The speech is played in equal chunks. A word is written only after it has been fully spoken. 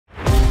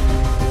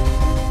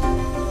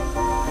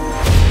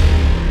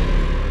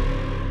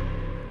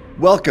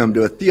Welcome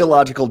to a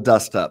Theological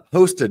Dust-Up,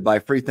 hosted by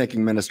FreeThinking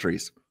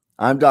Ministries.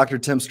 I'm Dr.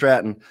 Tim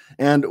Stratton,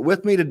 and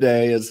with me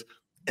today is,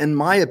 in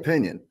my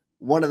opinion,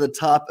 one of the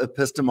top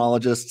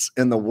epistemologists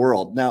in the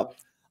world. Now,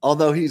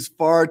 although he's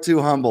far too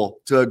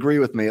humble to agree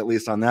with me, at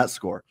least on that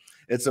score,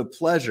 it's a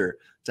pleasure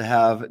to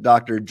have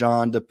Dr.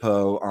 John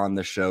DePoe on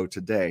the show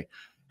today.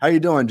 How are you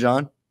doing,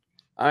 John?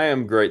 I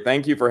am great.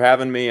 Thank you for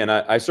having me. And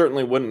I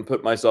certainly wouldn't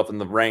put myself in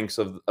the ranks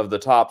of the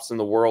tops in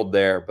the world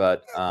there,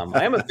 but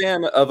I am a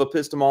fan of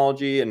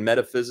epistemology and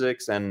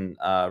metaphysics, and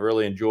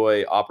really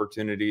enjoy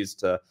opportunities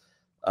to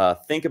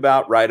think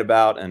about, write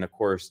about, and of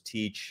course,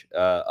 teach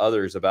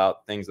others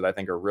about things that I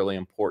think are really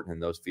important in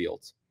those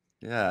fields.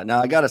 Yeah.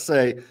 Now, I got to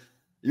say,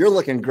 you're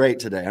looking great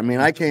today. I mean,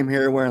 I came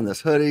here wearing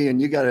this hoodie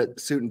and you got a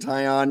suit and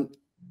tie on.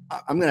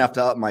 I'm going to have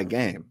to up my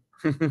game.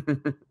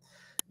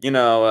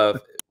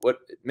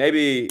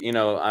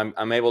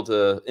 I'm able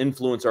to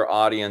influence our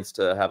audience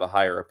to have a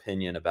higher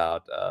opinion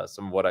about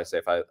some of what I say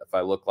if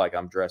I look like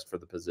I'm dressed for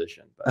the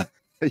position. But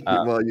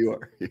well, you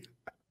are.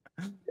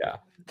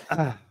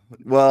 Yeah.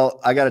 Well,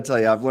 I got to tell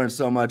you, I've learned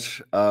so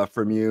much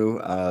from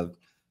you,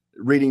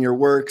 reading your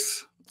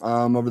works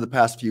over the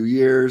past few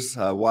years,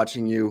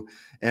 watching you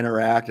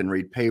interact and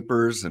read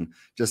papers, and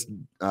just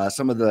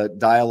some of the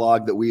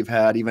dialogue that we've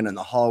had, even in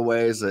the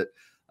hallways at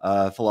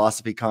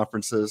philosophy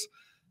conferences.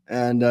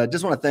 And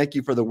just want to thank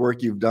you for the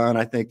work you've done.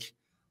 I think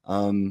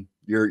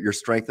you're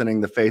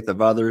strengthening the faith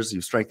of others.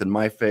 You've strengthened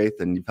my faith,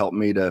 and you've helped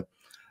me to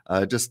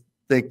just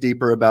think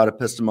deeper about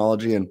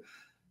epistemology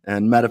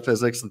and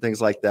metaphysics and things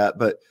like that.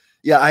 But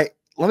yeah,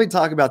 let me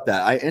talk about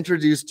that. I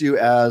introduced you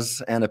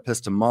as an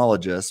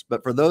epistemologist,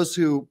 but for those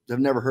who have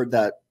never heard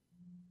that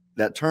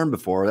term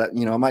before, that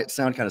it might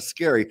sound kind of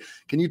scary.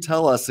 Can you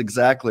tell us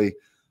exactly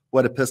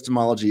what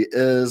epistemology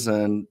is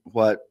and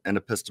what an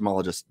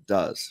epistemologist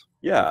does?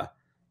 Yeah.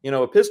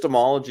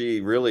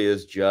 Epistemology really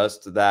is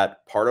just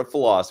that part of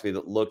philosophy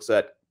that looks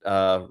at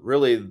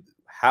really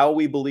how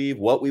we believe,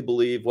 what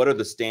are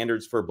the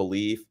standards for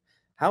belief,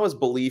 how is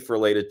belief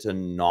related to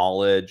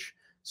knowledge.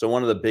 So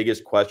one of the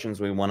biggest questions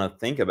we want to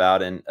think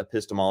about in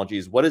epistemology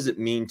is, what does it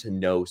mean to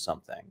know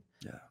something?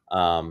 Yeah.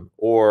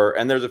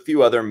 And there's a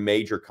few other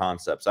major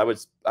concepts. I would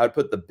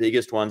put the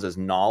biggest ones as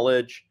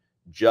knowledge,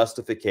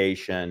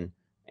 justification,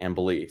 and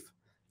belief.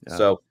 Yeah.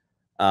 So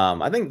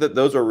I think that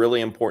those are really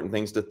important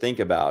things to think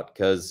about,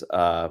 because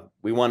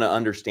we want to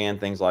understand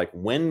things like,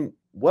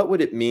 what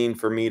would it mean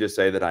for me to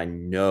say that I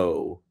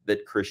know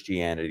that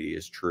Christianity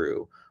is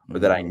true, or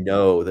that I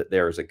know that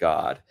there is a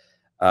God?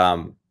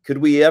 Could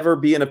we ever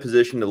be in a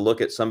position to look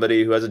at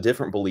somebody who has a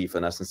different belief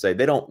in us and say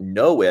they don't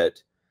know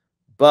it,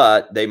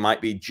 but they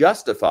might be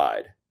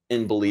justified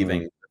in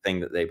believing the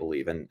thing that they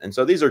believe in? And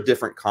so these are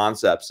different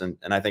concepts, and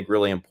I think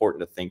really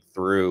important to think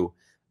through,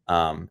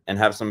 and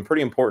have some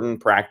pretty important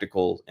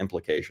practical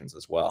implications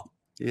as well.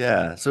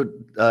 Yeah. So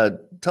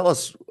tell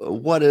us,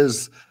 what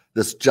is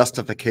this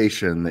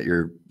justification that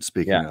you're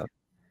speaking of?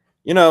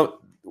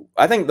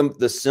 I think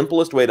the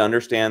simplest way to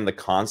understand the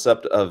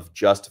concept of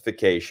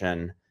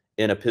justification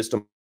in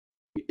epistemology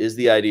is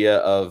the idea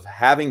of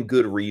having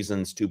good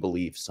reasons to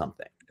believe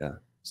something. Yeah.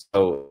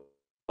 So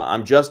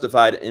I'm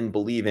justified in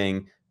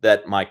believing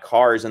that my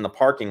car is in the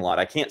parking lot.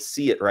 I can't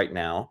see it right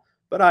now,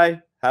 but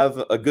I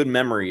have a good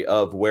memory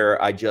of where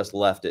I just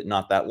left it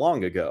not that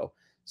long ago.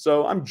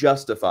 So I'm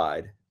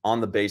justified on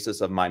the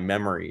basis of my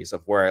memories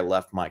of where I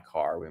left my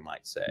car, we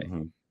might say.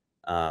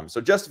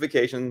 So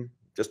justification,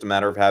 just a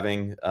matter of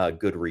having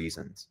good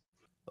reasons.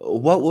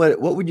 What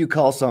would you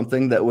call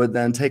something that would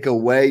then take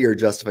away your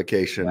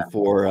justification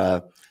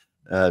for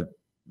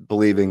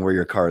believing where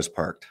your car is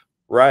parked?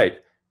 Right.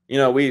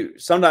 We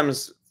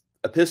sometimes,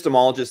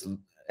 epistemologists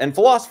and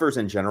philosophers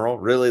in general,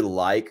 really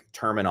like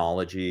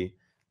terminology.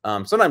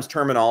 Sometimes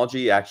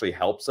terminology actually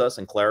helps us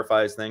and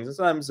clarifies things, and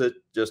sometimes it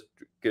just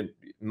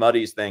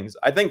muddies things.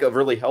 I think a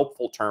really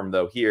helpful term,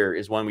 though, here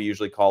is one we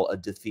usually call a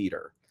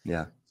defeater.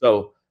 Yeah.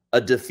 So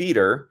a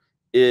defeater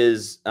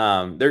is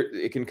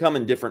it can come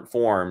in different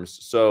forms.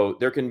 So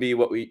there can be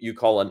what you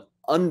call an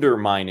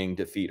undermining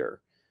defeater.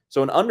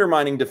 So an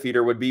undermining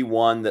defeater would be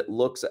one that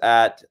looks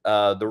at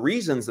the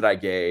reasons that I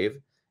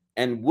gave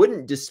and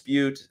wouldn't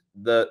dispute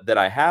that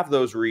I have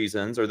those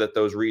reasons, or that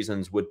those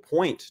reasons would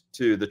point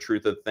to the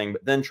truth of the thing,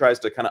 but then tries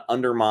to kind of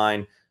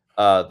undermine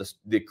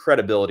the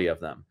credibility of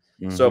them.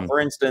 So for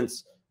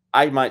instance,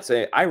 I might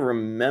say, I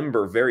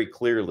remember very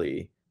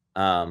clearly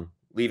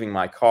leaving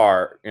my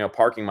car,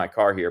 parking my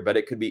car here, but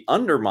it could be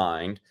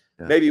undermined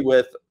maybe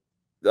with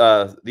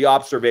the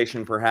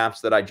observation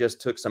perhaps that I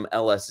just took some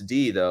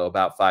LSD, though,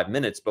 about 5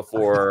 minutes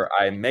before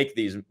I make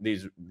these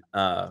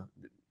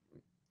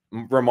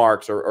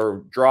remarks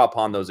or draw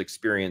upon those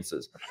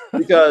experiences,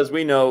 because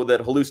we know that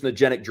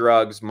hallucinogenic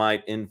drugs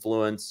might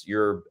influence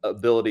your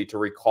ability to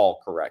recall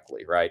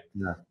correctly, right?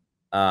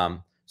 Yeah.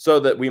 So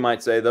that we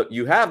might say that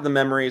you have the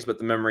memories, but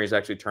the memories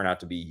actually turn out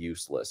to be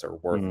useless or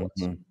worthless.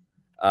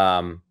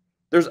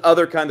 There's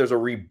a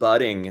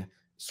rebutting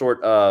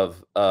sort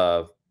of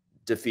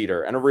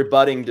defeater, and a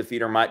rebutting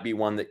defeater might be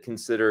one that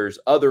considers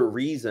other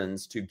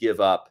reasons to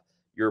give up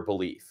your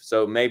belief.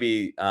 So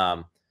maybe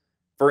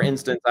For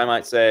instance, I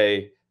might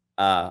say,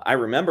 I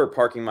remember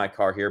parking my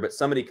car here, but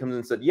somebody comes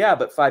and said, yeah,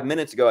 but 5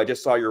 minutes ago, I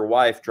just saw your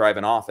wife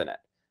driving off in it.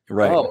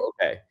 Right. Oh,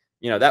 okay.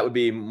 That would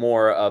be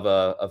more of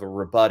a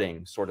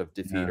rebutting sort of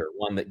defeater,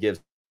 one that gives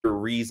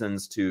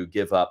reasons to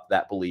give up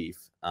that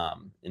belief,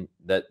 in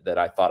that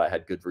I thought I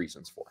had good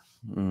reasons for.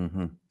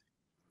 Mm-hmm.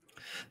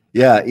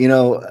 Yeah,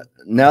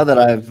 now that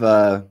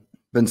I've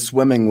been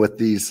swimming with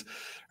these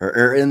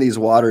or in these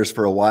waters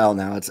for a while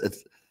now,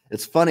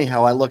 it's funny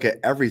how I look at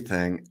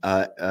everything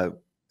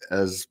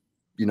as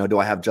do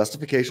I have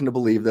justification to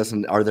believe this,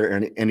 and are there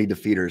any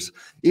defeaters?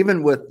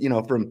 Even with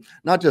from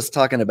not just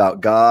talking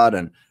about God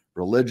and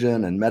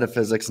religion and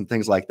metaphysics and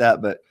things like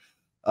that, but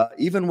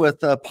even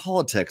with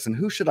politics and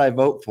who should I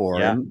vote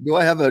for, and do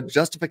I have a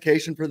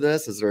justification for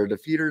this? Is there a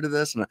defeater to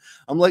this? And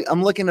I'm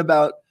looking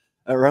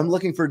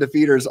for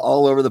defeaters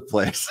all over the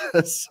place.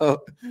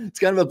 So it's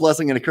kind of a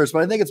blessing and a curse,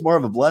 but I think it's more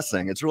of a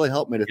blessing. It's really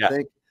helped me to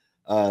think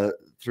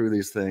through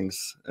these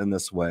things in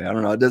this way. I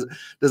don't know.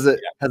 Has it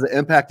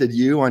impacted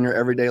you on your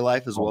everyday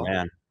life as well?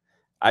 Man,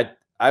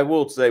 I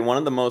will say one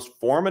of the most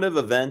formative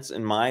events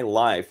in my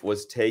life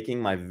was taking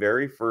my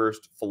very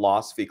first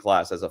philosophy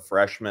class as a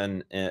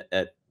freshman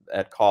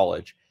at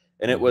college.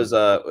 And it was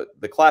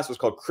the class was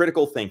called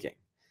Critical Thinking.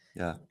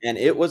 Yeah. And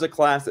it was a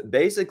class that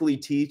basically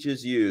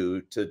teaches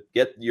you to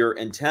get your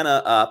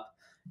antenna up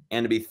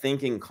and to be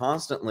thinking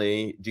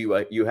constantly,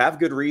 do you have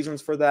good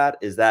reasons for that?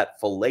 Is that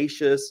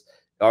fallacious?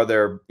 Are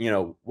there,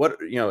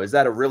 is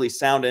that a really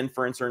sound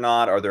inference or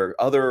not? Are there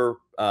other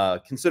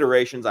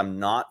considerations I'm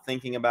not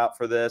thinking about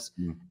for this?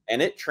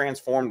 And it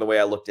transformed the way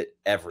I looked at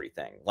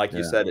everything. Like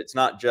you said, it's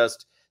not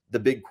just the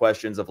big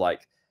questions of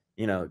like,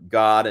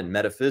 God and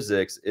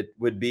metaphysics. It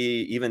would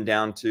be even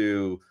down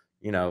to,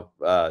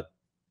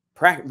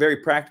 very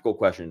practical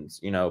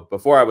questions.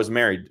 Before I was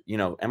married,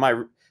 am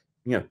I,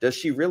 does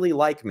she really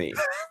like me?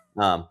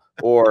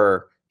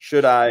 Or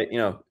should I,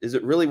 is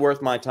it really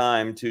worth my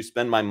time to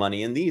spend my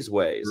money in these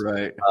ways?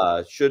 Right.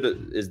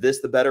 Is this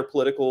the better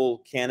political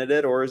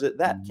candidate, or is it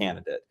that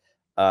candidate?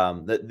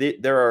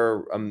 There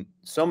are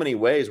so many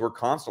ways we're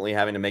constantly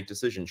having to make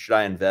decisions. Should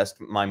I invest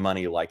my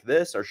money like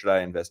this, or should I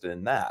invest it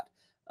in that?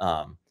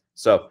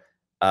 So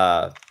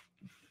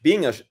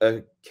being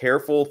a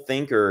careful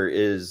thinker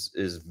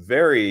is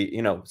very,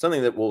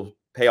 something that will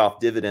pay off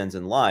dividends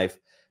in life.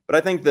 But I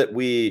think that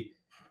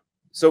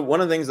so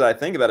one of the things that I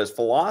think about is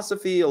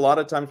philosophy. A lot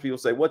of times people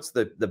say, what's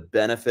the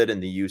benefit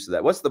and the use of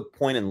that? What's the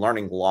point in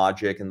learning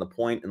logic and the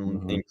point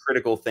in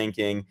critical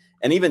thinking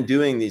and even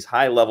doing these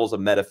high levels of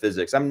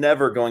metaphysics? I'm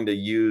never going to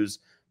use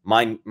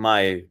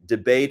my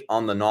debate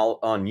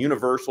on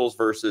universals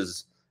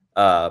versus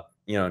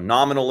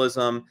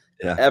nominalism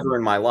ever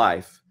in my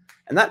life.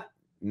 And that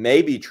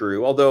may be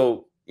true,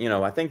 although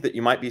I think that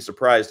you might be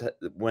surprised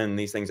when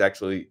these things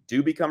actually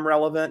do become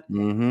relevant.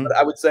 But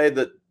I would say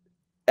that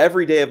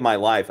every day of my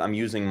life, I'm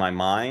using my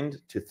mind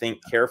to think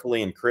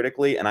carefully and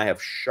critically, and I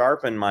have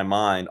sharpened my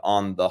mind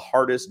on the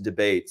hardest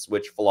debates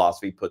which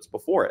philosophy puts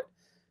before it.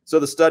 So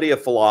the study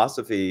of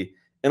philosophy,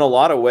 in a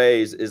lot of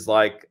ways, is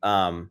like,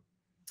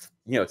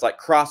 it's like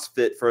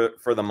CrossFit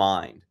for the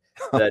mind.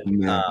 That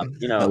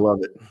I love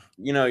it.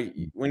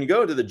 When you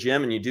go to the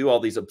gym and you do all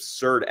these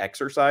absurd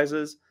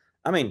exercises,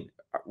 I mean,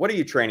 what are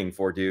you training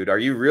for, dude? Are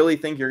you really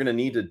think you're going to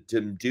need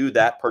to do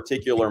that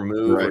particular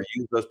move or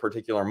use those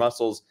particular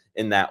muscles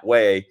in that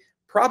way?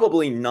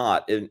 Probably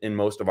not in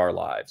most of our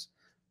lives.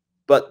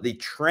 But the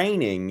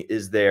training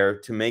is there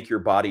to make your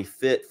body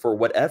fit for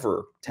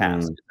whatever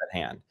task is at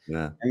hand.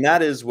 And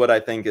that is what I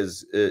think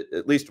is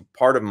at least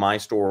part of my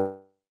story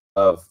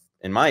of,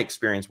 in my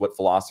experience, what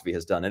philosophy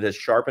has done. It has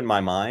sharpened my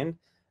mind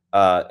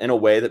in a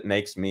way that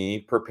makes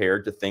me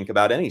prepared to think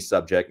about any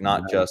subject,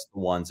 not just the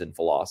ones in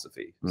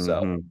philosophy.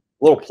 So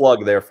a little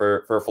plug there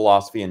for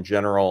philosophy in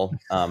general,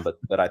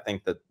 but I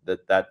think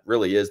that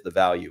really is the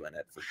value in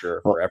it for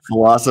sure. Well,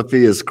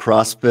 philosophy is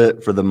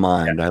CrossFit for the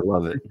mind. I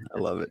love it. I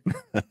love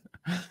it.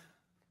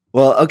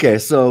 Well, okay,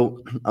 so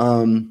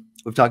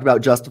we've talked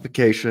about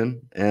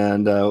justification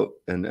and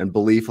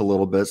belief a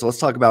little bit. So let's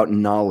talk about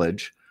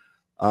knowledge.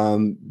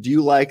 Do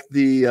you like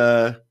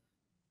the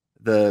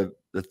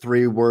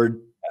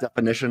 3-word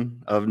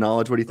definition of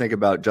knowledge? What do you think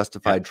about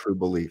justified true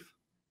belief?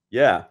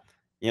 Yeah.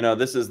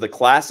 This is the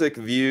classic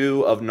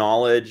view of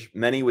knowledge.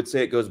 Many would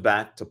say it goes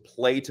back to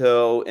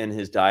Plato in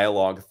his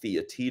dialogue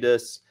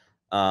Theaetetus.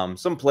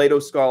 Some Plato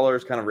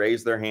scholars kind of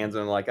raise their hands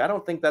and are like, I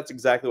don't think that's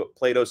exactly what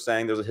Plato's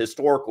saying. There's a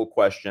historical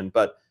question,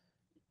 but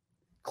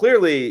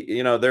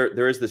clearly,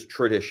 there is this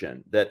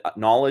tradition that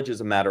knowledge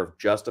is a matter of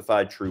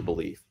justified true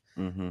belief.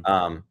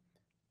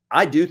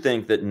 I do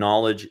think that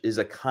knowledge is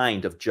a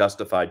kind of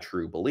justified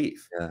true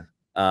belief.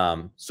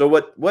 So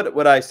what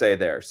would I say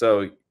there?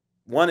 So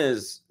one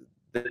is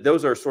that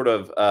those are sort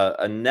of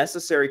a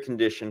necessary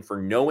condition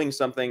for knowing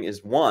something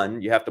is,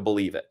 one, you have to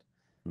believe it,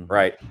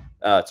 right?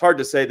 It's hard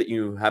to say that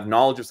you have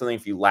knowledge of something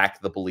if you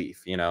lack the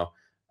belief,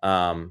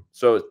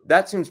 so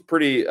that seems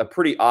a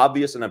pretty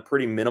obvious and a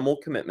pretty minimal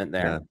commitment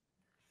there.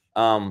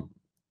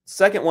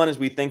 Second one is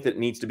we think that it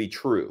needs to be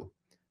true.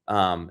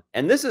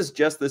 And this is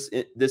just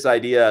this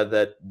idea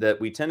that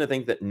we tend to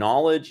think that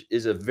knowledge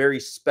is a very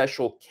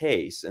special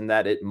case, and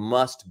that it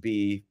must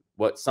be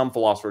what some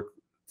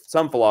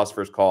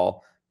philosophers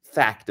call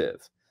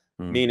factive,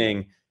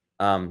 meaning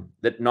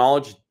that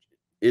knowledge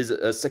is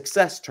a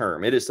success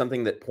term. It is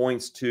something that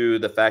points to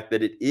the fact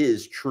that it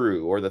is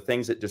true, or the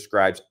things it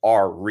describes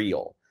are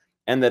real,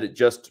 and that it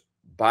just,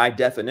 by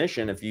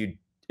definition, if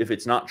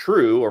it's not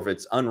true or if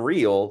it's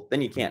unreal,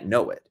 then you can't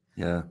know it.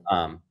 Yeah.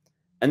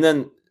 And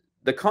then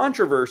the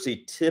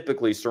controversy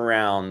typically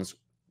surrounds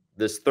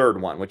this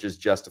third one, which is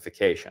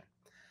justification.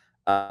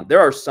 There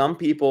are some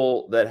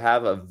people that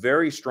have a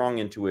very strong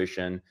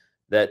intuition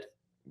that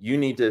you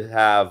need to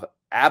have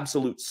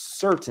absolute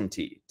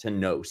certainty to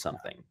know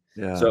something.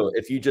 Yeah. So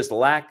if you just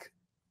lack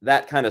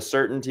that kind of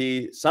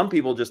certainty, some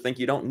people just think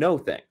you don't know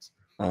things.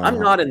 I'm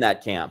not in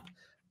that camp.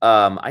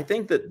 I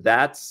think that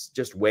that's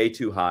just way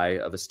too high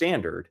of a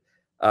standard.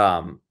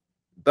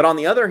 But on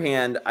the other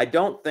hand, I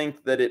don't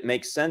think that it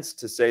makes sense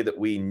to say that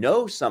we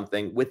know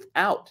something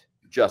without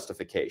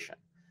justification.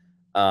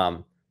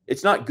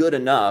 It's not good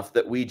enough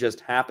that we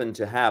just happen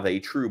to have a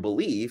true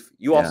belief.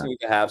 You also need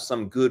to have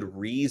some good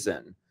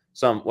reason,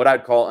 what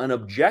I'd call an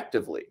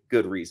objectively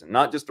good reason,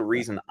 not just a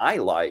reason I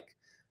like.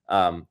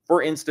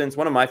 For instance,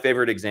 one of my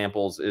favorite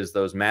examples is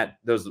those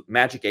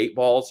magic 8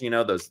 balls,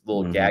 those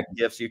little gag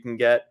gifts you can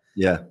get.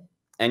 Yeah.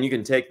 And you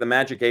can take the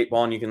magic 8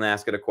 ball and you can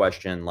ask it a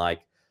question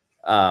like,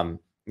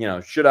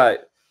 should I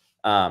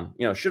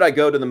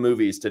go to the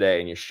movies today?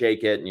 And you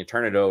shake it and you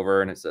turn it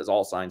over and it says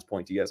all signs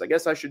point to yes. I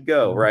guess I should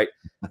go, right?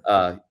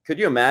 Could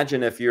you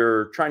imagine if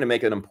you're trying to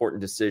make an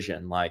important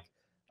decision, like,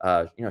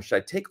 should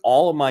I take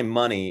all of my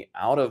money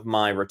out of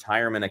my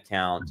retirement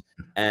account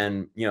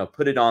and,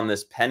 put it on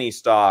this penny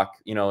stock,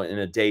 in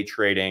a day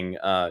trading,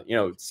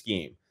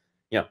 scheme,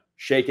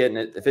 shake it. And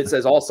if it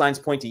says all signs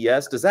point to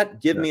yes, does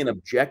that give me an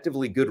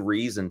objectively good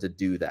reason to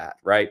do that?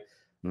 Right.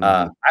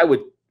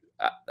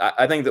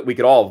 I think that we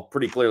could all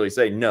pretty clearly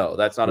say, no,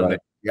 that's not an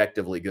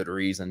objectively good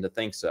reason to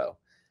think so.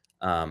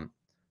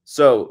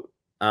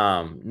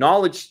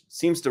 Knowledge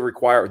seems to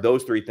require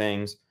those 3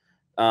 things.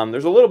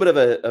 There's a little bit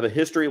of a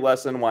history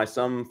lesson why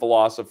some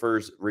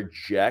philosophers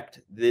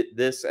reject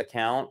this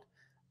account.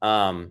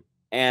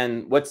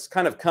 And what's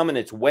kind of come in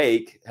its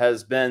wake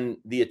has been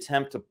the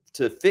attempt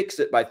to fix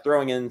it by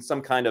throwing in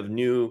some kind of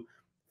new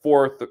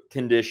 4th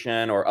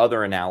condition or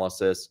other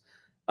analysis,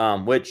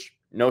 which,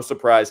 no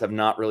surprise, have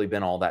not really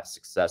been all that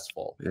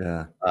successful.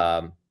 Yeah.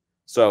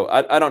 So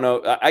I don't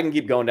know. I can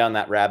keep going down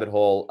that rabbit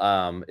hole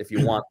if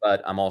you want,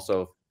 but I'm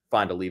also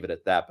fine to leave it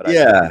at that. But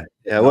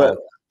what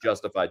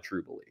justified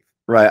true belief.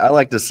 Right. I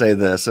like to say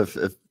this. If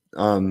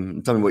tell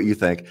me what you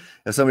think.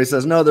 If somebody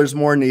says, no, there's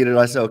more needed,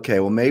 I say, okay,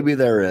 well, maybe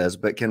there is,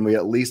 but can we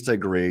at least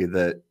agree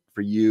that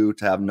for you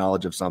to have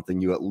knowledge of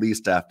something, you at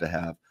least have to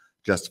have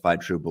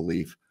justified true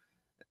belief,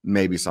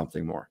 maybe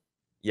something more?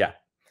 Yeah.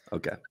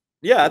 Okay.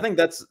 Yeah, I think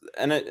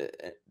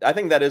I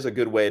think that is a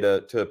good way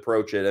to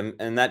approach it.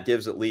 And that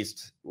gives at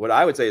least what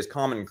I would say is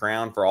common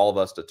ground for all of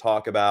us to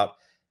talk about.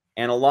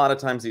 And a lot of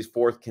times these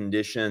 4th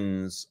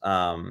conditions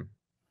are,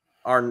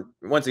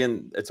 once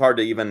again, it's hard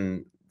to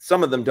even,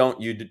 some of them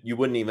you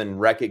wouldn't even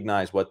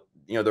recognize what,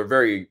 they're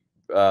very,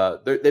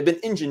 they've been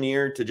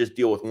engineered to just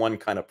deal with one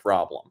kind of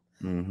problem.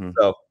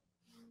 So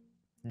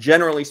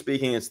generally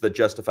speaking, it's the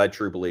justified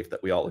true belief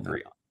that we all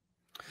agree on.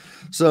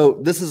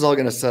 So this is all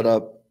going to set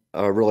up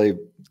really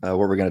what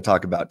we're going to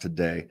talk about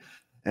today.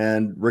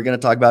 And we're going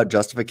to talk about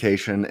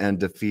justification and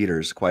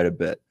defeaters quite a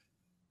bit.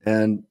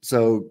 And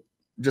so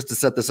just to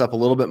set this up a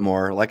little bit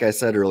more, like I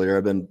said earlier,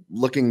 I've been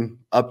looking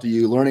up to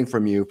you, learning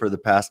from you for the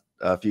past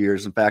few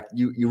years. In fact,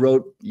 you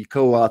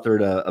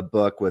co-authored a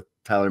book with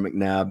Tyler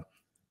McNabb,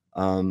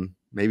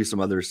 maybe some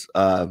others.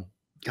 God,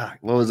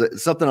 what was it?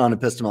 Something on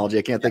epistemology.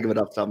 I can't think of it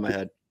off the top of my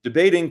head.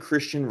 Debating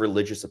Christian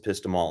Religious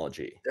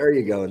Epistemology. There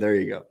you go. There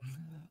you go.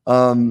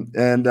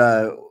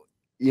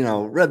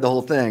 Read the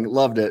whole thing,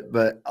 loved it,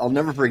 but I'll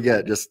never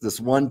forget just this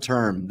one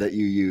term that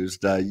you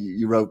used.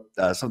 You wrote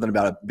something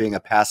about it being a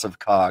passive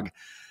cog,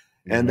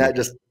 and that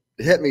just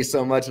hit me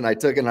so much, and I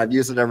took it and I've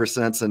used it ever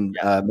since, and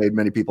made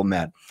many people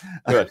mad.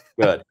 Good.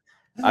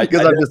 I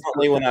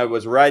definitely, when I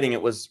was writing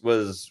it,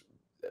 was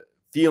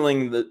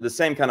feeling the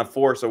same kind of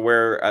force of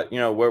where,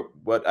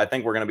 what I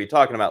think we're going to be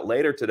talking about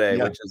later today,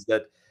 which is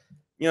that,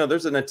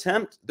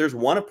 there's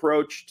one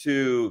approach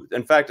to,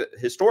 in fact,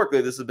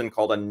 historically, this has been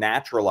called a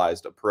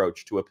naturalized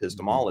approach to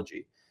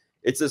epistemology.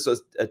 It's this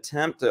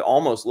attempt to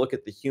almost look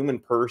at the human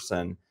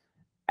person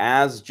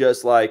as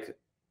just like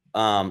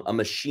a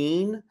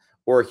machine,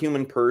 or a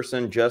human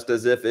person just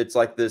as if it's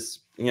like this,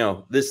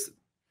 this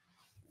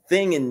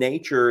thing in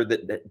nature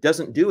that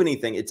doesn't do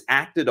anything. It's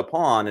acted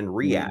upon and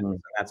reacts.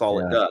 And that's all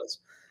it does.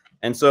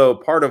 And so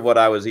part of what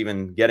I was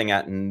even getting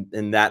at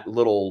in that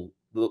little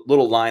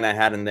line I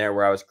had in there,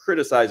 where I was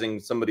criticizing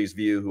somebody's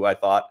view who I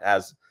thought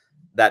has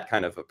that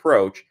kind of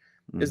approach,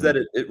 is that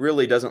it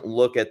really doesn't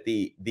look at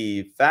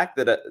the fact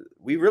that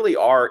we really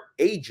are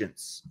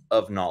agents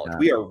of knowledge.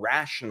 We are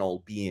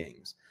rational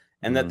beings,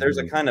 and that there's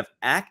a kind of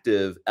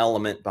active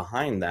element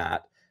behind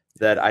that,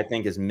 that I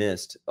think is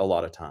missed a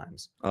lot of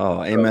times.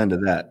 Oh, amen to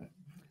that.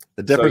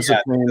 The So difference yeah,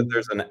 I think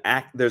between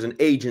that there's an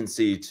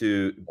agency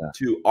to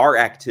our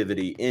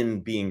activity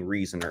in being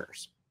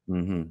reasoners.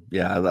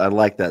 Yeah, I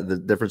like that. The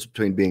difference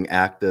between being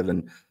active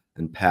and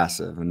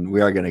passive, and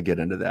we are going to get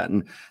into that.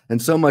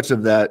 And so much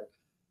of that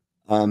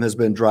has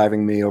been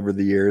driving me over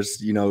the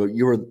years. You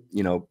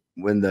know,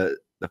 when the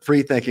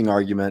free thinking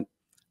argument,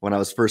 when I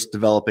was first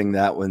developing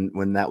that,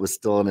 when that was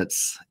still in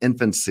its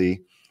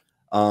infancy,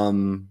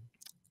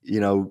 you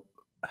know,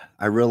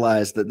 I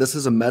realized that this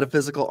is a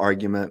metaphysical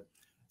argument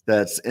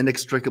that's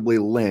inextricably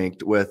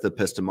linked with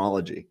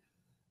epistemology,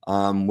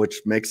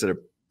 which makes it a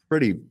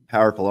pretty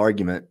powerful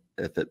argument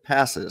if it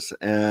passes.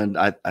 And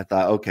I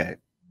thought, okay,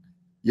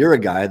 you're a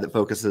guy that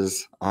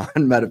focuses on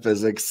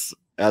metaphysics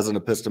as an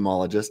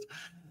epistemologist.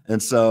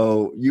 And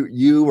so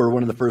you were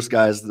one of the first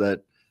guys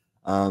that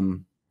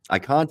I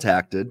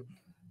contacted,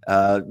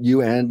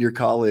 you and your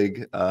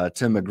colleague,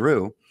 Tim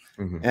McGrew.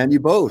 And you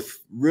both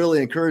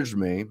really encouraged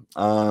me,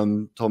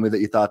 told me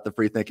that you thought the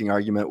free thinking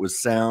argument was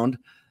sound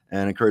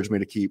and encouraged me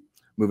to keep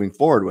moving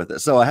forward with it.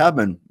 So I have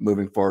been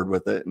moving forward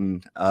with it.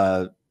 And,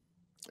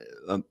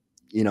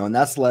 you know, and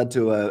that's led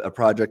to a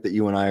project that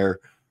you and I are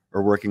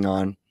working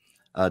on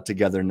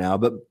together now.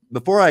 But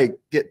before I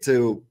get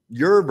to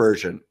your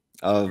version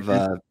of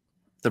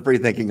the free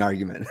thinking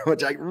argument,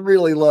 which I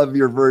really love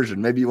your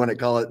version, maybe you want to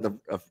call it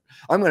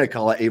I'm going to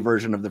call it a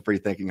version of the free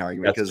thinking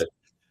argument, because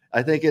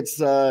I think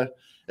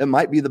it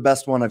might be the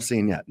best one I've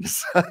seen yet.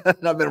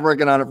 I've been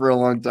working on it for a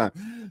long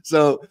time.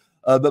 So,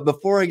 but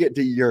before I get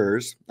to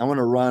yours, I want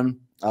to run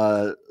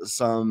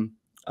some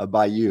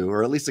by you,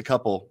 or at least a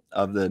couple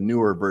of the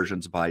newer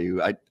versions by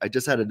you. I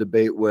just had a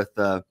debate with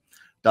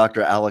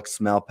Dr. Alex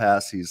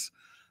Malpass. He's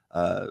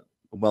a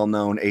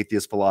well-known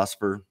atheist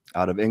philosopher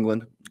out of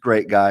England.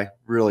 Great guy,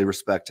 really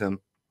respect him.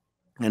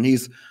 And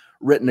he's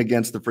written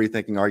against the free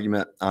thinking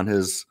argument on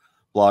his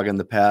blog in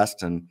the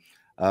past. And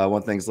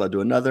one thing's led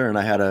to another. And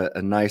I had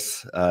a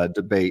nice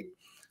debate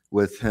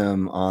with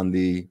him on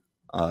the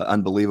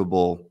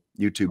Unbelievable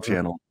YouTube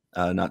channel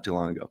not too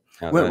long ago.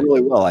 Went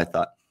really well, I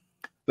thought.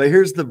 But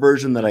here's the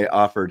version that I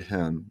offered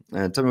him.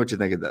 And tell me what you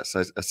think of this.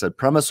 I said,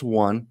 premise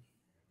one,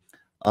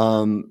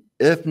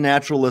 if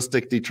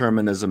naturalistic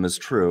determinism is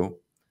true,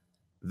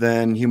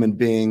 then human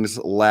beings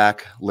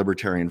lack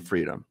libertarian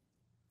freedom.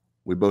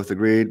 We both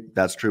agreed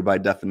that's true by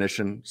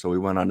definition. So we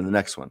went on to the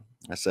next one.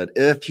 I said,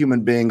 if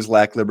human beings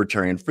lack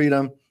libertarian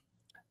freedom,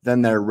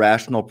 then their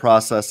rational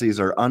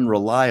processes are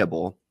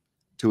unreliable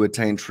to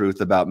attain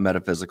truth about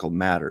metaphysical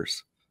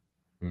matters.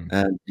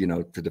 And, you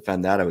know, to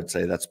defend that, I would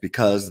say that's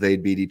because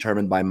they'd be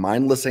determined by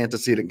mindless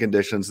antecedent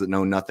conditions that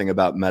know nothing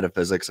about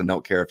metaphysics and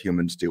don't care if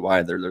humans do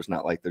either. There's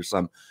not like there's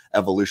some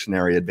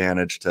evolutionary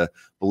advantage to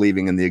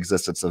believing in the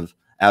existence of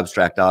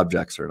abstract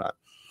objects or not.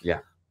 Yeah.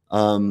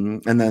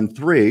 And then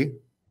three,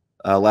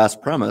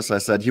 last premise, I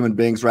said human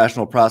beings'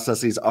 rational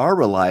processes are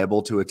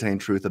reliable to attain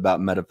truth about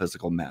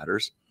metaphysical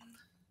matters.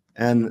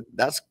 And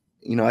that's,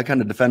 you know, I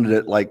kind of defended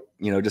it like,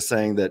 you know, just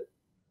saying that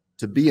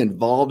to be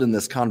involved in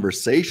this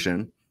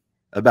conversation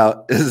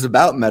is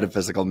about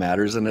metaphysical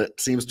matters, and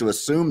it seems to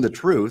assume the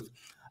truth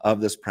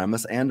of this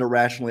premise, and to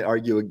rationally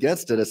argue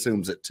against it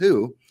assumes it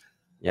too.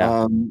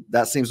 Yeah.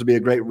 That seems to be a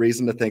great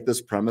reason to think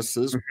this premise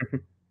is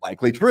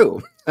likely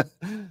true.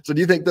 So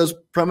do you think those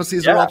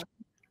premises are all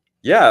true?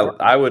 Yeah,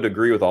 I would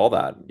agree with all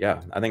that.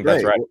 Yeah, I think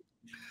that's right.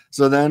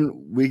 So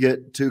then we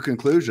get two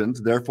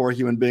conclusions. Therefore,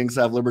 human beings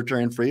have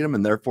libertarian freedom,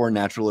 and therefore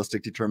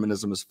naturalistic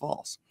determinism is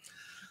false.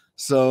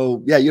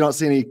 So yeah, you don't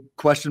see any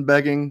question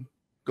begging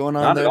going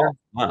on there?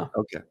 Wow.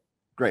 Okay,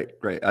 great.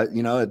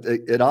 You know,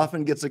 it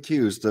often gets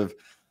accused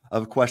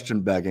of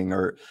question begging,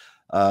 or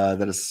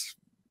that it's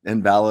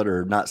invalid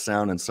or not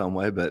sound in some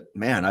way. But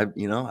man, I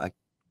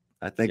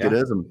think it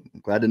is. I'm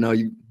glad to know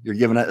you're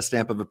giving it a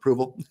stamp of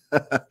approval.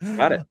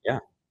 Got it. Yeah.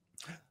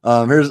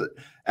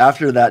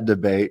 After that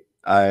debate,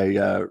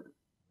 I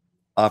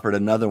offered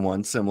another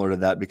one similar to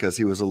that because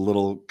he was a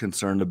little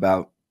concerned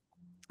about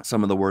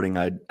some of the wording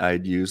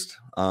I'd used.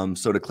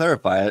 So to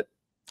clarify it,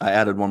 I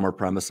added one more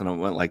premise, and it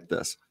went like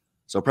this.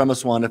 So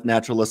premise one, if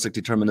naturalistic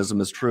determinism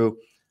is true,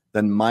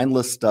 then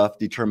mindless stuff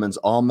determines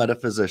all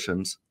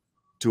metaphysicians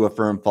to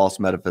affirm false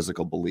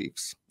metaphysical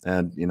beliefs.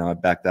 And, you know, I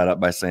backed that up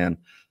by saying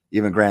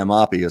even Graham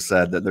Oppie has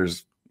said that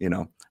there's, you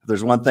know, if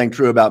there's one thing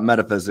true about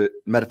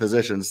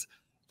metaphysicians,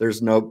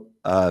 there's no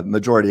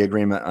majority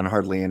agreement on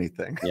hardly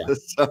anything. Yeah.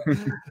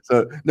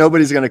 So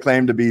nobody's going to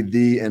claim to be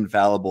the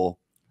infallible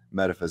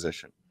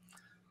metaphysician.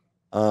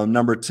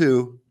 Number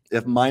two,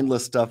 if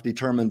mindless stuff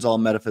determines all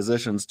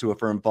metaphysicians to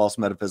affirm false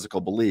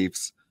metaphysical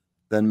beliefs,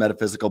 then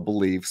metaphysical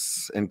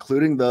beliefs,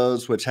 including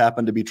those which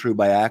happen to be true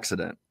by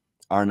accident,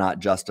 are not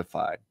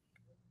justified.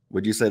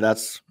 Would you say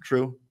that's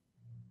true?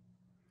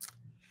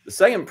 The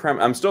second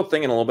premise, I'm still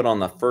thinking a little bit on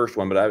the first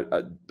one,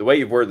 but the way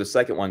you've worded the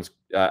second one's,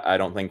 I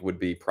don't think would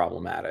be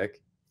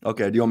problematic.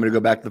 Okay. Do you want me to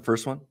go back to the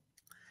first one?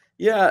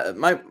 Yeah.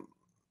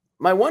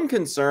 My one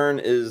concern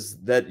is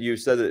that you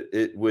said that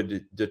it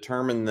would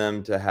determine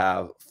them to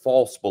have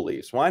false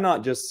beliefs. Why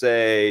not just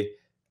say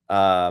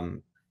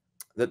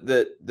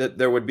that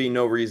there would be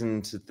no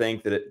reason to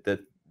think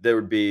that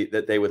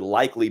they would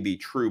likely be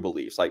true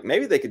beliefs. Like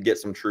maybe they could get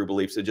some true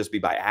beliefs to just be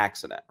by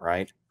accident,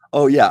 right?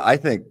 Oh yeah, I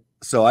think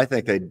so. I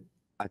think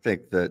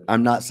that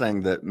I'm not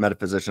saying that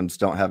metaphysicians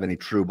don't have any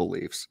true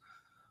beliefs,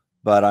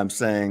 but I'm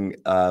saying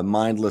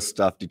mindless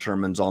stuff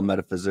determines all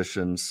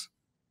metaphysicians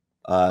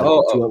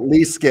to at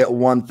least get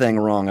one thing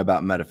wrong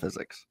about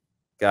metaphysics.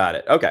 Got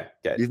it. Okay.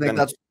 Okay. Do you think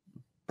that's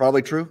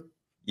probably true?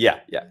 Yeah.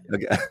 Yeah.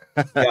 Okay.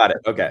 Got it.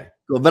 Okay.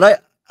 Cool.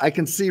 But I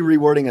can see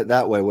rewording it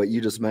that way. What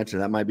you just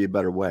mentioned, that might be a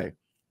better way.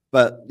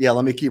 But yeah,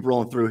 let me keep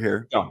rolling through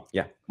here. Oh,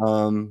 yeah.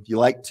 You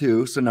like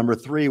 2. So number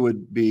 3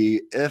 would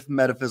be, if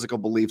metaphysical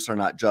beliefs are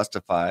not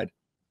justified,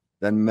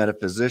 then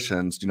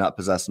metaphysicians do not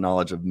possess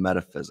knowledge of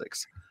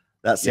metaphysics.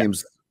 That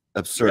seems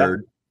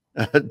absurd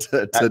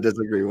to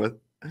disagree with.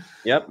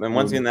 Yep. And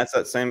once again, that's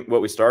that same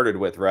what we started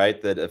with,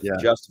 right? That if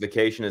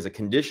justification is a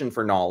condition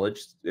for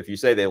knowledge, if you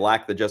say they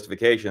lack the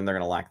justification, they're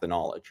going to lack the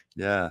knowledge.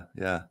 Yeah.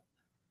 Yeah.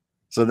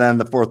 So then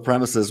the 4th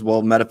premise is,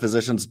 well,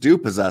 metaphysicians do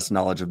possess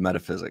knowledge of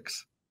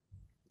metaphysics.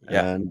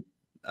 Yeah. And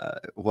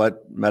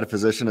what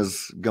metaphysician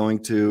is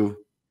going to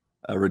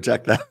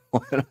reject that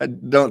one? I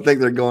don't think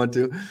they're going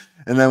to.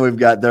 And then we've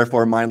got,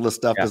 therefore, mindless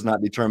stuff does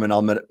not determine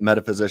all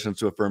metaphysicians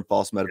to affirm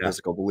false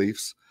metaphysical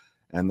beliefs.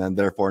 And then,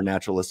 therefore,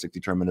 naturalistic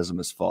determinism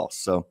is false.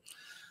 So,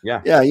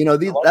 yeah, you know,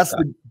 that's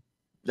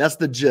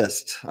the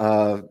gist.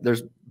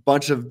 There's a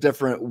bunch of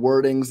different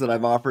wordings that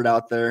I've offered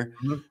out there.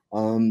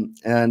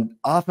 And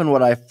often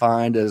what I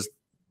find is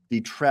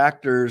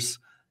detractors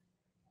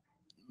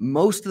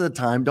most of the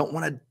time don't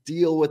want to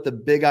deal with the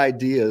big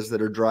ideas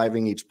that are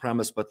driving each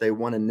premise, but they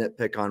want to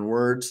nitpick on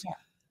words.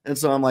 And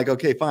so I'm like,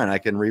 okay, fine, I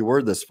can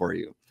reword this for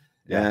you.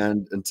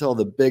 And until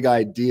the big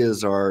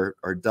ideas are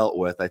dealt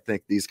with, I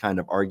think these kind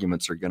of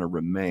arguments are going to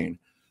remain.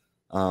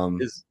 What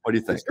do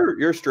you think?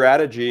 Your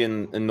strategy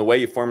and the way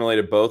you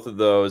formulated both of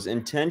those,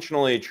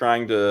 intentionally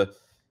trying to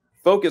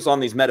focus on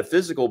these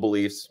metaphysical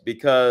beliefs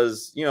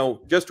because, you know,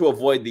 just to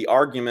avoid the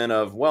argument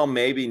of, well,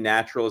 maybe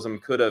naturalism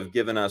could have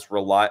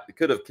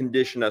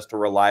conditioned us to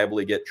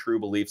reliably get true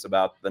beliefs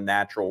about the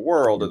natural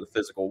world or the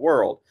physical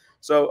world.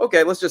 So,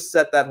 okay, let's just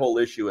set that whole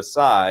issue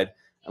aside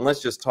and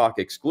let's just talk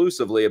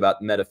exclusively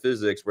about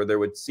metaphysics, where there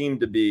would seem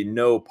to be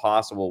no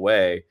possible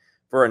way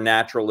for a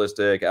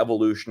naturalistic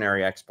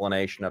evolutionary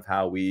explanation of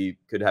how we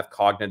could have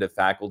cognitive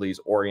faculties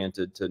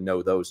oriented to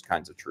know those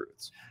kinds of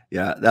truths.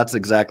 Yeah, that's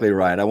exactly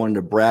right. I wanted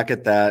to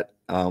bracket that.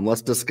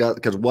 Let's discuss,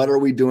 because what are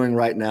we doing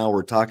right now?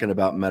 We're talking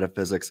about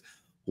metaphysics.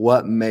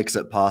 What makes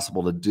it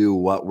possible to do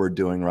what we're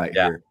doing right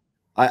here?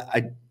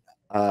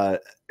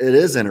 It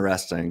is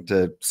interesting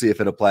to see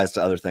if it applies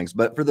to other things.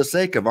 But for the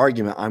sake of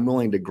argument, I'm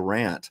willing to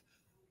grant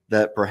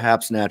that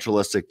perhaps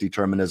naturalistic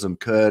determinism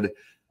could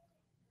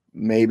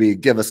maybe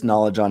give us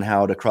knowledge on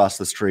how to cross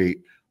the street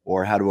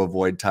or how to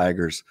avoid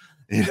tigers,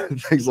 you know,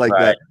 things like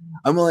that.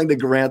 I'm willing to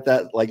grant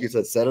that, like you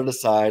said, set it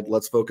aside.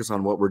 Let's focus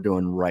on what we're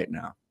doing right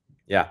now.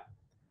 Yeah.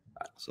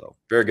 So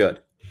very good.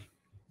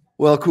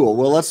 Well, cool.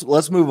 Well,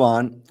 let's move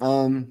on.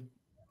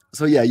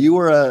 So yeah, you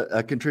were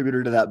a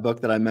contributor to that book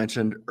that I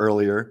mentioned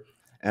earlier,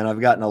 and I've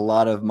gotten a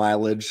lot of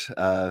mileage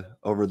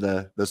over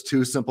those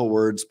 2 simple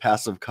words,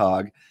 passive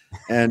cog,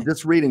 and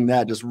just reading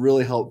that just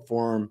really helped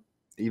form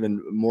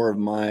even more of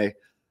my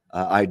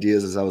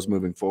ideas as I was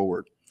moving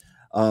forward.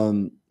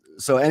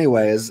 So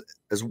anyway, as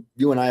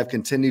you and I have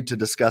continued to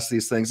discuss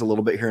these things a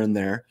little bit here and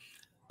there,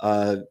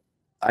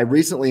 I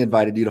recently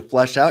invited you to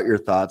flesh out your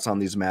thoughts on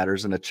these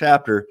matters in a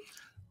chapter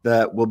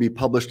that will be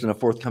published in a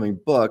forthcoming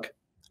book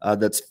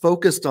that's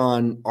focused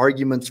on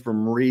arguments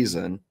from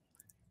reason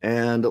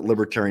and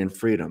libertarian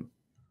freedom.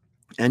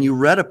 And you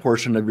read a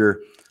portion of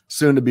your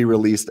soon-to-be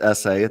released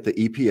essay at the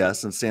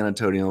EPS in San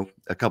Antonio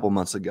a couple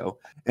months ago.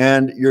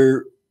 And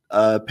your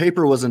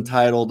paper was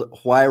entitled,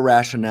 "Why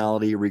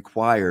Rationality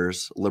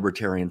Requires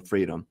Libertarian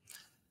Freedom."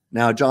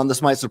 Now, John,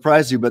 this might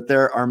surprise you, but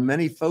there are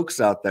many folks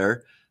out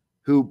there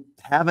who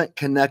haven't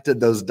connected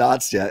those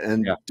dots yet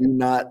and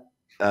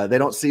they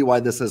don't see why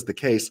this is the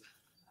case.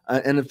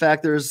 And in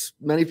fact, there's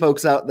many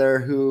folks out there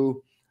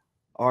who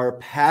are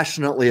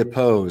passionately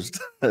opposed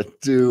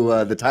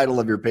to the title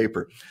of your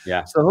paper.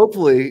 Yeah. So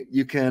hopefully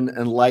you can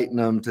enlighten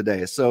them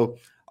today. So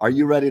are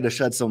you ready to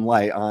shed some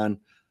light on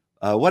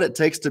what it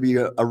takes to be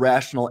a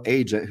rational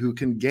agent who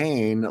can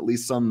gain at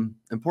least some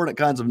important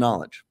kinds of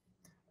knowledge?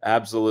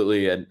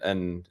 Absolutely.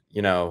 And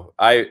you know,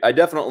 I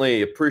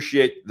definitely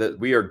appreciate that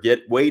we are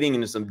wading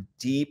into some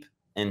deep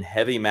and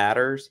heavy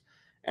matters.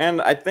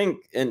 And I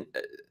think, and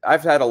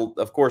I've had,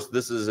 of course,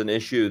 this is an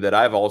issue that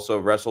I've also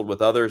wrestled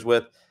with others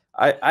with.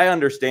 I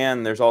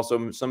understand there's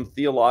also some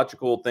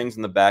theological things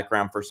in the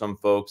background for some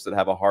folks that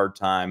have a hard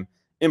time,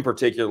 in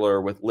particular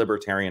with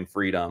libertarian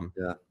freedom.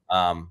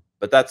 Yeah.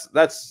 But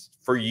that's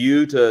for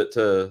you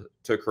to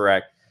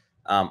correct.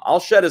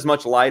 I'll shed as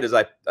much light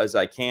as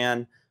I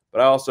can,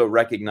 but I also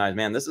recognize,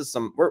 man, this is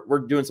we're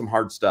doing some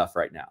hard stuff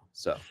right now.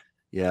 So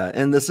yeah,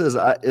 and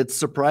it's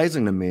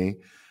surprising to me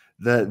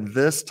that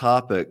this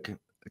topic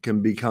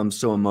can become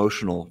so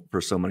emotional for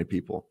so many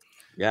people.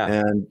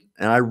 Yeah, and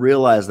I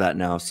realize that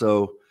now.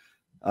 So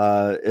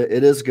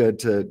it is good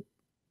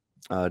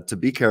to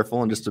be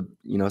careful and just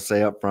to,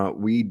 say up front,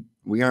 we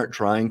aren't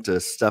trying to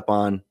step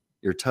on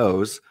your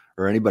toes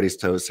or anybody's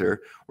toes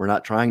here. We're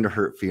not trying to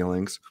hurt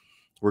feelings.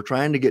 We're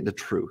trying to get to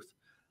truth,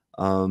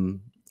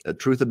 a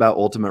truth about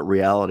ultimate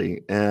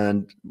reality.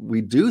 And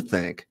we do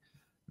think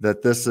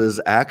that this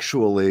is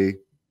actually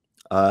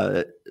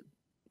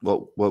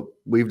what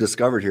we've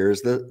discovered here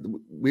is that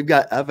we've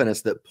got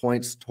evidence that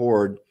points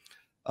toward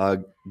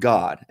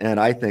God. And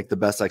I think the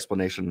best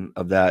explanation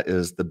of that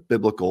is the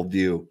biblical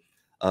view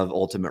of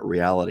ultimate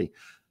reality.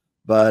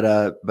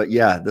 But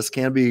yeah, this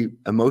can be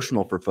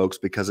emotional for folks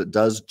because it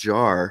does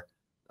jar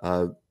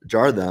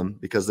them,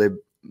 because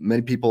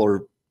many people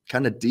are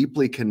kind of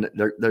deeply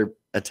they're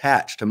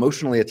attached,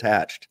 emotionally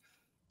attached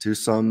to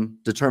some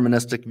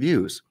deterministic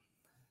views.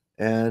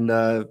 And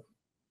I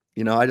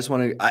just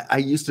want to, I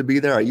used to be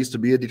there. I used to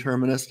be a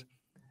determinist,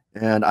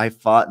 and I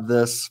fought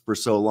this for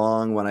so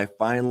long. When I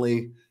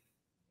finally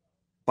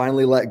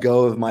let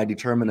go of my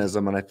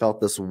determinism and I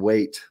felt this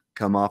weight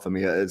come off of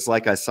me, it's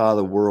like I saw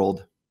the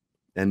world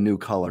in new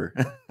color.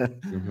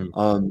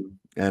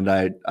 And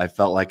I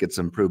felt like it's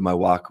improved my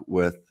walk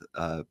with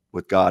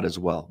God as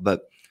well.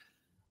 But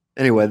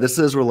anyway, this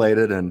is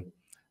related, and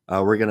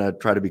we're going to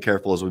try to be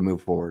careful as we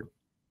move forward.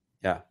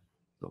 Yeah.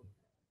 So,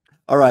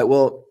 all right.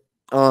 Well,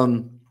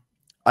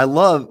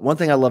 one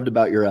thing I loved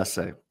about your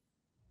essay.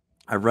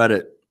 I've read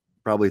it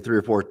probably 3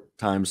 or 4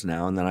 times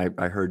now, and then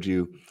I heard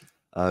you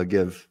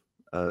give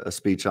a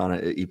speech on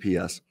it at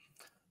EPS.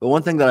 But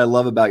one thing that I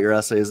love about your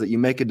essay is that you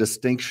make a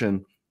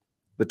distinction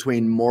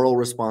between moral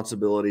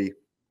responsibility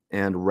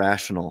and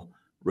rational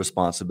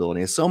responsibility.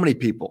 And so many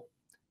people,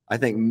 I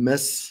think,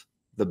 miss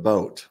the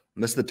boat,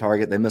 miss the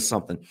target. They miss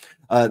something.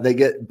 They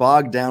get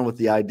bogged down with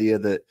the idea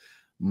that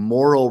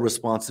moral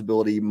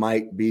responsibility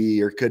might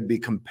be or could be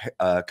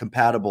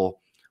compatible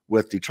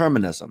with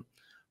determinism,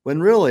 when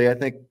really I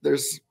think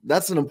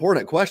that's an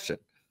important question.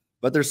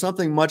 But there's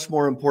something much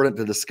more important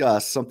to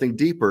discuss, something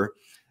deeper,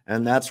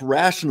 and that's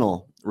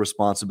rational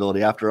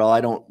responsibility. After all,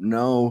 I don't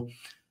know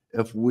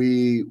if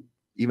we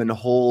even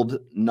hold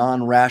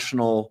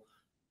non-rational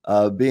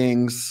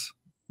beings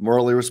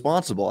morally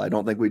responsible. I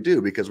don't think we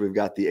do, because we've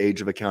got the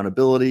age of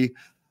accountability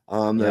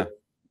that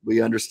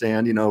we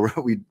understand.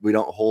 We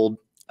don't hold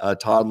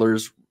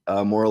toddlers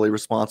morally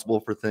responsible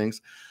for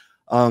things.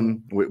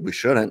 We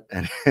shouldn't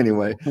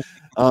anyway.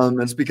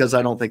 It's because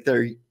I don't think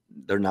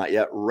they're not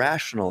yet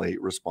rationally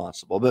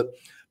responsible. But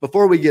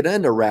before we get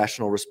into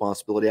rational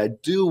responsibility, I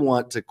do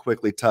want to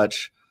quickly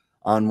touch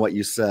on what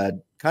you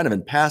said kind of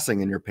in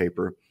passing in your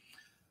paper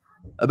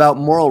about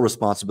moral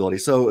responsibility.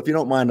 So if you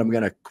don't mind, I'm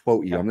going to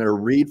quote you. I'm going to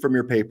read from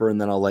your paper, and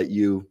then I'll let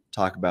you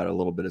talk about it a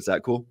little bit. Is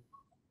that cool?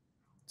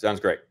 Sounds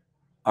great.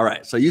 All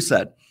right. So you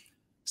said,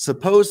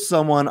 suppose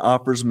someone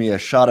offers me a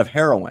shot of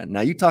heroin.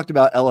 Now, you talked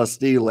about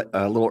LSD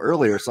a little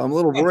earlier, so I'm a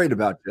little worried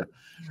about you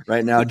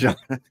right now, John.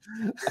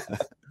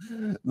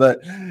 But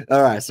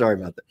all right, sorry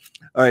about that.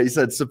 All right, you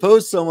said,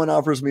 suppose someone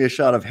offers me a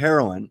shot of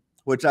heroin,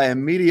 which I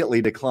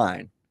immediately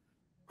decline,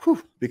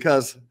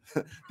 because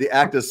the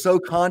act is so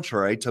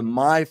contrary to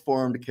my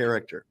formed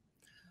character.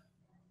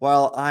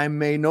 While I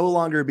may no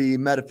longer be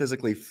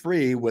metaphysically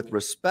free with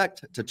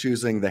respect to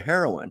choosing the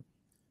heroin,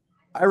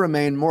 I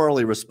remain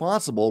morally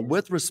responsible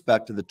with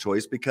respect to the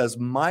choice, because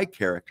my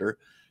character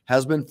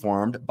has been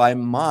formed by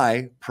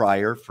my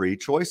prior free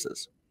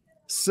choices.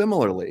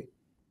 Similarly,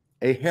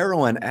 a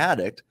heroin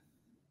addict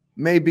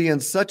may be in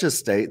such a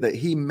state that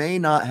he may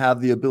not have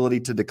the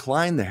ability to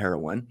decline the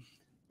heroin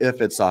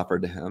if it's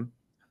offered to him.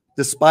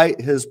 Despite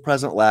his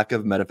present lack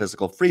of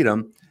metaphysical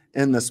freedom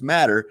in this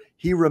matter,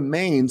 he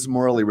remains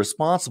morally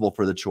responsible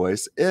for the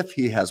choice if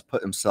he has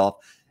put himself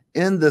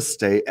in this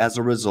state as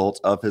a result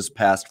of his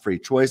past free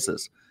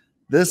choices.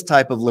 This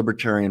type of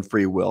libertarian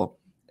free will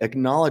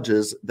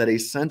acknowledges that a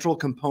central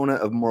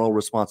component of moral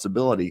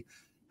responsibility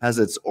has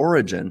its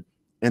origin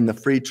in the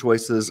free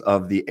choices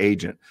of the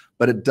agent,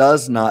 but it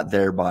does not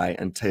thereby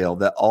entail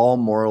that all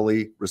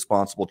morally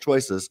responsible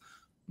choices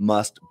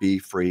must be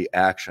free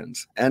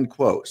actions. End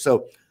quote.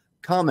 So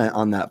comment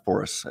on that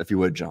for us, if you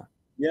would, John.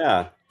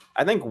 Yeah.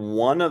 I think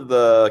one of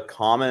the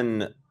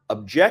common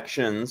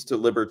objections to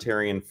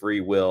libertarian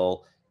free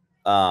will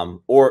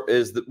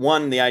is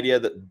the idea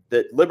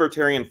that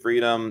libertarian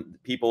freedom,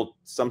 people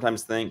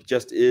sometimes think,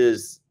 just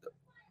is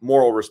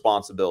moral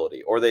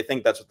responsibility, or they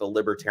think that's what the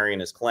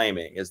libertarian is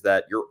claiming, is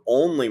that you're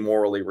only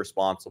morally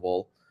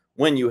responsible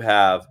when you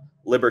have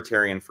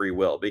libertarian free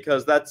will,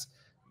 because that's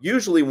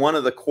usually one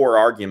of the core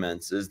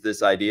arguments, is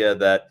this idea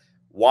that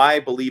why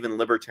believe in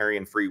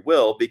libertarian free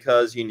will?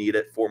 Because you need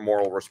it for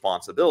moral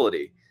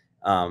responsibility.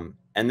 And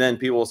then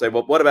people will say,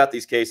 well, what about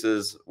these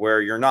cases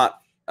where you're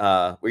not,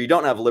 where you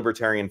don't have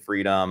libertarian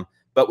freedom,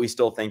 but we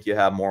still think you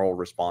have moral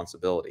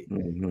responsibility?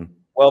 Mm-hmm.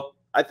 Well,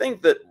 I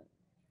think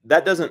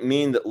that doesn't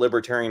mean that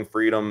libertarian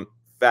freedom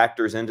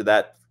factors into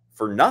that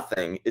for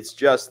nothing. It's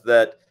just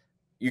that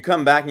you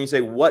come back and you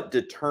say, what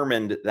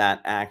determined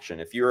that action?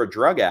 If you're a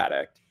drug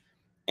addict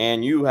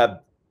and you have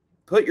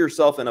put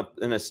yourself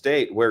in a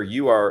state where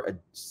you are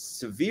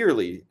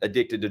severely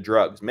addicted to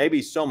drugs,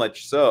 maybe so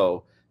much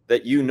so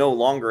that you no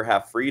longer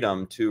have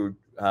freedom to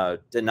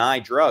deny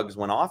drugs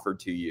when offered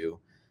to you,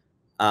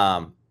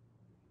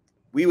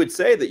 we would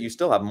say that you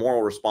still have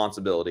moral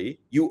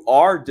responsibility. You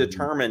are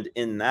determined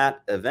in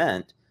that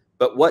event,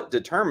 but what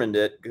determined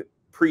it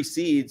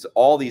precedes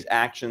all these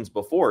actions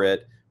before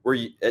it, where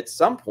you, at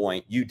some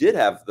point you did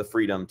have the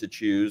freedom to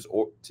choose,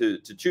 or to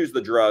choose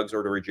the drugs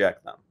or to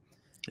reject them.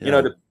 Yeah. You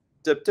know,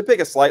 to pick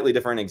a slightly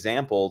different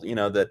example, you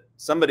know, that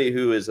somebody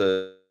who is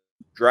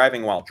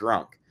driving while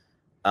drunk,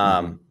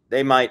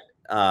 they might,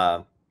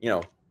 you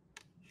know,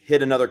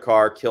 hit another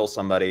car, kill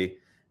somebody.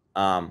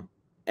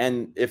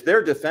 And if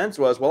their defense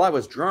was, well, I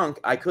was drunk,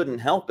 I couldn't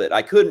help it,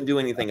 I couldn't do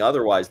anything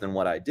otherwise than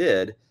what I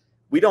did,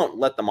 we don't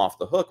let them off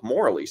the hook,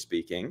 morally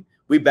speaking.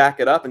 We back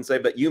it up and say,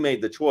 but you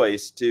made the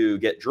choice to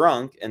get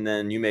drunk, and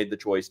then you made the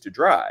choice to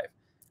drive.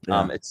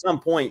 Yeah. At some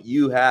point,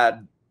 you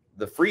had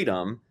the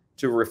freedom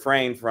to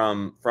refrain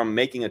from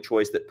making a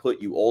choice that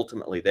put you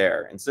ultimately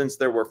there. And since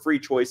there were free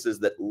choices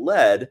that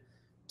led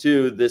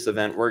to this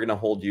event, we're going to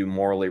hold you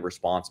morally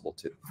responsible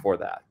for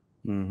that.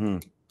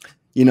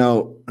 You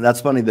know,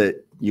 that's funny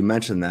that you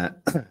mentioned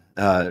that,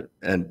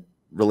 and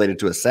related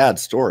to a sad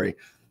story.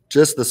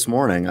 Just this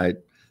morning, I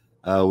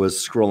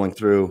was scrolling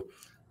through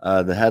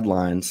the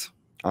headlines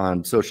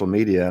on social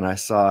media, and I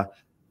saw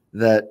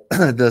that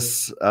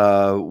this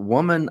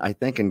woman, I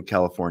think in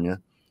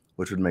California,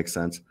 which would make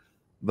sense,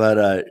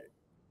 but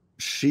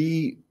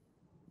she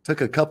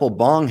took a couple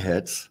bong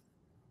hits,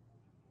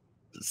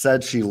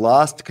 said she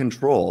lost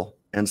control,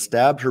 and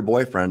stabbed her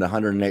boyfriend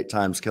 108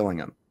 times, killing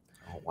him.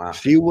 Oh, wow.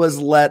 She was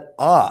let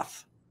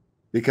off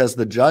because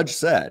the judge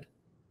said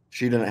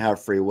she didn't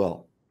have free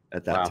will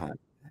at that time.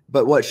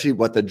 But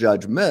what the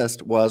judge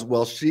missed was,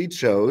 well, she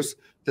chose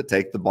to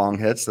take the bong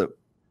hits that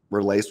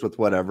were laced with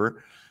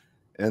whatever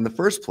in the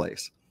first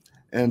place.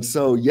 And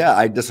so, yeah,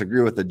 I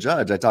disagree with the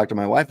judge. I talked to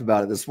my wife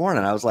about it this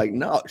morning. I was like,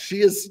 no,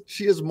 she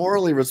is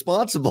morally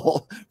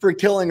responsible for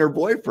killing her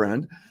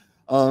boyfriend,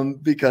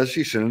 because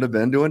she shouldn't have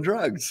been doing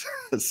drugs.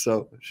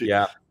 So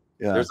yeah.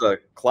 There's a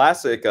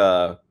classic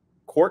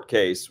court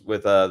case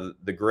with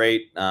the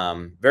great,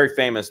 very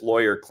famous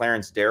lawyer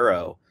Clarence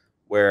Darrow,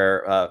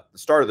 where the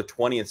start of the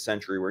 20th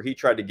century, where he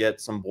tried to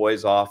get some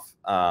boys off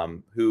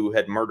who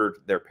had murdered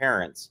their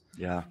parents,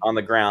 on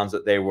the grounds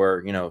that they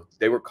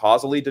were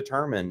causally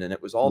determined, and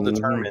it was all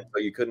determined,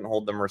 so you couldn't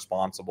hold them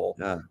responsible.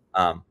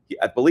 I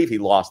believe he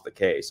lost the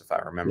case, if I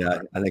remember. Yeah,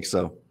 I think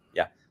so.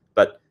 Yeah,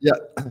 but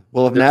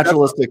well, if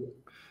naturalistic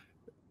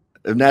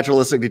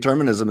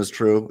determinism is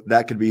true,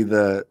 that could be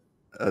the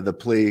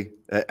plea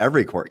at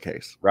every court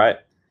case, right?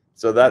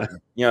 So that,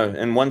 you know,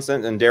 in one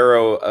sense, and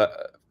Darrow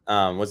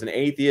was an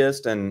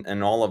atheist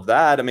and all of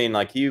that. I mean,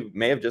 like, he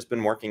may have just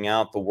been working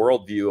out the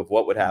worldview of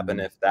what would happen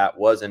if that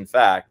was in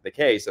fact the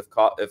case. If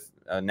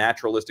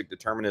naturalistic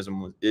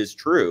determinism is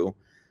true,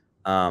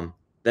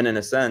 then in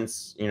a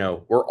sense, you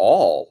know, we're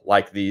all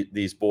like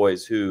these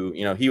boys who,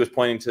 you know, he was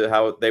pointing to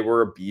how they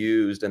were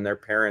abused and their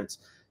parents,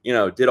 you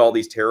know, did all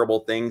these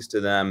terrible things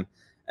to them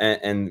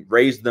and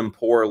raised them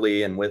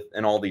poorly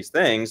and all these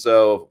things.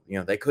 So, you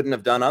know, they couldn't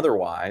have done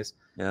otherwise.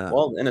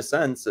 Well, in a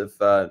sense, if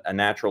a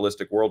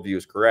naturalistic worldview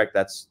is correct,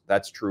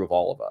 that's true of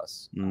all of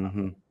us.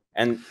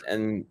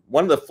 And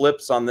one of the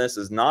flips on this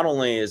is, not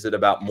only is it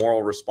about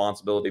moral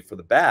responsibility for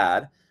the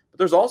bad, but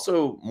there's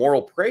also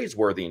moral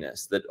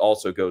praiseworthiness that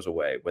also goes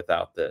away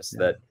without this.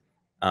 That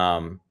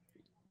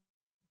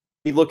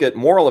we look at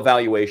moral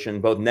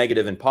evaluation, both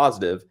negative and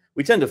positive.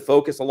 We tend to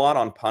focus a lot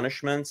on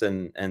punishments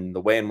and the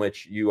way in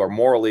which you are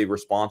morally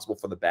responsible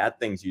for the bad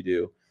things you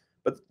do.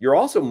 But you're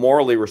also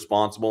morally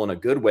responsible in a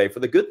good way for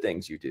the good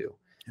things you do.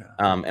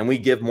 And we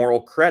give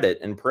moral credit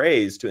and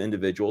praise to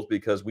individuals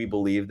because we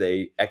believe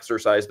they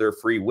exercise their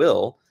free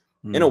will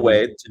in a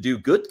way to do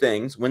good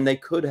things when they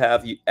could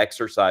have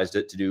exercised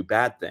it to do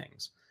bad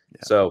things.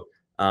 So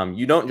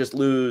you don't just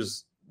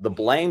lose the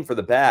blame for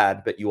the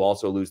bad, but you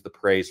also lose the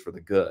praise for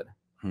the good.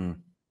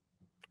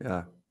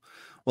 Yeah.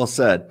 Well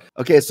said.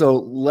 Okay, so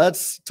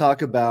let's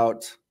talk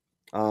about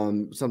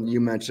something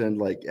you mentioned,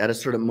 like at a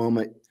certain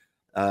moment,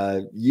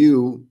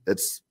 you're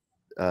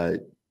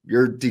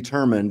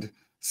determined,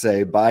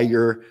 say, by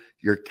your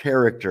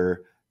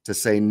character, to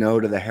say no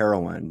to the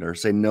heroin or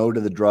say no to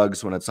the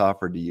drugs when it's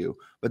offered to you.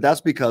 But that's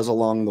because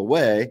along the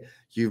way,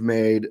 you've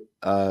made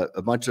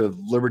a bunch of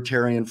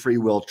libertarian free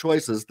will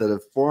choices that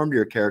have formed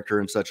your character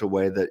in such a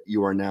way that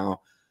you are now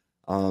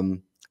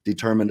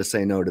determined to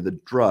say no to the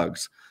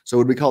drugs. So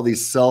would we call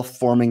these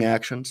self-forming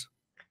actions?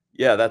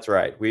 Yeah, that's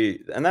right.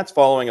 And that's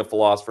following a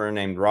philosopher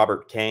named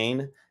Robert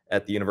Kane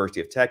at the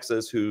University of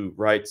Texas, who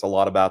writes a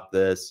lot about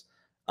this.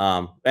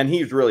 And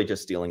he's really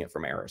just stealing it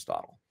from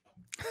Aristotle.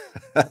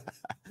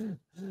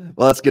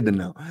 Well, that's good to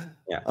know.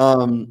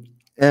 Yeah.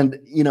 And,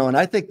 you know, and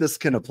I think this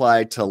can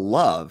apply to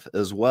love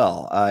as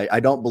well.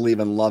 I don't believe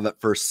in love at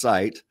first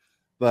sight,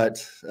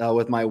 but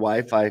with my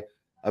wife, I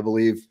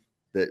believe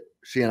that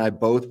she and I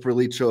both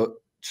really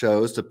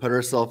chose to put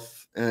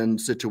ourselves in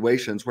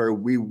situations where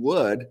we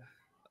would,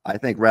 I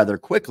think, rather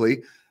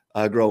quickly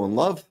grow in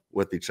love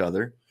with each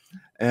other.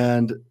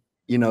 And,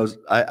 you know,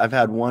 I've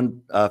had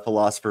one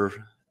philosopher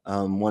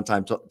one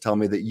time tell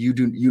me that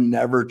you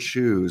never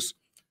choose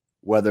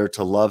whether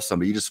to love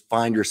somebody. You just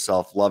find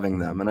yourself loving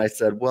them. And I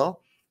said,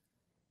 well,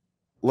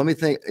 let me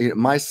think.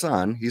 My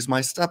son, he's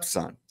my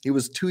stepson. He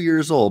was 2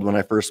 years old when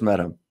I first met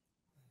him,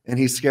 and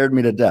he scared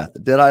me to death.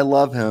 Did I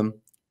love him?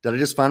 Did I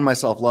just find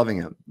myself loving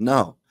him?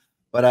 No,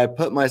 but I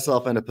put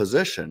myself in a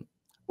position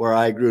where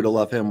I grew to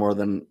love him more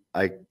than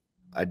I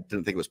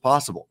didn't think it was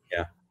possible.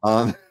 Yeah.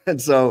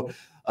 And so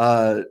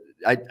I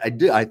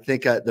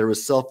think there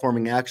was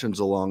self-forming actions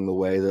along the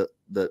way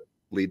that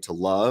lead to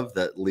love,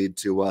 that lead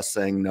to us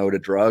saying no to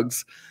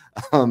drugs,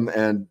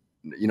 and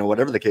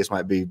whatever the case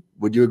might be.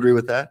 Would you agree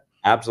with that?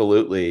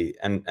 Absolutely.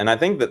 And I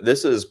think that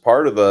this is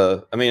part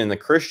of in the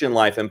Christian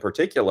life in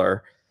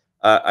particular,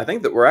 I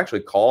think that we're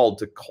actually called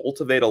to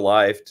cultivate a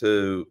life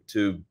to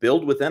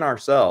build within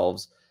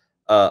ourselves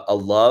a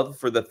love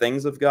for the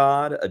things of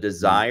God, a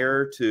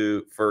desire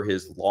for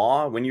his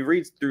law. When you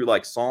read through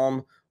like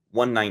Psalm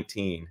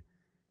 119,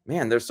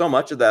 man, there's so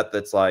much of that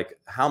that's like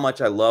how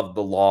much I love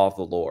the law of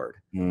the Lord.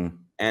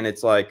 And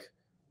it's like,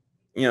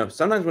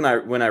 sometimes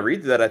when I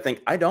read that, I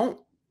think I don't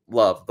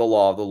love the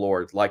law of the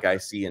Lord like I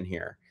see in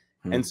here.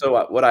 And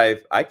so what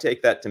I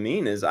take that to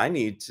mean is I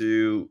need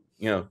to,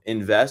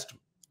 invest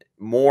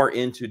more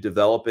into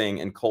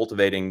developing and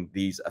cultivating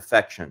these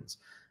affections.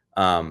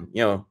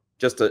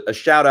 Just a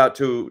shout out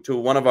to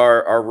one of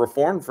our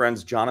Reformed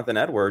friends, Jonathan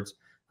Edwards.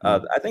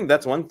 I think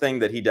that's one thing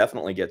that he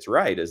definitely gets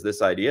right, is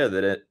this idea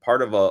that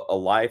part of a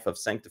life of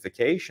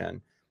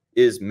sanctification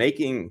is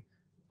making,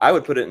 I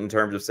would put it in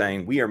terms of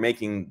saying we are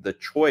making the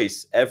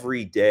choice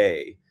every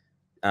day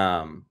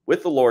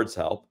with the Lord's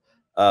help.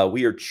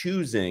 We are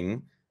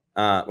choosing,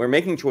 we're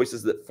making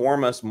choices that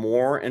form us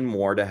more and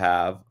more to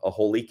have a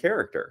holy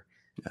character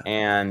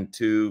and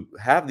to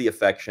have the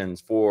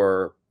affections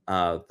for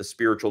the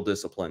spiritual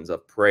disciplines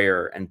of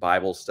prayer and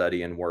Bible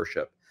study and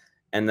worship.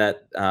 And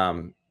that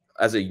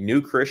as a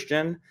new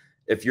Christian,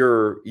 if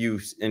you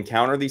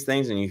encounter these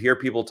things and you hear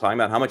people talking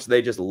about how much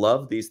they just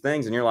love these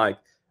things, and you're like,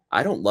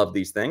 I don't love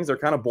these things, they're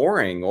kind of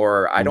boring,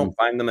 or I don't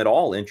find them at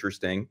all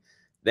interesting.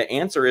 The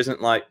answer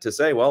isn't like to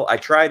say, well, I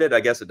tried it,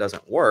 I guess it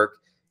doesn't work.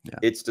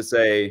 It's to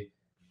say,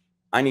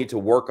 I need to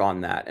work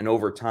on that. And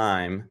over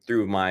time,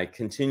 through my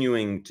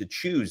continuing to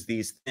choose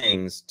these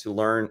things, to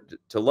learn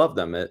to love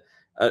them.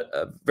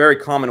 A very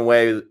common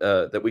way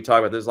that we talk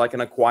about this is like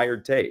an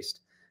acquired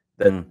taste.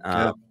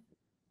 That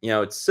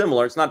it's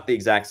similar. It's not the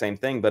exact same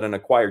thing, but an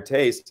acquired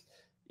taste,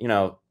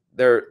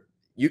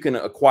 you can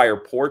acquire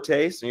poor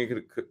taste and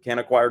you can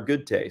acquire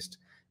good taste.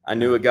 I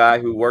knew a guy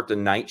who worked a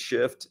night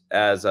shift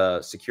as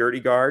a security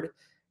guard,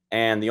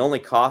 and the only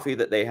coffee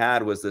that they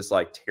had was this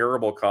like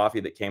terrible coffee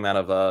that came out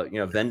of a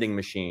vending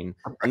machine.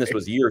 And this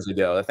was years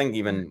ago. I think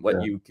even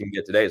what you can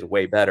get today is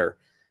way better.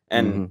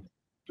 And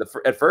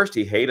at first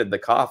he hated the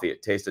coffee.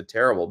 It tasted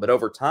terrible. But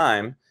over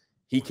time,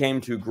 he came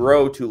to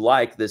grow to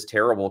like this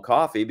terrible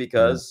coffee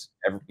because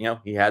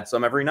he had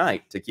some every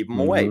night to keep him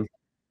awake.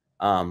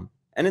 And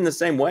in the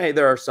same way,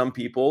 there are some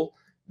people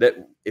that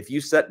if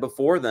you set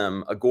before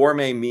them a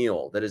gourmet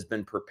meal that has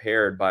been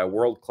prepared by a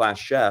world-class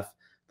chef,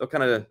 they'll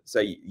kind of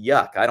say,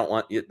 yuck, I don't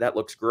want it. That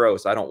looks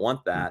gross. I don't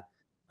want that.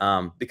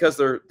 Because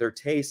their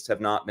tastes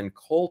have not been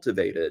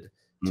cultivated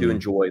to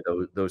enjoy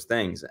those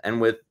things.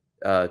 And with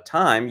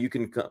time, you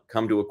can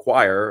come to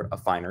acquire a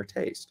finer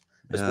taste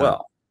as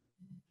well.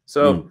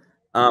 So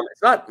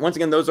it's not, once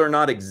again, those are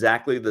not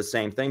exactly the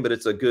same thing, but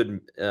it's a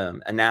good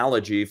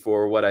analogy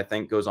for what I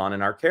think goes on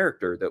in our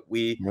character, that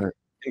we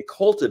can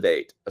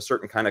cultivate a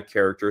certain kind of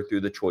character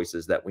through the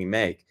choices that we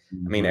make.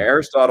 I mean,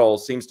 Aristotle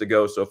seems to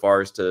go so far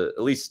as to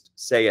at least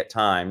say at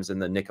times in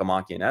the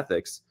Nicomachean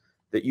Ethics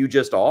that you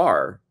just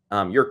are,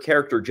 your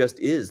character just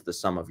is the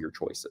sum of your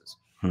choices.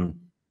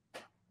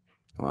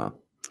 Wow.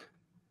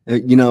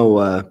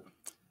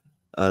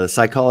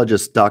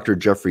 Psychologist Dr.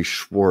 Jeffrey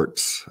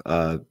Schwartz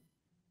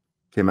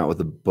came out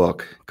with a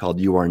book called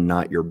You Are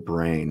Not Your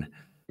Brain.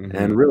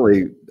 And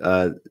really,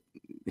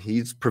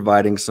 he's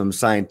providing some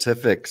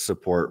scientific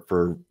support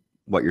for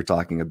what you're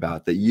talking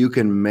about, that you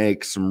can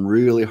make some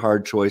really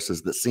hard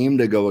choices that seem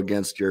to go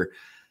against your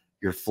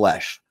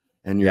flesh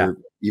and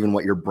even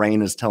what your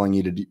brain is telling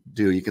you to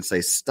do. You can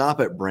say, stop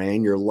it,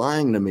 brain, you're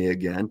lying to me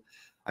again.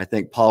 I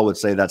think Paul would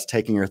say that's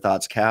taking your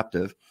thoughts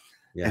captive.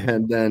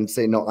 And then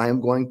say, no, I am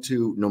going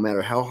to, no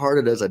matter how hard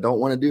it is, I don't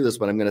want to do this,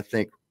 but I'm going to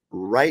think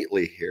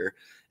rightly here.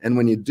 And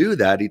when you do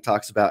that, he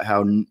talks about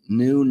how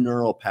new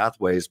neural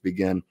pathways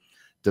begin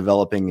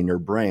developing in your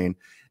brain.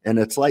 And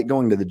it's like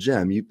going to the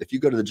gym. If you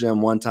go to the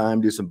gym one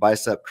time, do some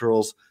bicep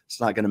curls, it's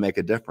not going to make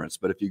a difference.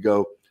 But if you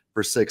go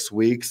for 6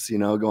 weeks,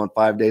 going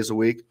 5 days a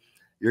week,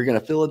 you're going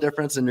to feel a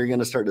difference and you're going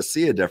to start to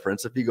see a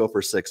difference. If you go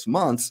for 6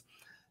 months,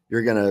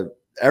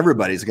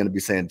 everybody's going to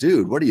be saying,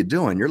 dude, what are you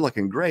doing? You're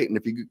looking great.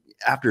 And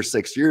after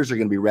 6 years, you're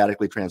going to be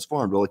radically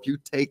transformed. Well, if you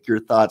take your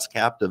thoughts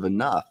captive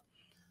enough,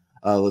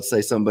 let's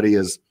say somebody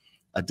is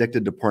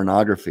addicted to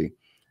pornography,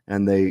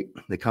 and they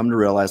come to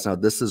realize, now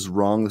this is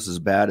wrong, this is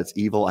bad, it's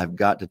evil, I've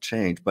got to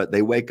change. But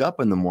they wake up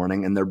in the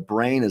morning and their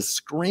brain is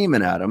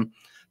screaming at them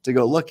to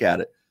go look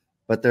at it.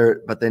 But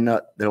they're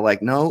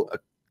like, no,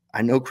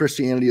 I know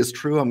Christianity is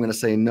true. I'm going to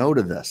say no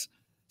to this.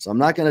 So I'm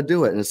not going to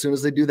do it. And as soon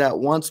as they do that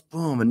once,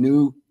 boom, a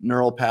new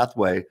neural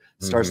pathway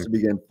starts to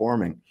begin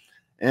forming.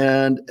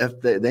 And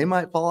if they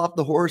might fall off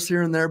the horse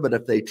here and there, but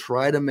if they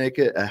try to make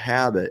it a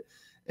habit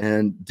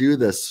and do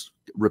this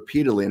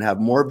repeatedly and have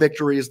more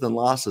victories than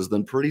losses,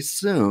 then pretty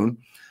soon,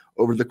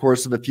 over the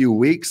course of a few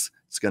weeks,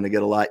 it's going to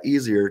get a lot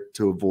easier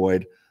to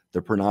avoid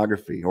the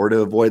pornography or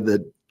to avoid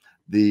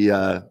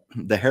the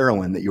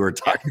heroin that you were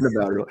talking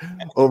about.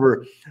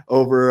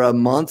 Over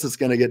months, it's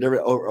going to get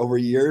different. Over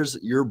years,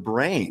 your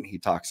brain, he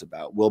talks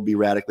about, will be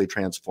radically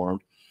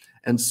transformed.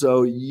 And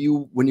so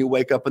when you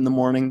wake up in the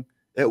morning,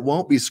 it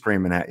won't be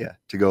screaming at you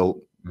to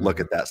go look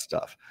at that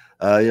stuff.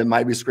 It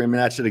might be screaming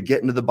at you to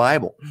get into the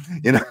Bible,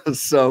 you know?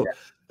 So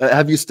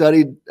have you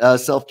studied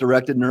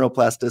self-directed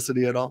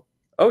neuroplasticity at all?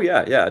 Oh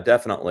yeah, yeah,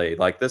 definitely.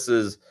 Like this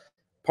is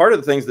part of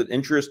the things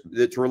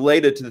that's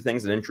related to the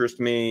things that interest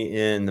me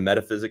in the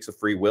metaphysics of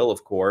free will,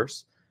 of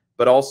course,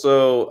 but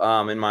also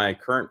in my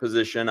current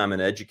position, I'm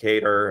an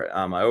educator.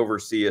 I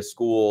oversee a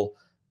school.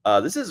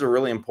 This is a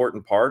really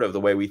important part of the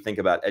way we think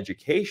about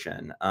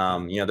education.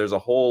 You know, there's a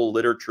whole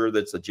literature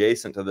that's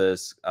adjacent to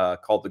this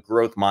called the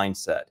growth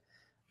mindset.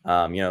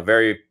 You know,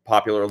 very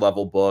popular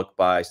level book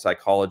by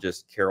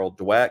psychologist Carol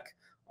Dweck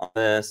on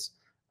this.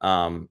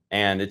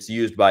 And it's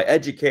used by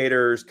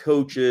educators,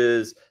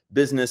 coaches,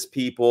 business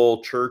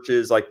people,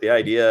 churches. Like the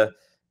idea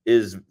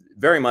is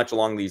very much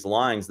along these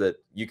lines that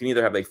you can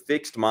either have a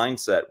fixed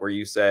mindset where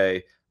you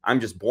say, I'm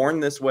just born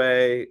this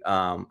way.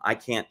 I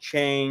can't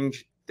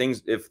change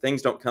things. If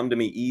things don't come to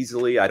me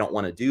easily, I don't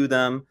want to do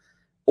them.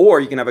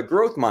 Or you can have a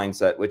growth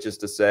mindset, which is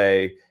to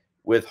say,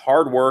 with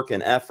hard work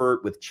and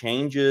effort, with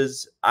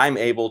changes, I'm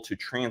able to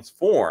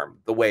transform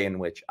the way in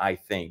which I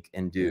think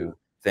and do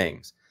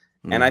things.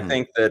 And I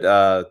think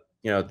that,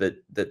 you know,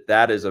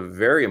 that is a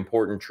very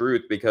important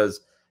truth because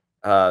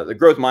the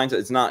growth mindset,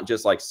 it's not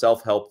just like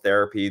self-help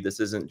therapy. This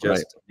isn't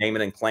just name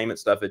it and claim it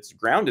stuff. It's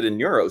grounded in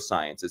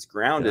neuroscience. It's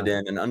grounded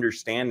in an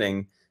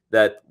understanding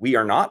that we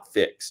are not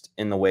fixed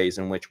in the ways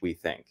in which we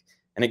think.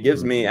 And it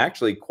gives me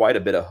actually quite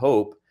a bit of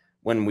hope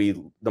when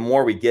the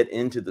more we get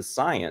into the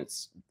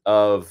science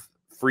of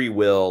free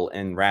will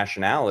and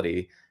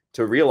rationality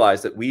to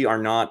realize that we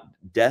are not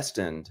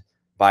destined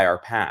by our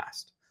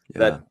past.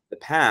 That the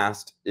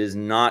past is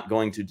not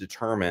going to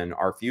determine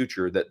our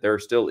future, that there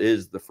still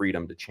is the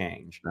freedom to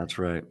change. That's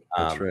right.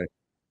 That's right.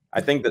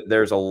 I think that there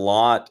was a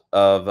lot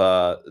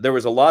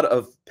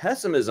of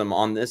pessimism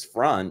on this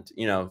front,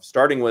 you know,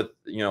 starting with,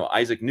 you know,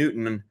 Isaac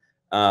Newton,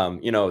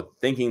 you know,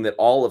 thinking that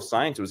all of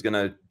science was going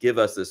to give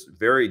us this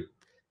very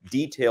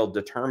detailed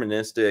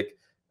deterministic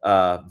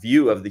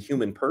view of the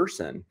human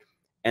person.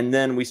 And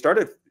then we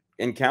started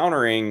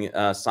encountering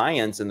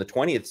science in the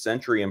 20th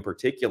century in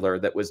particular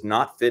that was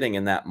not fitting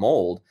in that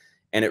mold.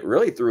 And it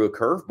really threw a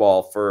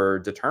curveball for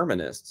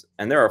determinists.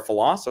 And there are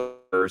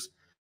philosophers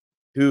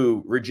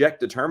who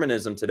reject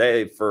determinism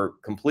today for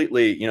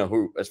completely, you know,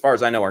 who, as far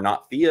as I know, are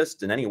not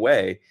theists in any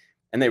way.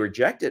 And they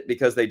reject it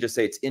because they just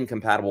say it's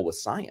incompatible with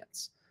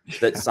science,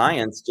 that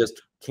science just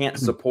can't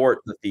support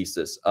the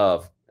thesis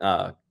of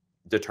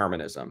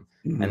determinism.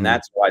 And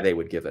that's why they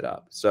would give it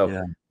up.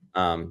 So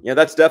yeah,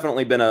 that's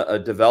definitely been a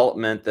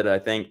development that I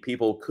think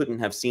people couldn't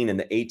have seen in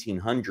the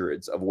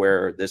 1800s of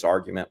where this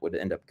argument would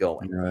end up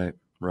going. Right,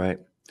 right.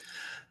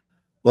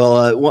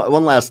 Well,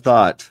 one last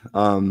thought.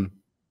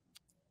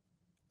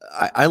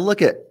 I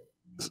look at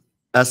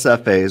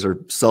SFAs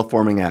or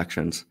self-forming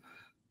actions.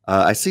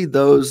 I see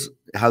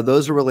how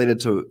those are related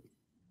to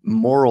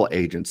moral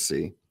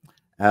agency,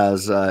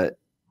 as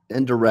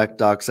indirect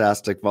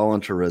doxastic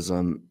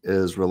voluntarism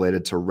is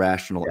related to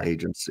rational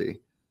agency.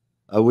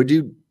 Would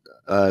you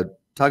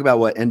talk about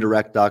what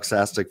indirect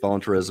doxastic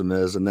voluntarism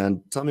is, and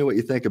then tell me what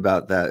you think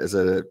about that? Is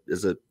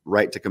it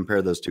right to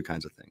compare those two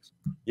kinds of things?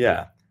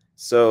 Yeah.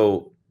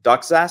 So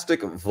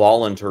doxastic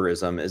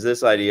voluntarism is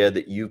this idea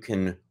that you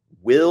can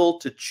will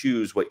to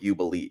choose what you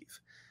believe.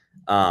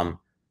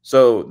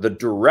 So the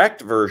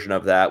direct version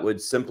of that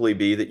would simply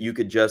be that you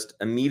could just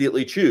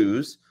immediately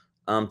choose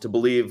to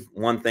believe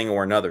one thing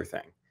or another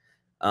thing.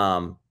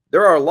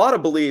 There are a lot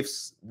of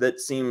beliefs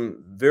that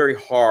seem very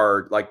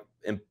hard, like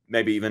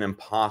maybe even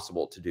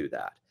impossible to do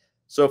that.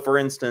 So for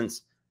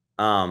instance,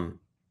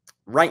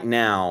 right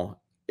now,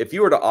 if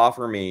you were to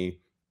offer me,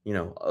 you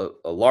know,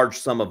 a large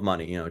sum of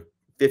money, you know,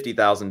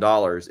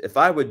 $50,000, if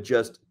I would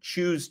just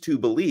choose to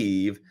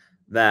believe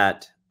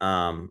that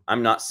I'm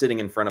not sitting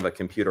in front of a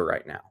computer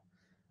right now.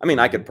 I mean,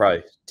 I could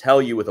probably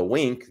tell you with a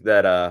wink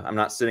that I'm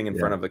not sitting in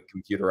front of a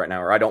computer right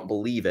now, or I don't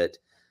believe it.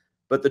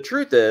 But the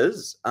truth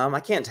is, I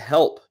can't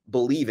help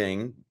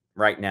believing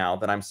right now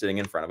that I'm sitting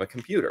in front of a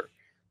computer.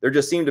 There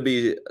just seem to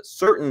be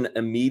certain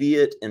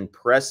immediate and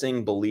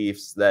pressing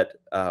beliefs that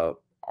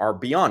are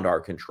beyond our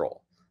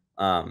control.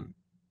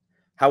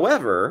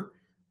 However,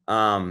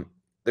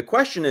 the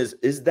question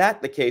is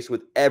that the case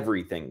with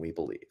everything we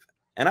believe?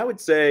 And I would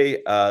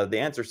say the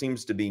answer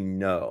seems to be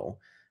no.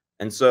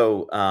 And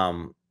so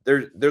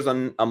there's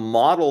a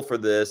model for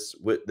this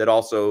that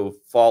also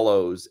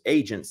follows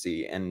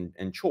agency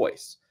and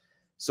choice.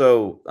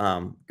 So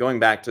going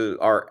back to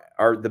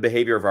the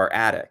behavior of our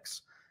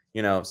addicts,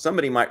 you know,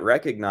 somebody might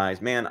recognize,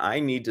 man,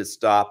 I need to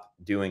stop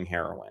doing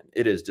heroin.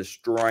 It is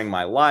destroying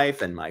my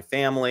life and my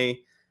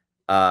family.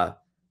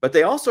 But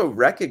they also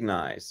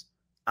recognize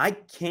I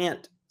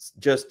can't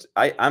just,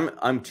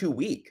 I'm too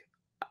weak.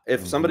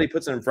 If somebody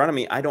puts it in front of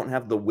me, I don't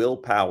have the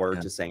willpower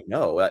to say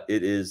no.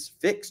 It is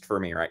fixed for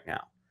me right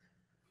now.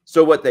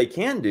 So what they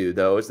can do,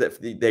 though, is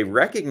that they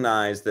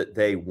recognize that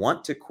they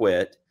want to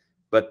quit,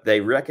 but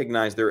they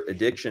recognize their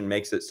addiction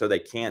makes it so they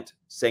can't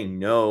say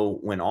no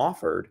when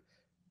offered.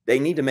 They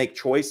need to make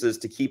choices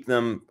to keep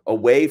them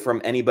away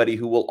from anybody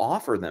who will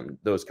offer them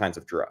those kinds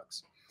of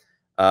drugs.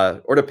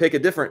 Or to pick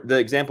the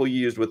example you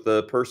used with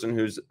the person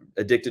who's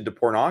addicted to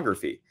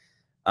pornography.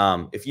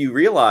 If you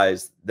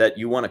realize that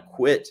you want to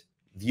quit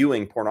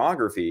viewing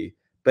pornography,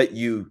 but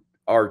you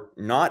are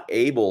not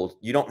able,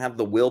 you don't have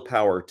the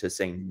willpower to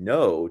say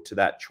no to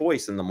that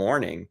choice in the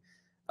morning,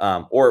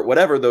 or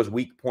whatever those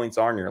weak points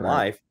are in your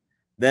life,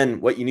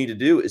 then what you need to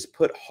do is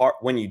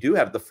when you do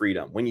have the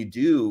freedom, when you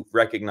do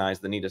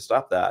recognize the need to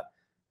stop that,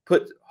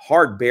 put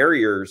hard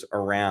barriers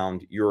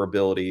around your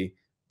ability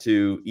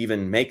to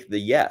even make the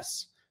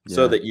yes.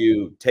 So that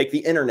you take the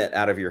internet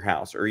out of your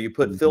house, or you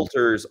put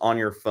filters on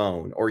your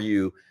phone, or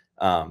you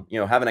have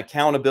an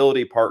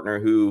accountability partner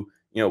who,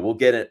 will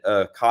get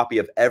a copy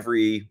of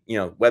every,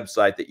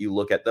 website that you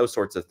look at, those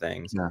sorts of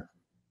things. Yeah.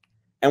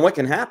 And what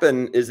can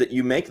happen is that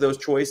you make those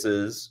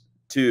choices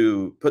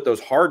to put those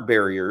hard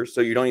barriers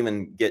so you don't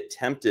even get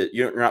tempted.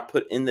 You're not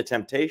put in the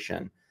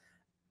temptation.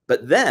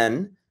 But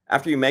then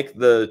after you make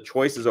the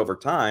choices over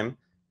time,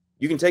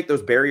 you can take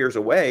those barriers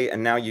away,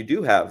 and now you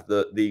do have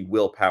the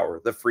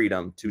willpower, the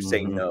freedom to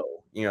say no.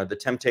 The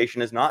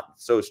temptation is not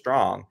so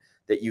strong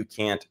that you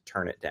can't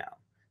turn it down.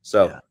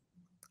 So,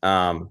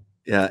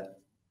 yeah,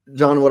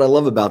 John, what I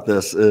love about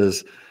this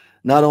is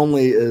not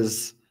only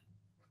is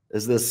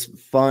this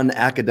fun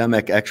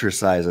academic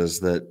exercises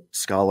that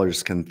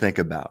scholars can think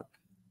about,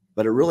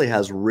 but it really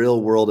has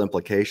real world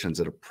implications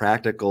at a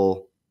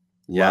practical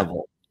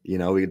level.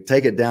 We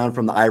take it down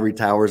from the ivory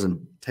towers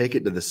and take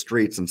it to the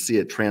streets and see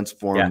it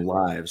transform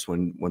lives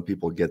when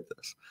people get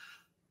this.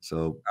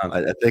 So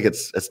I think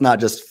it's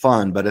not just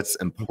fun, but it's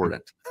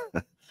important.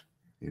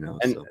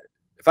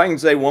 If I can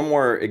say one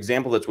more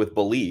example that's with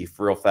belief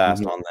real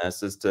fast on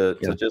this is to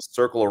just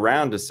circle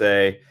around to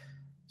say,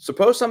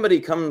 suppose somebody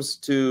comes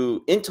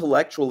to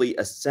intellectually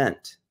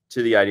assent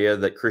to the idea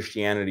that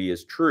Christianity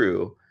is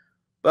true,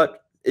 but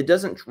it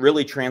doesn't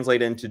really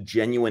translate into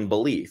genuine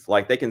belief.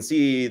 Like, they can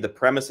see the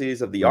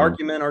premises of the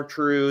argument are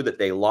true, that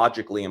they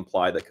logically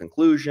imply the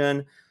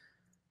conclusion,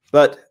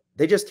 but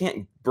they just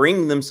can't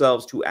bring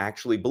themselves to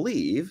actually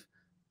believe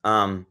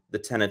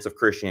the tenets of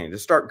Christianity, to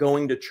start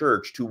going to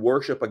church, to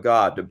worship a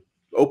God, to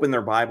open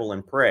their Bible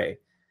and pray.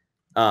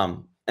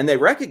 And they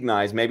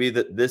recognize maybe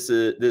that this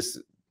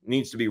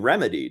needs to be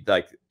remedied.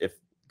 Like, if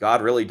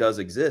God really does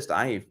exist,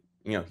 I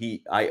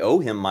owe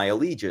him my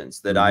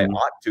allegiance, that I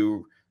ought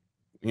to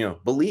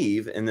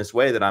believe in this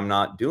way that I'm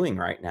not doing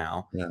right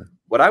now.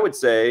 What I would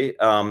say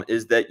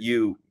is that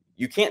you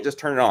can't just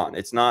turn it on.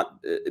 It's not,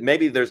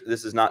 maybe this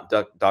is not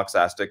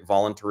doxastic,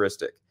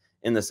 voluntaristic,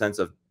 in the sense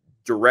of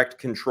direct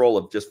control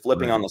of just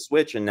flipping on the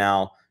switch and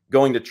now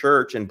going to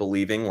church and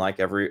believing like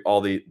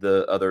all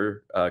the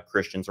other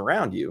Christians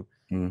around you.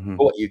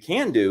 But what you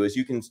can do is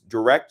you can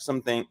direct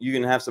something, you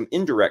can have some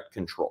indirect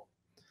control.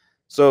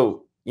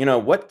 So,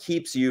 what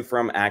keeps you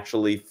from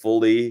actually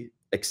fully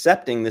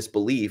accepting this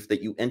belief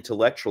that you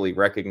intellectually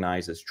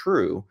recognize as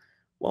true?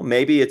 Well,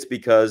 maybe it's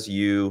because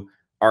you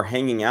are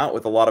hanging out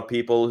with a lot of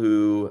people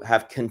who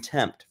have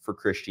contempt for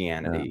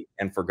Christianity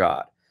and for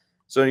God.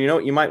 So,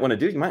 what you might want to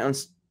do? You might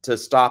want to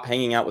stop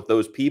hanging out with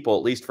those people,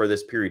 at least for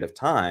this period of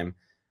time,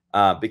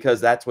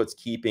 because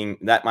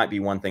that might be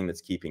one thing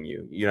that's keeping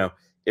you.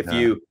 If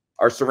you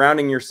are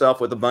surrounding yourself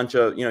with a bunch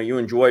of, you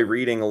enjoy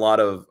reading a lot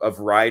of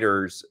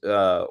writers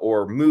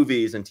or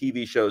movies and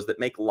TV shows that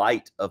make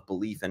light of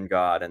belief in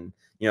God, and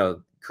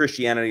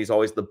Christianity is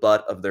always the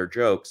butt of their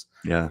jokes.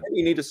 You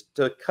need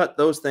to cut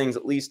those things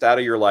at least out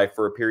of your life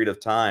for a period of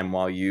time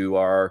while you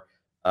are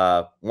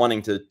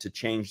wanting to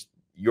change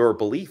your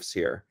beliefs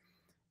here,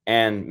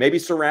 and maybe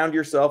surround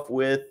yourself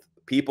with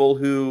people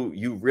who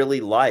you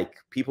really like,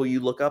 people you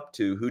look up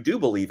to who do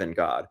believe in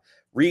God.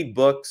 Read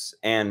books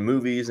and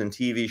movies and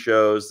TV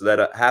shows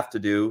that have to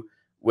do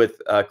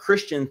with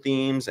Christian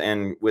themes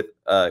and with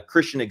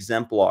Christian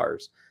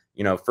exemplars.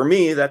 For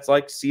me, that's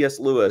like C.S.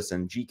 Lewis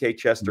and G.K.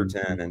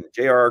 Chesterton and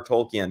J.R.R.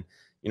 Tolkien.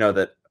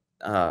 That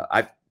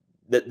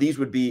these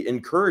would be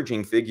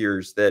encouraging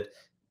figures that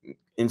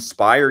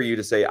inspire you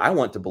to say, I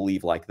want to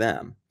believe like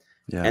them.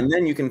 And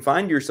then you can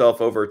find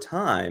yourself over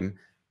time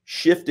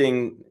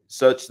shifting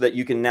such that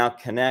you can now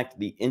connect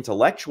the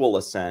intellectual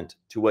assent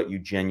to what you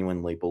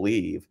genuinely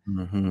believe.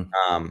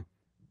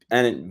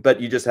 But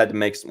you just had to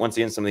make, once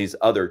again, some of these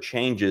other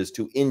changes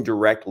to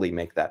indirectly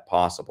make that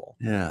possible.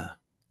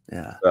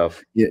 So,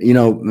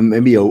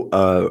 maybe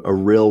a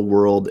real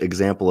world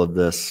example of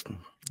this.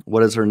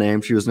 What is her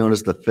name? She was known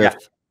as the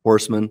fifth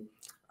horseman.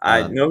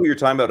 I know who you're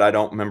talking about. I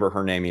don't remember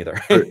her name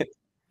either.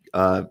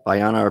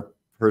 Bayana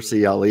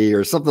Percy Ali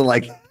or something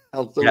like that.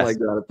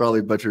 I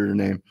probably butchered her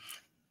name.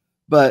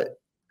 But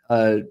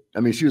I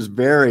mean, she was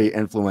very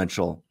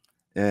influential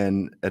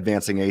in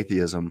advancing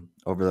atheism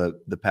over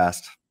the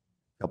past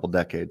couple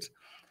decades.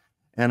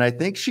 And I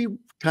think she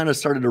kind of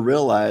started to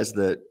realize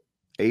that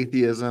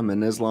atheism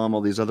and Islam,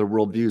 all these other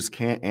worldviews,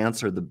 can't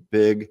answer the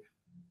big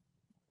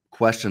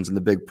questions and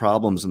the big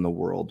problems in the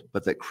world,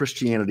 but that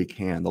Christianity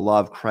can, the law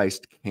of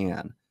Christ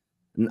can.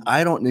 And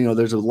I don't,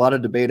 there's a lot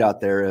of debate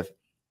out there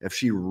if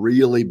she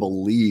really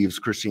believes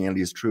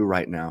Christianity is true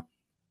right now.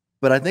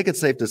 But I think it's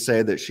safe to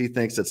say that she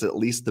thinks it's at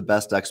least the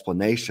best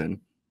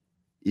explanation,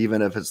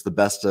 even if it's the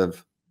best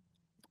of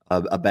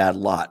a bad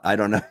lot. I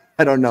don't know.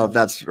 I don't know if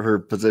that's her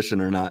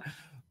position or not.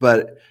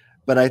 But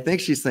I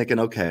think she's thinking,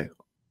 okay,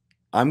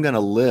 I'm going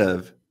to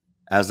live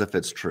as if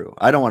it's true.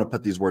 I don't want to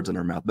put these words in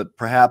her mouth, but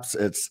perhaps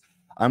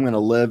I'm going to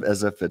live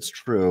as if it's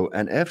true.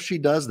 And if she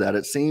does that,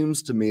 it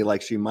seems to me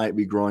like she might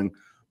be growing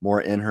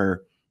more in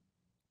her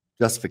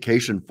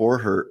justification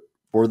for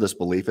this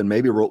belief. And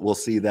maybe we'll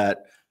see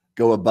that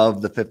go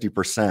above the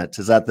 50%.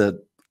 Is that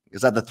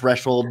the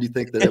threshold? Do you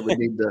think that it would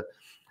need to,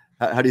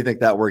 how do you think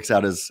that works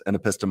out as an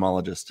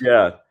epistemologist?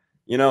 Yeah.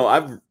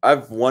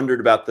 I've wondered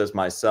about this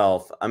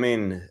myself. I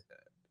mean,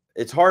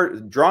 it's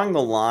hard. Drawing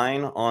the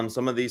line on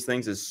some of these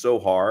things is so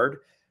hard.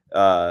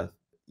 But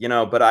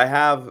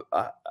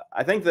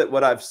I think that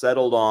what I've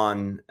settled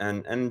on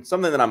and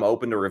something that I'm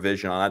open to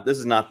revision on, this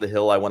is not the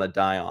hill I want to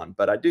die on,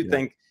 but I do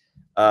think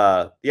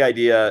the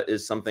idea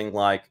is something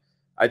like,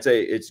 I'd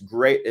say it's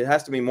great. It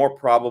has to be more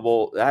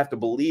probable. I have to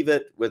believe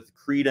it with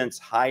credence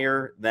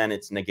higher than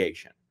its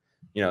negation.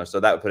 So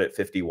that would put it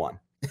 51.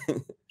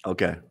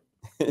 Okay.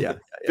 Yeah.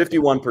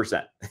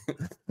 51%.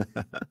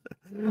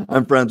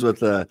 I'm friends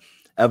with an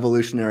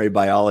evolutionary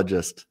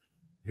biologist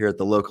here at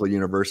the local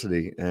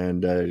university,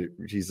 and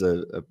she's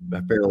a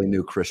fairly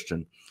new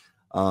Christian.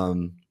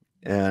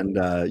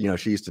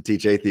 She used to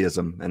teach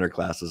atheism in her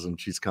classes,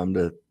 and she's come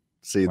to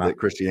see that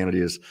Christianity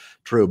is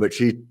true. But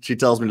she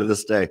tells me to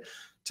this day,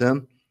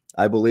 Tim,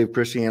 I believe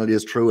Christianity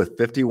is true with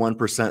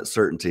 51%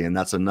 certainty, and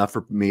that's enough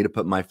for me to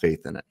put my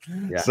faith in it.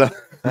 Yeah. So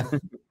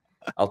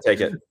I'll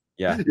take it.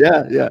 Yeah.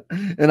 Yeah.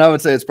 And I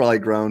would say it's probably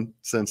grown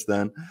since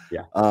then.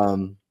 Yeah.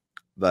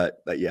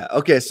 But yeah.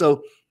 Okay.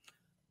 So,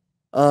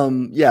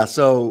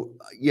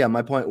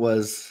 my point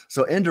was,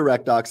 so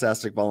indirect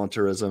doxastic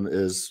voluntarism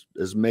is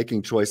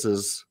making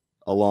choices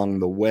along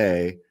the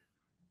way,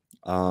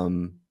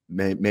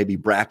 maybe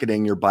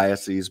bracketing your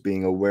biases,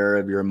 being aware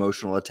of your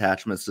emotional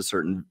attachments to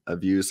certain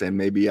views, saying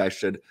maybe I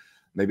should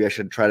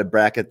try to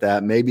bracket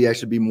that. Maybe I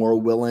should be more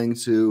willing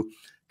to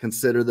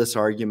consider this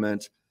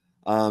argument,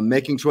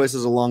 making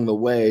choices along the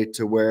way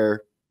to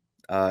where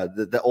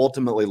that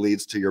ultimately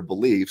leads to your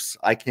beliefs.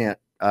 I can't.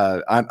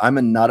 I'm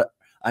in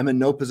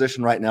no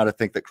position right now to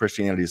think that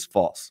Christianity is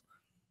false.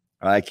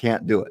 I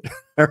can't do it.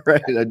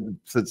 Right? I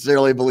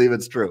sincerely believe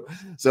it's true.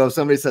 So if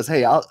somebody says,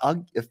 "Hey,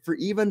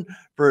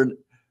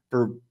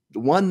 for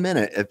 1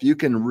 minute, if you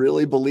can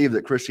really believe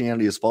that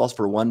Christianity is false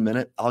for 1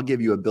 minute, I'll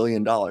give you $1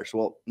 billion."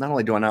 Well, not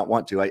only do I not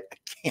want to, I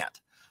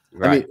can't.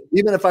 Right. I mean,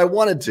 even if I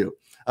wanted to,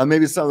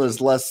 maybe something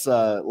that's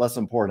less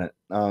important.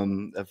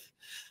 If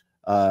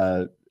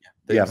I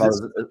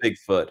was a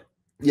Bigfoot.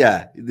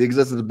 Yeah, the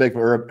existence of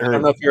Bigfoot. I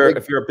don't know if you're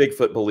a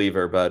Bigfoot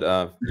believer, but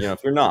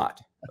if you're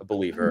not a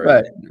believer,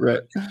 right,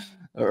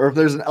 or if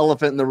there's an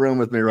elephant in the room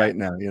with me right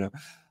now,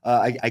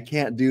 I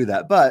can't do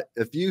that. But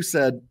if you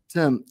said,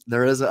 Tim,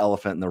 there is an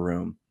elephant in the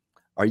room,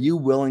 are you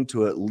willing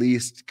to at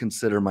least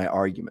consider my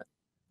argument?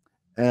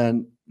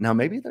 And now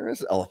maybe there is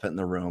an elephant in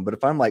the room, but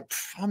if I'm like,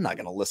 I'm not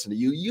going to listen to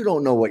you, you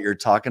don't know what you're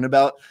talking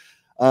about,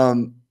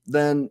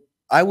 then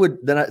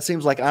it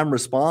seems like I'm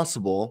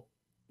responsible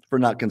for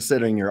not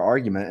considering your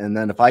argument. And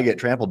then if I get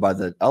trampled by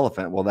the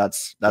elephant, well,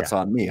 that's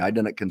on me. I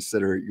didn't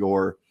consider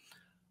your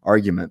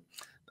argument.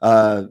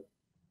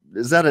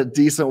 Is that a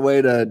decent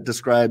way to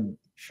describe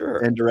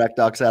indirect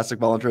doxastic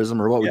voluntarism,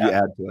 or what would you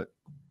add to it?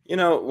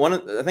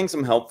 I think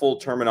some helpful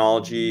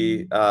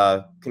terminology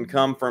can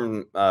come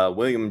from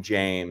William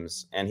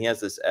James, and he has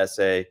this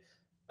essay,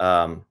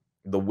 "The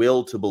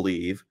Will to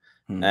Believe,"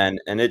 and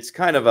it's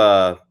kind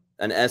of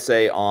an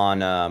essay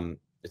on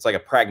it's like a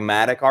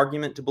pragmatic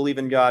argument to believe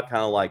in God,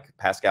 kind of like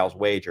Pascal's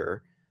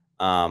wager.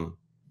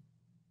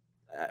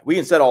 We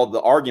can set all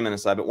the argument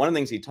aside, but one of the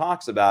things he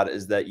talks about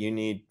is that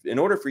in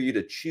order for you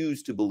to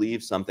choose to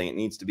believe something, it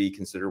needs to be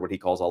considered what he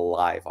calls a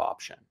live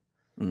option.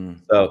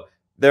 So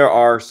there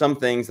are some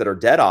things that are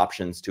dead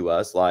options to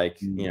us, like,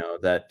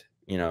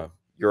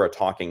 you're a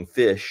talking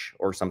fish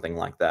or something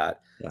like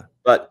that. Yeah.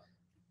 But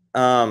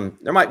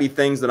there might be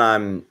things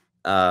that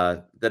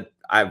that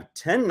I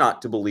tend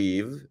not to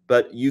believe,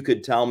 but you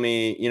could tell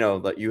me,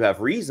 that you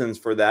have reasons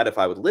for that. If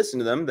I would listen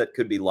to them, that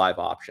could be live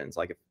options.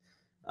 Like if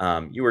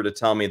you were to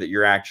tell me that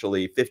you're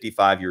actually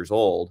 55 years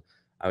old,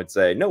 I would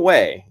say, no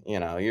way,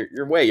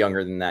 you're way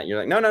younger than that.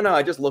 You're like, no,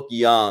 I just look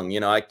young.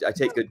 I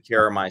take good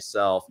care of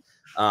myself.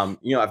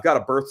 I've got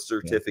a birth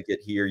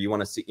certificate here. You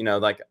want to see,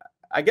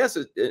 I guess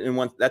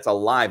that's a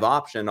live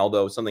option,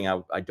 although something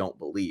I don't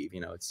believe,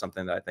 it's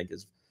something that I think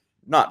is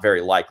not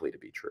very likely to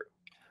be true.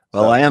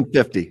 Well, I am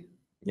 50.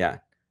 Yeah,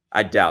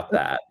 I doubt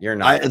that. You're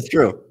not. It's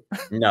true.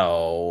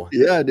 No.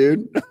 Yeah,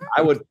 dude.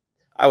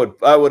 I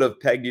would have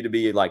pegged you to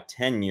be like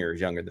 10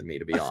 years younger than me,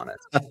 to be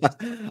honest.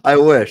 I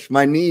wish.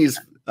 My knees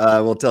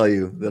will tell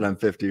you that I'm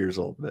 50 years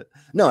old, but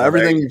no,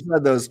 everything you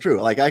said though is true.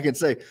 Like I can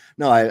say,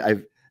 no,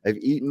 I've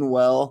eaten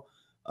well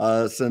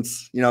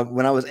since, you know,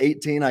 when I was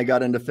 18, I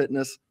got into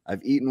fitness.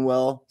 I've eaten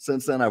well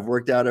since then. I've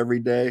worked out every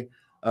day,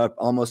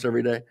 almost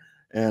every day.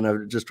 And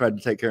I've just tried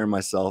to take care of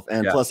myself.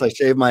 And plus I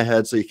shave my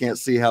head so you can't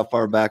see how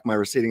far back my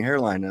receding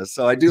hairline is.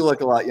 So I do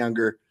look a lot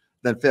younger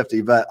than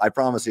 50, but I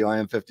promise you I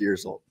am 50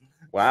 years old.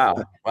 Wow.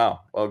 Wow.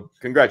 Well,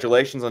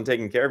 congratulations on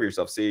taking care of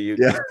yourself. See,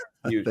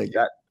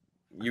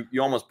 you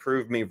almost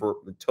proved me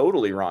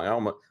totally wrong.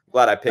 I'm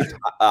glad I picked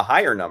a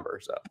higher number.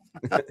 So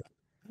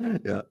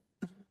yeah.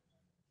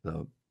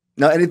 So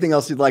now, anything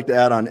else you'd like to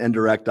add on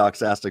indirect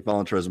doxastic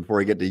voluntarism before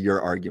we get to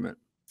your argument?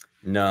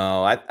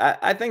 No,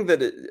 I think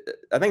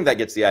that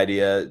gets the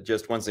idea.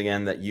 Just once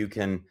again, that you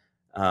can,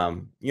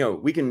 you know,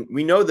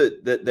 we know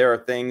that there are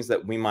things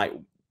that we might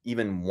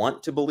even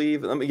want to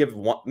believe. Let me give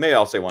one. Maybe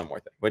I'll say one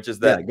more thing, which is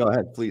that. Yeah, go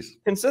ahead, please.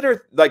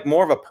 Consider like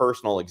more of a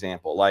personal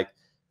example. Like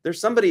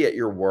there's somebody at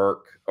your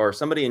work or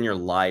somebody in your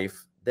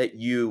life that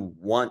you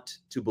want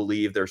to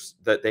believe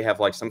that they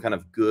have like some kind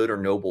of good or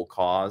noble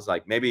cause.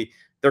 Like maybe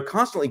they're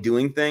constantly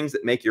doing things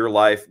that make your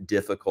life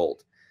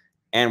difficult.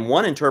 And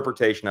one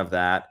interpretation of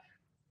that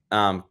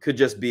could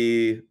just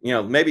be, you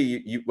know,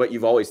 maybe what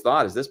you've always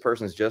thought is this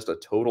person's just a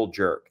total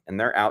jerk and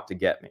they're out to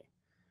get me.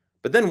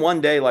 But then one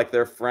day, like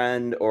their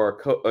friend or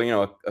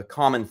a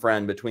common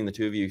friend between the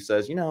two of you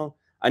says, you know,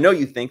 I know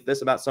you think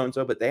this about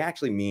so-and-so, but they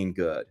actually mean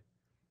good.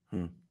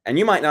 And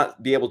you might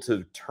not be able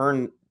to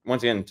turn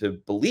once again to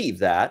believe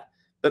that,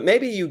 but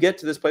maybe you get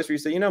to this place where you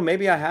say, you know,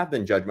 maybe I have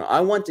been judgmental.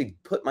 I want to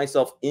put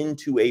myself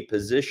into a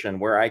position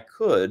where I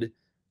could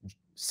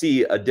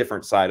see a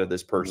different side of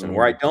this person,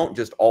 where I don't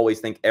just always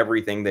think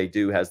everything they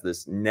do has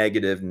this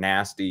negative,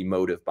 nasty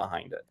motive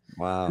behind it.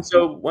 Wow. And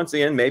so once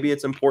again, maybe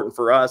it's important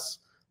for us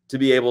to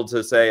be able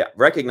to say,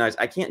 recognize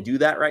I can't do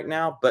that right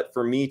now, but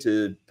for me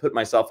to put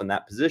myself in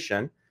that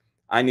position,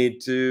 I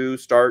need to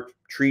start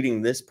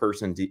treating this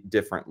person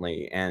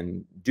differently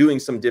and doing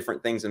some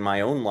different things in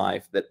my own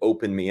life that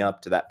open me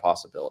up to that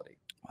possibility.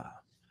 Wow.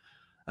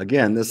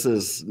 Again, this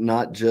is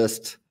not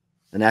just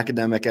an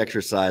academic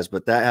exercise,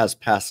 but that has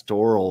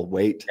pastoral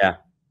weight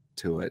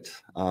to it.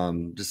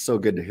 Just so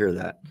good to hear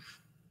that.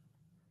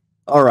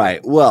 All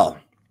right. Well,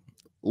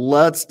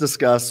 let's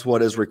discuss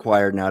what is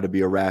required now to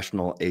be a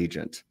rational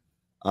agent.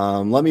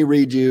 Let me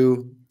read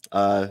you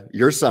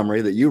your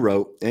summary that you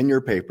wrote in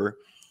your paper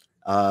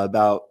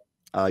about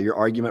your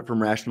argument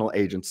from rational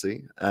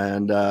agency,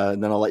 and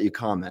then I'll let you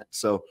comment.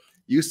 So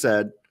you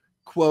said,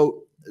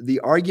 quote,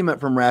 the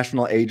argument from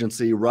rational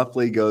agency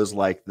roughly goes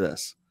like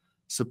this.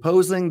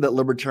 Supposing that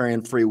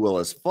libertarian free will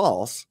is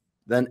false,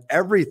 then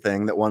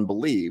everything that one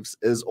believes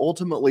is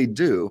ultimately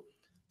due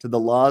to the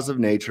laws of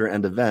nature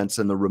and events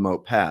in the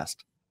remote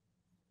past.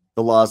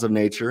 The laws of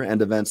nature and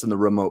events in the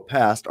remote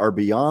past are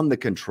beyond the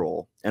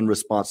control and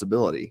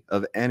responsibility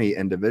of any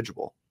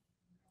individual.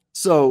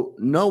 So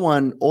no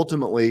one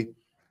ultimately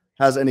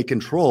has any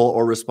control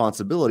or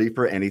responsibility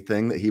for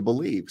anything that he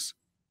believes.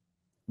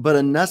 But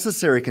a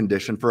necessary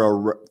condition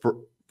for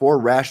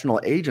rational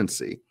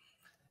agency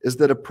is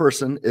that a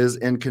person is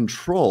in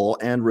control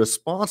and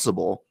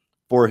responsible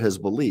for his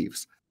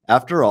beliefs.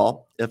 After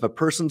all, if a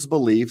person's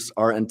beliefs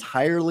are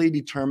entirely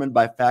determined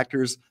by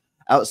factors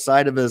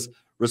outside of his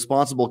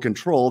responsible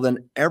control, then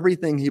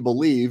everything he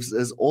believes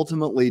is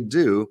ultimately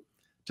due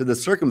to the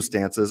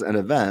circumstances and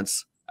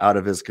events out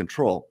of his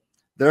control.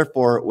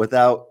 Therefore,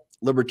 without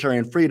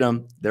libertarian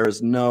freedom, there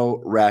is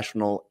no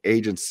rational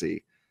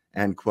agency,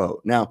 end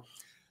quote. Now,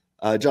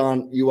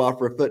 John, you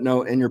offer a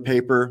footnote in your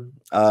paper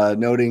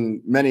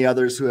noting many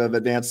others who have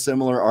advanced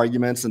similar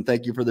arguments, and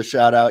thank you for the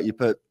shout out. You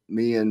put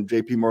me and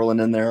JP Moreland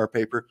in there, our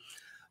paper.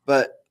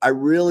 But I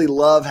really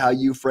love how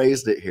you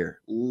phrased it here.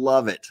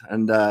 Love it.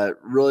 And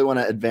really want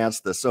to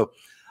advance this. So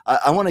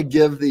I want to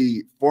give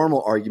the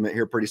formal argument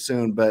here pretty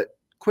soon, but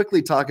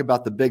quickly talk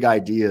about the big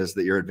ideas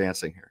that you're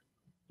advancing here.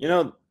 You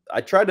know, I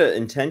try to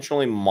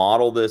intentionally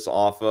model this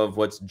off of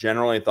what's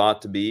generally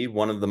thought to be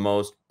one of the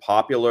most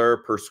popular,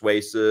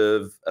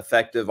 persuasive,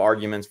 effective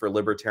arguments for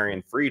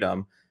libertarian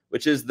freedom,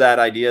 which is that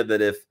idea that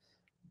if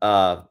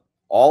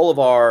all of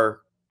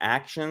our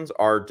actions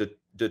are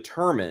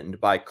determined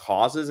by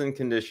causes and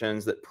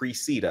conditions that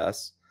precede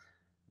us,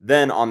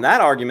 then on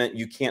that argument,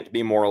 you can't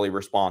be morally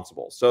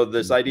responsible. So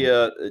this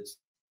idea, it's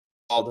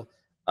called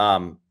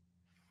Peter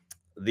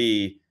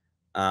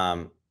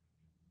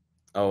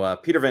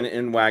Van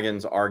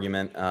Inwagen's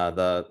argument,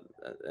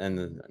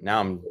 and now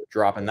I'm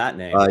dropping that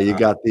name. You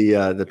got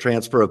the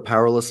transfer of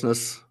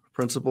powerlessness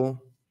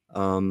principle.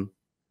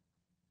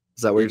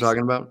 Is that what you're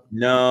talking about?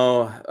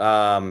 No.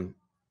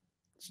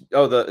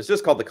 It's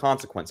just called the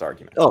consequence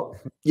argument. Oh,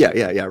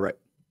 yeah, right.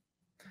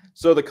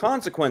 So the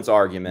consequence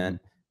argument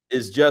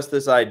is just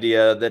this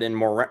idea that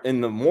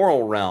in the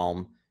moral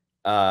realm,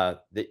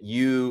 that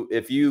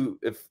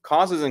if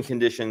causes and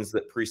conditions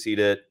that precede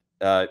it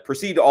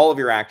precede all of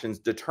your actions,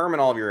 determine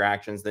all of your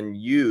actions, then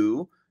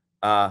you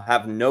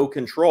have no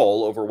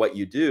control over what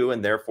you do,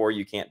 and therefore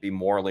you can't be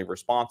morally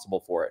responsible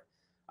for it.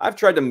 I've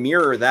tried to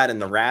mirror that in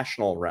the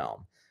rational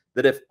realm,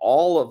 that if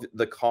all of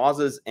the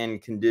causes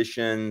and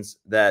conditions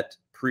that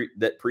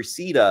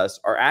precede us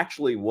are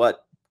actually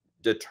what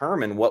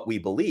determine what we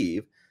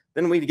believe,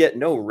 then we get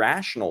no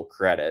rational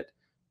credit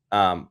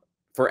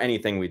for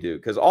anything we do,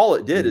 because all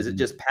it did is it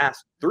just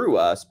passed through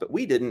us, but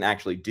we didn't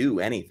actually do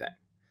anything.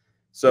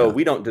 So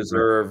we don't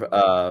deserve,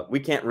 we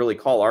can't really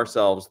call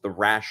ourselves the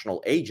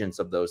rational agents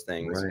of those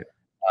things.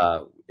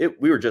 Right.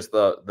 We were just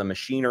the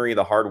machinery,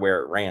 the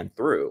hardware it ran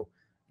through.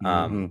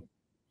 And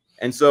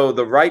so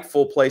the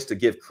rightful place to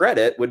give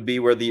credit would be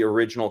where the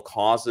original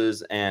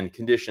causes and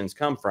conditions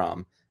come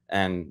from,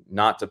 and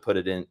not to put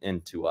it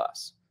into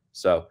us.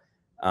 So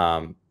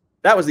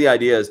that was the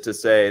idea, is to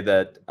say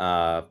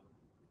that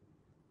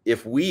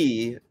if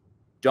we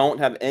don't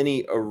have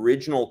any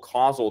original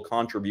causal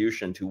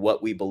contribution to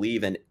what we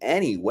believe in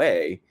any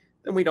way,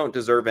 then we don't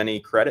deserve any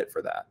credit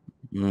for that.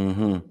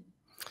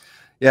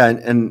 Yeah,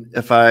 and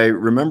if I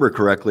remember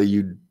correctly,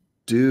 you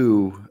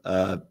do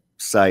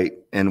cite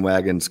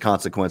N-Wagon's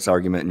consequence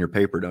argument in your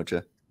paper, don't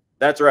you?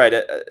 That's right.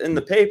 In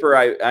the paper,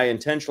 I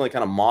intentionally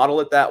kind of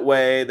model it that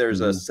way.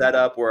 There's a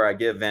setup where I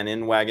give Van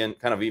Inwagen,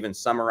 kind of even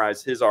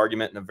summarize his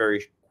argument in a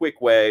very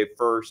quick way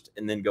first,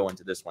 and then go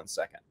into this one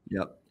second.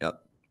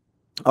 Yep.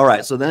 All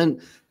right. So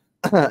then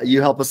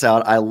you help us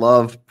out. I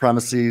love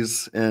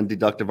premises and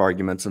deductive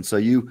arguments. And so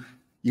you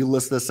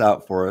list this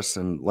out for us,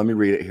 and let me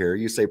read it here.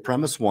 You say,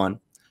 premise 1,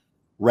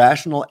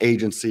 rational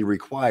agency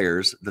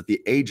requires that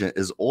the agent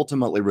is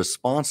ultimately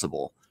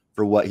responsible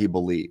for what he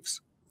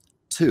believes.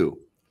 2,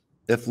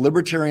 if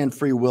libertarian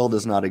free will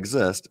does not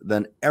exist,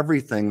 then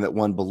everything that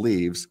one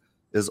believes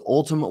is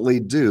ultimately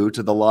due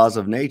to the laws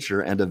of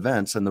nature and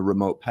events in the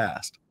remote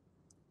past.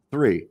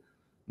 3,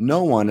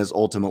 no one is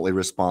ultimately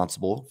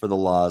responsible for the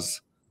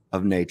laws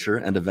of nature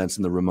and events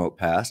in the remote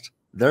past.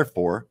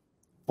 Therefore,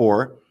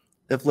 4,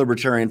 if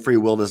libertarian free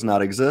will does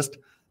not exist,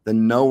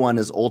 then no one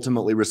is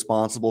ultimately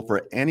responsible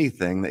for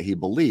anything that he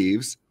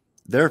believes.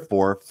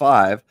 Therefore,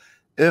 5,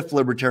 if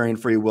libertarian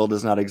free will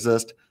does not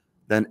exist,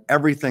 then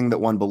everything that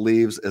one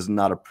believes is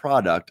not a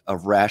product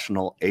of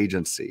rational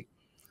agency.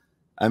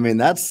 I mean,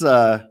 that's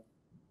a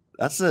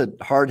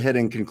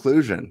hard-hitting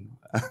conclusion.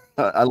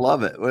 I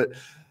love it.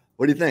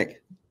 What do you think?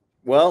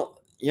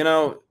 Well, you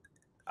know,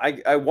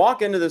 I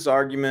walk into this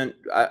argument.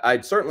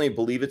 I certainly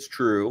believe it's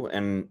true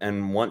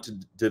and want to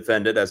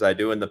defend it, as I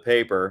do in the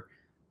paper.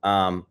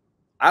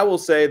 I will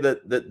say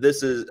that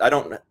this is,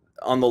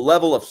 on the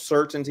level of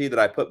certainty that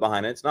I put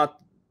behind it, it's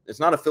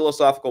not a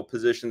philosophical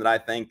position that I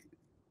think,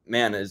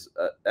 man, is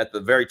at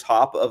the very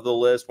top of the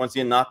list. Once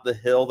again, not the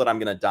hill that I'm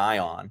going to die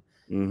on.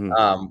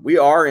 We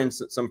are in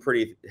some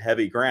pretty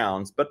heavy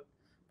grounds, but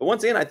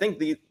once again, I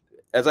think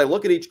as I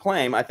look at each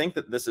claim, I think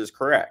that this is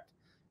correct.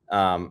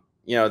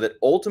 You know, that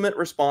ultimate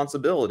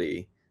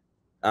responsibility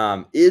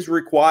is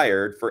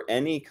required for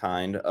any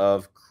kind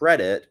of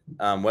credit,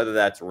 whether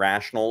that's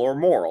rational or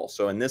moral.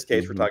 So in this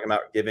case, we're talking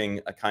about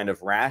giving a kind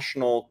of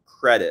rational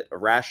credit. A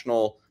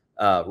rational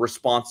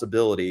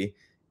responsibility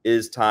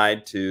is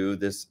tied to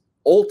this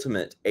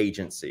ultimate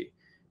agency,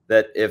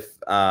 that if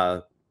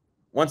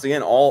once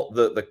again, all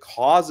the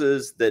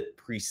causes that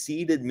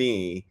preceded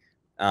me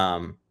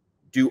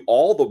do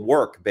all the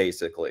work,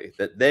 basically,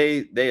 that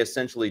they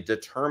essentially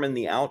determine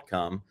the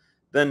outcome,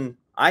 then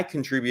I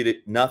contributed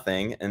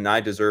nothing and I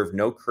deserve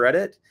no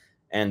credit,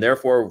 and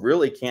therefore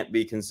really can't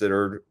be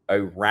considered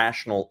a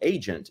rational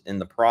agent in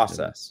the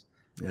process.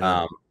 You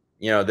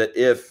know, that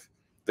if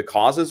the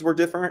causes were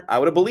different, I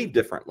would have believed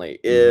differently.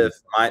 If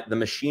the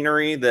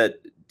machinery that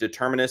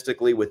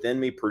deterministically within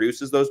me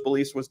produces those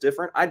beliefs was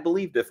different, I'd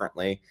believe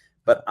differently.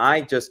 But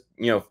I just,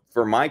 you know,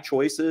 for my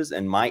choices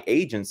and my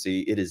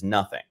agency, it is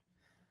nothing.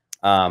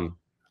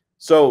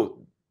 So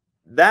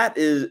that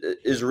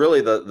is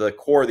really the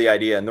core of the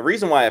idea. And the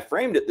reason why I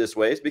framed it this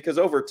way is because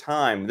over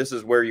time, this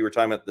is where you were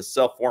talking about the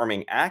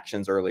self-forming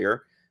actions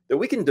earlier, that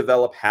we can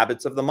develop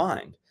habits of the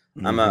mind.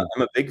 I'm a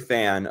big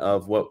fan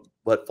of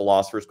what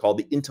philosophers call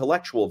the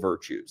intellectual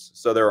virtues.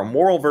 So there are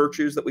moral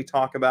virtues that we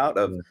talk about,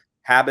 of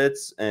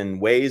habits and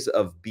ways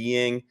of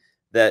being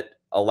that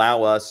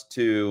allow us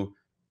to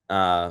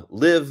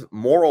live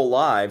moral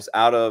lives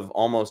out of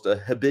almost a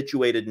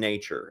habituated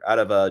nature, out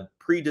of a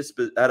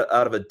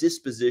out of a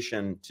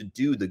disposition to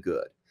do the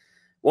good.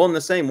 Well, in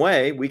the same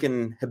way, we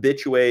can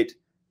habituate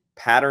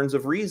patterns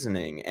of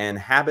reasoning and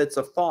habits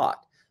of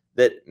thought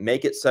that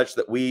make it such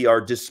that we are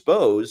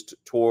disposed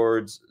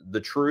towards the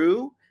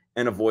true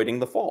and avoiding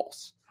the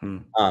false.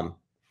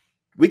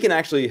 We can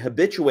actually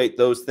habituate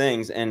those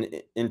things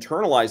and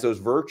internalize those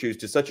virtues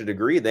to such a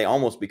degree they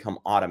almost become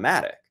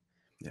automatic.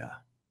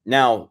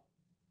 Now,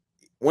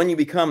 when you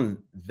become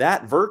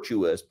that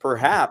virtuous,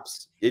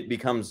 perhaps it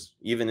becomes,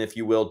 even if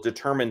you will,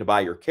 determined by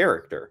your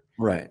character.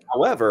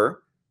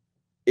 However,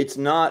 it's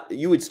not,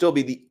 you would still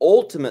be the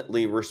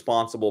ultimately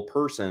responsible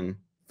person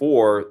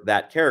for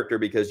that character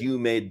because you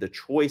made the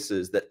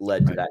choices that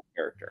led to that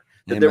character.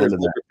 That Amen there was to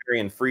that.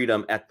 libertarian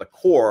freedom at the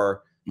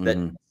core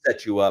that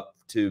set you up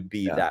to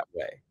be that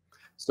way.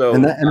 So,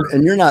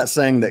 and you're not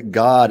saying that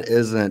God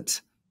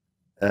isn't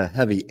a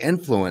heavy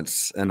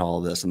influence in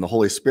all this, and the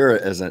Holy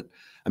Spirit isn't.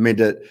 I mean,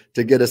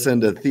 to get us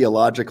into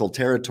theological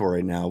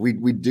territory now,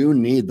 we do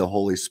need the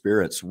Holy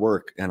Spirit's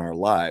work in our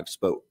lives,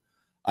 but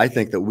I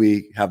think that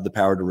we have the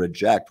power to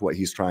reject what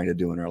he's trying to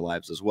do in our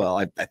lives as well.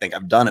 I think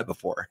I've done it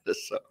before.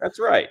 So. That's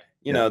right.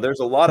 You know, there's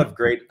a lot of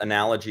great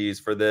analogies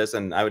for this,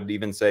 and I would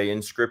even say in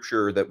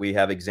Scripture that we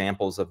have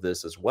examples of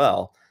this as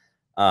well,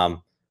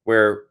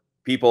 where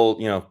people,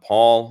 you know,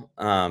 Paul,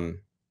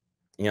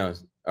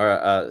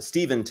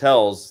 Stephen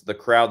tells the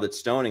crowd that's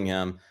stoning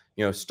him,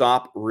 you know,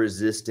 stop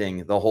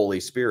resisting the Holy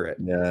Spirit.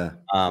 Yeah.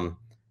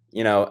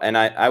 You know, and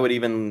I would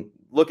even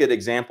look at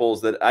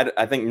examples that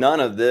I think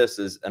none of this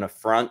is an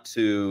affront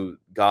to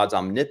God's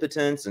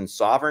omnipotence and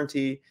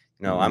sovereignty.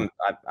 You know,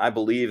 I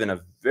believe in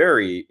a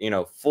very, you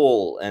know,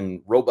 full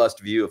and robust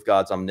view of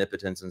God's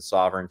omnipotence and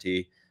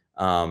sovereignty.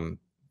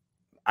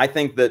 I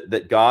think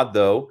that God,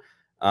 though,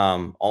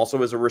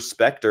 also is a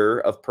respecter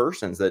of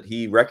persons, that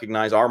he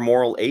recognizes our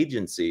moral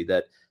agency,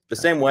 that the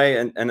same way.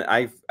 And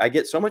I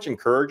get so much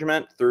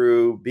encouragement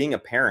through being a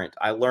parent.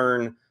 I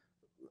learn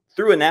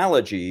through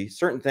analogy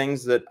certain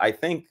things that I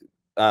think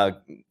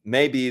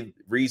may be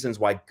reasons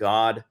why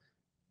God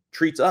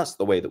treats us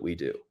the way that we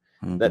do.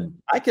 That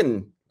I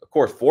can, of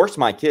course, force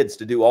my kids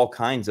to do all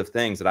kinds of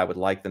things that I would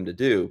like them to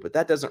do, but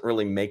that doesn't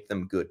really make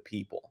them good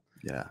people.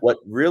 Yeah. What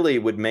really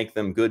would make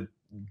them good,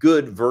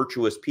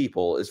 virtuous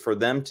people is for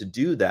them to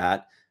do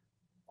that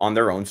on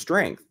their own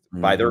strength,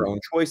 by their own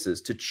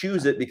choices, to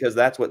choose it because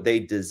that's what they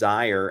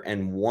desire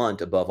and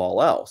want above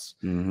all else.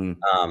 You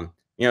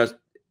know,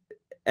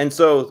 and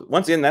so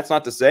once again, that's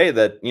not to say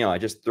that, you know, I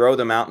just throw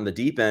them out in the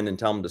deep end and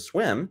tell them to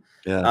swim.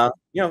 Yeah.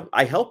 You know,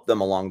 I help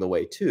them along the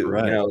way too,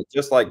 Right. you know,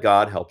 just like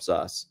God helps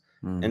us.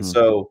 And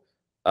so,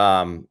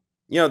 you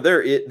know,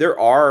 there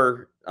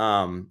are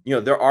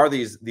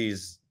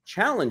these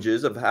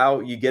challenges of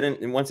how you get in.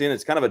 And once again,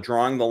 it's kind of a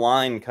drawing the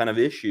line kind of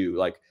issue.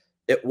 Like,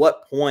 at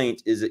what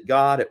point is it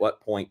God? At what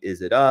point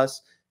is it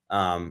us?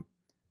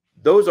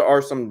 Those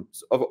are some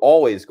of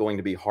always going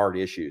to be hard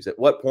issues. At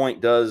what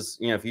point does,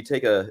 you know, if you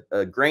take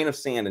a grain of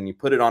sand and you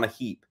put it on a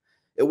heap,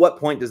 at what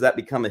point does that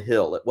become a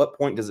hill? At what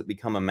point does it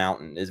become a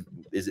mountain?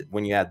 Is it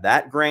when you add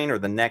that grain or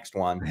the next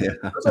one? Yeah.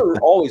 Those are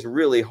always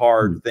really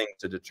hard things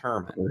to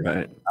determine.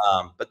 Right.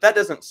 But that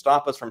doesn't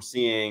stop us from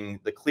seeing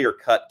the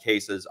clear-cut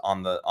cases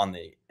on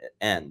the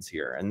ends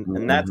here.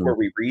 And that's where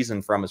we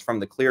reason from, is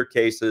from the clear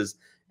cases,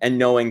 and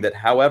knowing that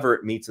however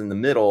it meets in the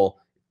middle,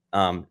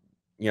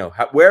 you know,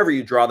 wherever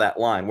you draw that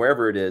line,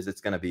 wherever it is, it's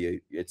going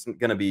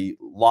to be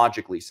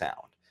logically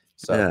sound.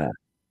 So, yeah.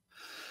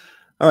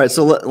 All right.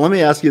 So let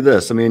me ask you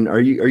this. I mean, are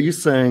you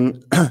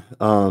saying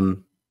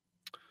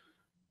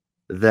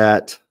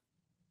that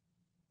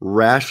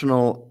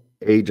rational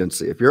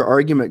agency, if your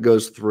argument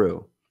goes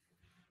through,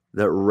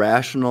 that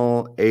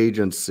rational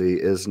agency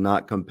is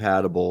not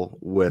compatible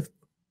with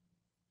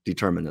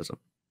determinism?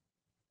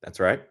 That's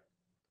right.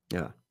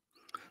 Yeah.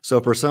 So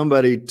for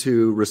somebody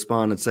to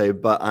respond and say,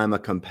 but I'm a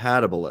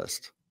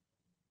compatibilist,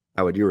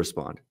 how would you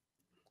respond?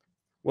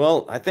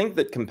 Well, I think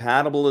that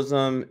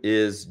compatibilism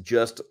is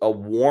just a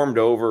warmed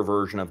over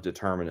version of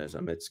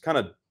determinism. It's kind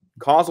of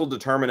causal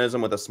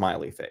determinism with a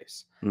smiley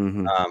face.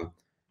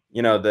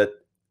 You know, that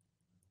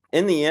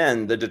in the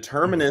end, the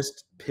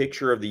determinist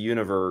picture of the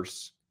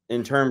universe,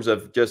 in terms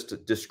of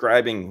just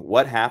describing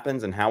what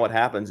happens and how it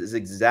happens, is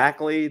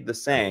exactly the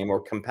same or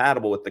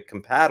compatible with the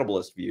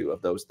compatibilist view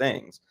of those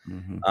things.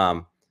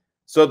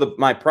 So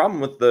my problem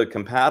with the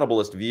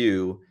compatibilist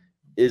view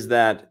is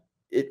that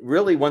it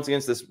really, once again,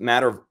 is this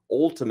matter of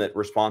ultimate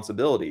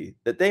responsibility,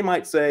 that they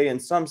might say, in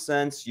some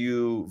sense,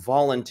 you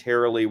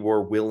voluntarily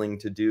were willing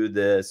to do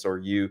this, or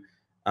you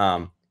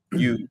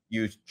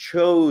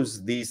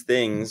chose these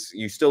things.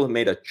 You still have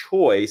made a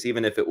choice,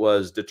 even if it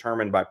was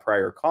determined by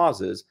prior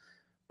causes.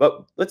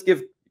 But let's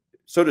give,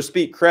 so to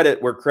speak,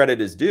 credit where credit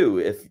is due.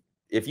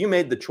 If you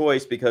made the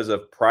choice because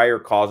of prior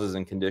causes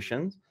and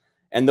conditions,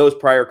 and those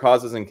prior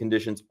causes and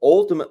conditions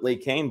ultimately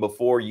came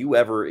before you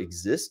ever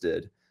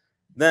existed,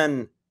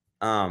 then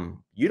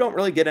you don't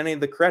really get any of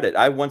the credit.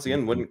 I, once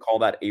again, wouldn't call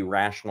that a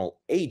rational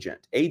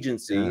agent.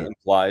 Agency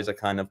implies a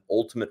kind of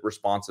ultimate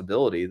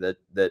responsibility that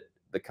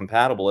the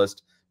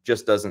compatibilist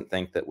just doesn't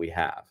think that we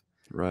have.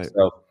 Right.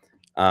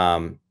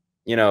 So,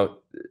 you know,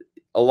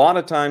 a lot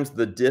of times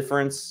the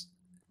difference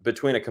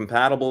between a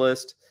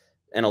compatibilist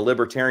and a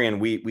libertarian,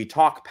 we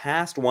talk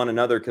past one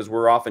another because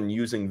we're often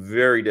using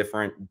very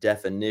different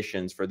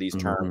definitions for these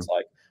terms,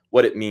 like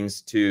what it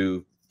means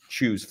to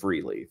choose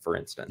freely, for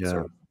instance.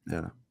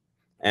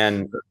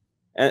 And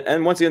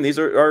once again, these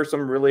are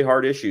some really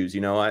hard issues.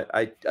 You know,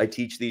 I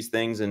teach these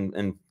things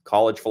in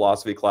college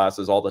philosophy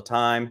classes all the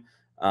time.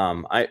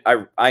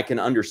 I can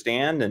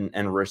understand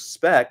and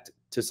respect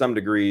to some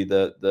degree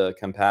the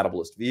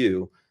compatibilist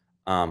view.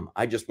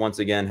 I just, once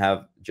again,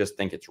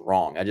 think it's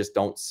wrong. I just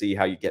don't see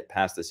how you get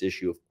past this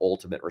issue of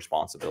ultimate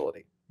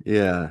responsibility.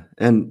 Yeah,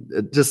 and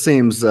it just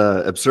seems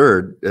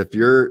absurd if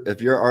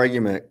your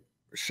argument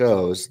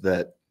shows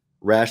that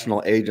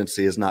rational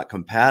agency is not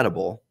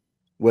compatible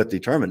with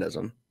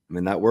determinism. I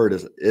mean, that word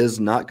is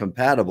not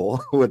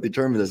compatible with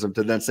determinism.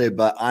 To then say,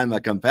 "But I'm a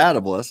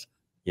compatibilist,"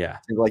 Yeah.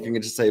 seems like you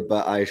can just say,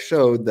 "But I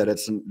showed that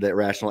that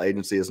rational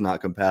agency is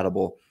not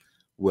compatible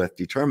with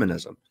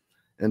determinism."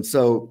 And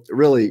so,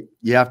 really,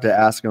 you have to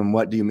ask them,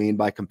 "What do you mean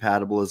by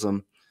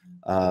compatibilism?"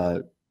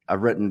 I've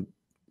written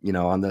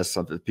on this,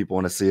 if people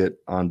want to see it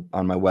on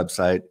my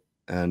website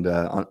and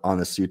on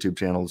this YouTube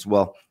channel as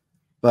well.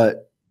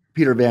 But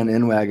Peter Van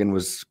Inwagen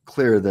was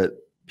clear that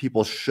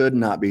people should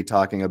not be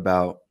talking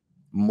about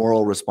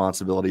moral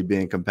responsibility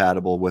being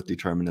compatible with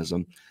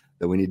determinism,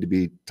 that we need to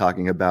be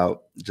talking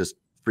about just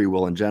free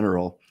will in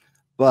general.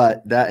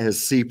 But that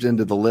has seeped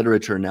into the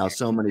literature now.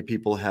 So many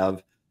people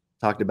have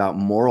talked about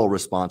moral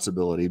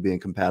responsibility being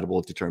compatible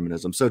with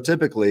determinism. So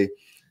typically,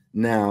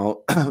 now,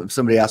 if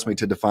somebody asks me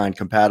to define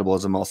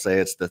compatibilism, I'll say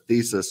it's the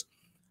thesis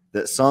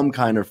that some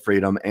kind of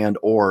freedom and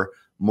or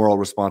moral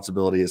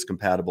responsibility is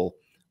compatible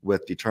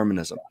with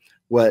determinism.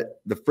 What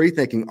the free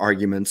thinking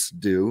arguments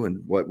do,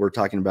 and what we're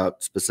talking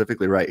about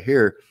specifically right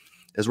here,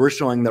 is we're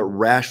showing that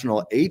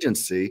rational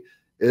agency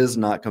is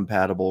not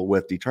compatible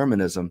with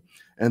determinism.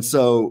 And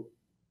so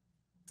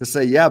to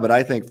say, yeah, but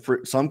I think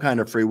some kind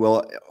of free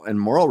will and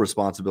moral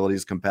responsibility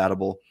is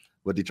compatible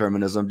with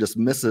determinism just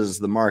misses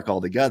the mark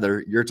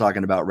altogether. You're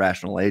talking about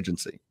rational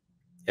agency.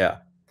 Yeah.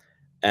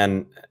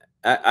 And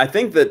I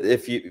think that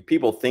if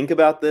people think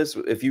about this,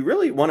 if you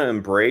really want to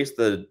embrace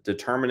the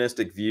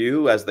deterministic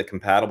view as the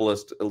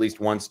compatibilist at least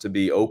wants to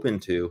be open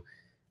to,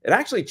 it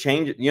actually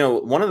changes.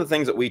 One of the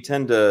things that we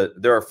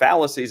there are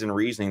fallacies in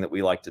reasoning that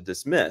we like to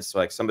dismiss.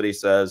 Like somebody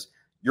says,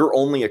 you're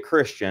only a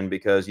Christian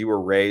because you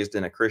were raised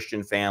in a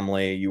Christian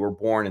family. You were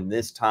born in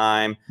this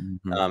time,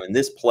 in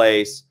this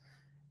place.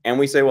 And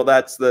we say, well,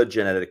 that's the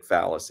genetic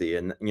fallacy.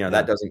 And,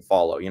 that doesn't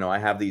follow. I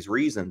have these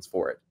reasons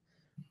for it.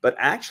 But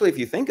actually, if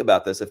you think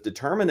about this, if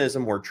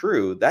determinism were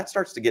true, that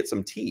starts to get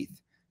some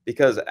teeth.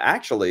 Because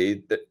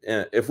actually,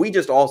 if we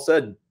just all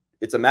said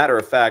it's a matter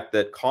of fact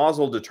that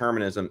causal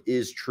determinism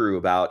is true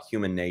about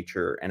human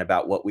nature and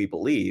about what we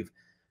believe,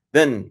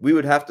 then we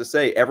would have to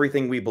say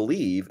everything we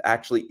believe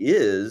actually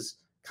is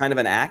kind of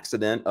an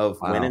accident of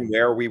when and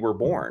where we were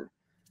born.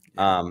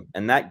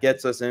 And that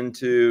gets us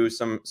into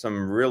some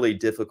really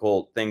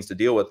difficult things to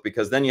deal with,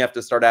 because then you have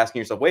to start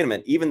asking yourself, wait a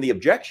minute, even the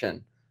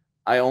objection,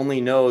 I only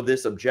know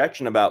this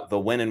objection about the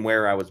when and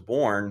where I was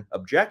born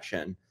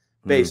objection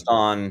based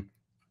on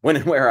when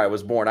and where I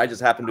was born. I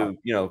just happen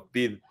to,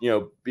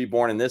 be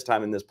born in this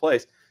time, in this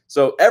place.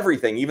 So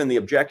everything, even the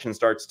objection,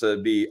 starts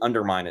to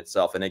undermine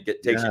itself, and it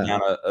takes you down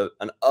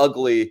an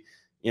ugly,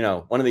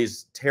 one of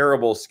these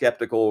terrible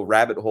skeptical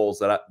rabbit holes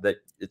that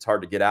it's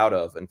hard to get out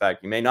of. In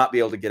fact, you may not be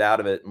able to get out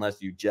of it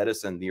unless you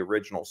jettison the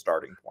original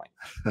starting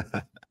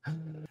point.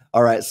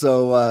 All right.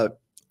 So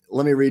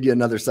let me read you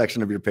another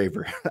section of your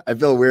paper. I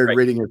feel weird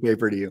reading your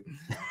paper to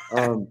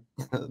you.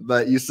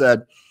 But you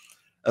said,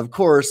 of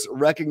course,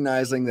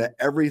 recognizing that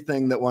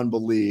everything that one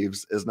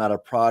believes is not a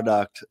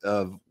product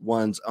of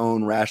one's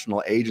own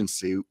rational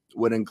agency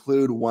would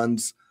include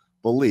one's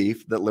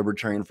belief that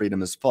libertarian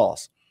freedom is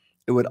false.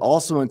 It would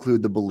also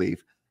include the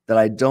belief that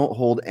I don't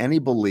hold any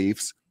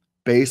beliefs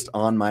based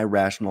on my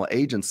rational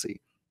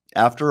agency.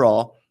 After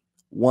all,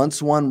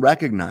 once one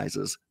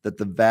recognizes that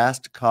the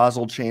vast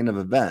causal chain of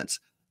events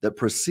that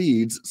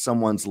precedes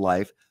someone's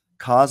life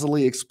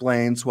causally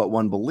explains what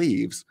one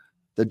believes,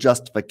 the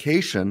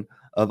justification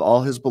of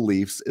all his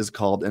beliefs is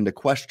called into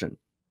question.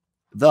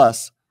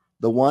 Thus,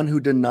 the one who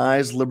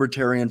denies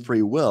libertarian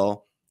free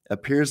will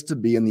appears to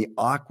be in the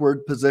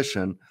awkward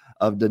position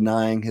of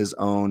denying his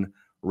own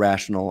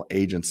rational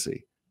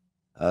agency.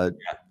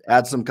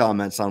 Add some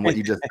comments on what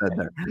you just said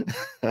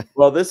there.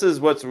 Well, this is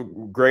what's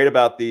great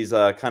about these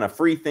kind of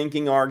free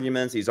thinking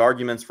arguments, these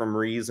arguments from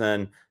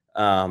reason.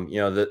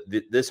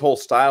 This whole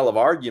style of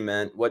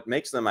argument, what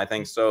makes them, I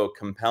think, so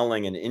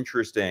compelling and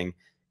interesting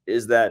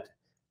is that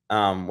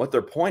what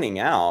they're pointing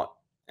out,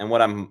 and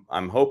what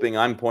I'm hoping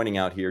I'm pointing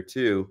out here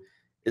too,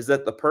 is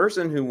that the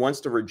person who wants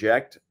to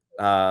reject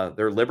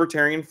their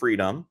libertarian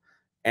freedom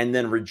and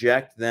then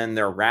reject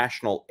their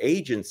rational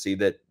agency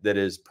that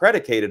is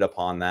predicated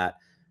upon that,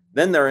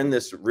 then they're in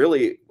this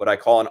really what I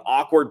call an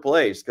awkward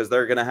place, because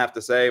they're going to have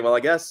to say, well, I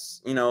guess,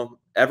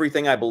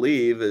 everything I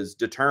believe is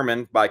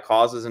determined by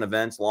causes and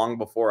events long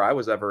before I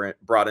was ever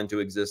brought into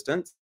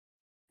existence.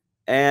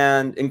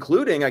 And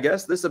including, I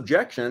guess, this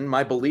objection,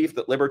 my belief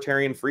that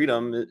libertarian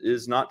freedom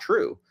is not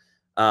true.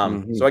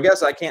 So I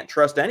guess I can't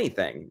trust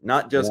anything,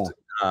 not just,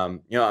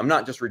 I'm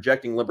not just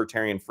rejecting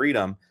libertarian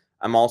freedom.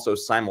 I'm also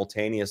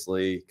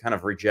simultaneously kind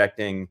of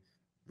rejecting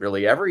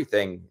really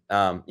everything.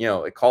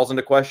 It calls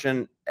into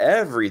question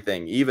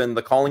everything, even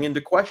the calling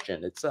into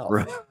question itself.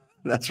 Right.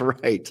 That's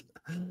right.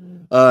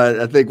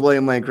 I think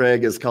William Lane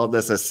Craig has called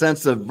this a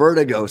sense of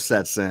vertigo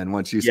sets in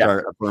once you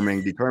start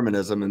affirming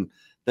determinism and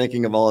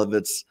thinking of all of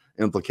its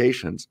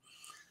implications.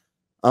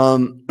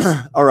 All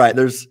right.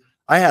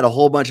 I had a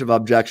whole bunch of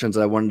objections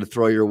I wanted to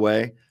throw your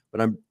way.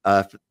 but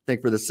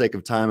think for the sake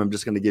of time, I'm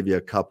just going to give you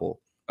a couple.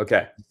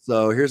 Okay.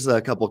 So here's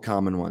a couple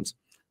common ones.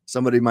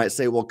 Somebody might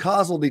say, well,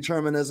 causal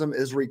determinism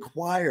is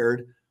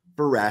required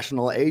for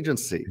rational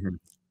agency. Mhm.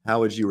 How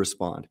would you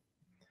respond?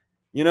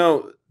 You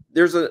know,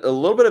 there's a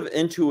little bit of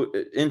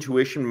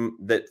intuition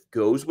that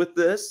goes with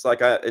this. Like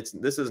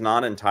this is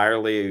not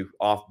entirely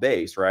off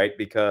base, right?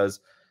 Because,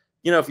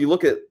 you know, if you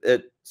look at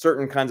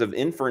certain kinds of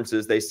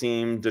inferences, they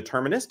seem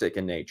deterministic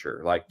in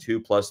nature, like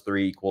 2 +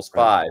 3 =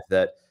 5.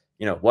 That,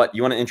 you know, what,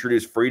 you want to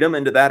introduce freedom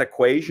into that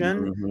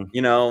equation? Mm-hmm.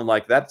 You know,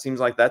 like that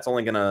seems like that's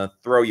only going to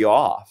throw you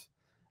off.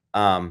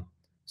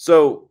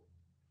 So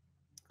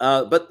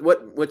but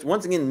what's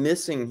once again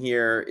missing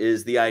here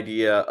is the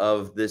idea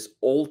of this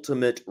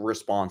ultimate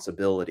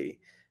responsibility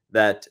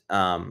that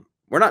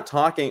we're not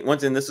talking.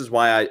 Once again, this is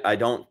why I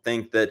don't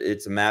think that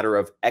it's a matter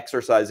of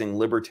exercising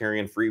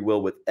libertarian free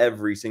will with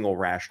every single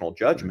rational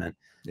judgment.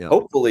 Yeah.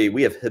 Hopefully,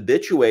 we have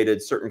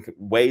habituated certain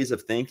ways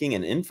of thinking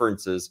and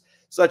inferences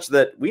such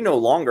that we no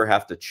longer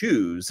have to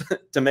choose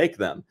to make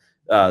them.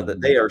 That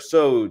they are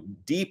so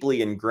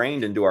deeply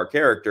ingrained into our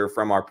character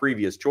from our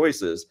previous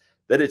choices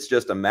that it's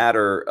just a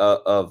matter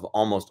of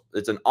almost,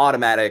 it's an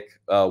automatic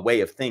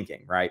way of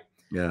thinking, right?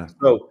 Yeah.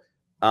 So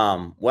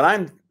what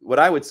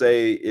I would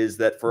say is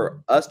that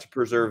for us to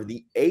preserve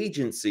the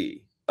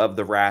agency of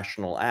the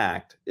rational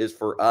act is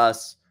for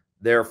us,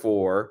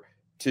 therefore,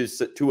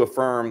 to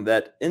affirm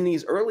that in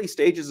these early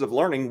stages of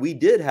learning, we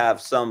did have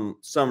some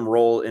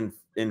role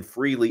in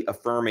freely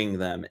affirming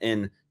them,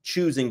 in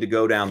choosing to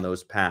go down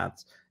those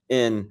paths,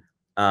 in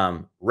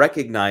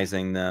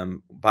recognizing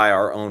them by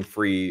our own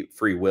free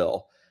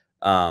will.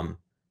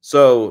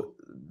 So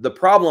the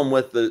problem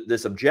with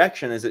this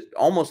objection is it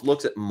almost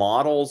looks at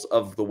models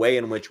of the way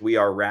in which we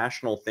are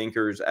rational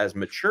thinkers as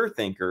mature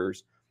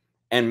thinkers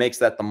and makes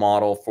that the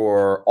model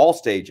for all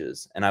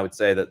stages. And I would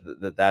say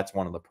that that's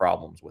one of the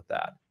problems with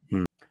that.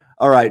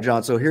 All right,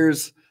 John. So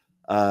here's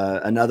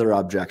another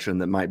objection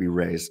that might be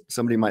raised.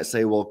 Somebody might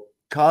say, well,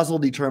 causal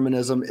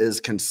determinism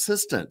is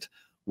consistent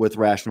with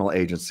rational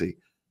agency.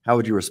 How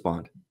would you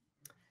respond?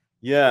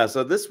 Yeah,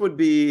 so this would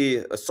be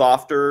a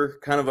softer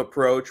kind of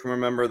approach.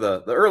 Remember,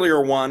 the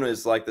earlier one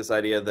is like this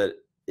idea that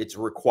it's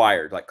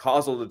required, like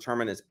causal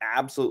determinism is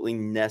absolutely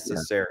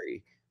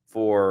necessary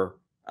for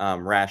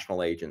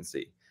rational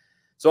agency.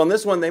 So on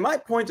this one, they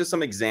might point to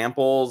some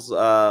examples,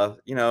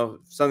 you know,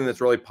 something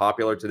that's really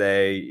popular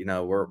today. You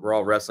know, we're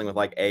all wrestling with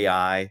like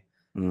AI.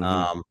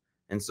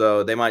 And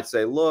so they might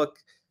say, look,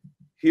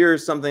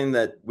 here's something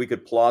that we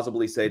could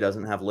plausibly say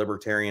doesn't have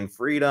libertarian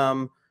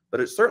freedom, but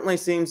it certainly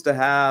seems to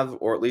have,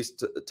 or at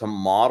least to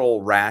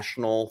model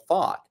rational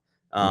thought.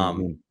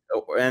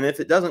 And if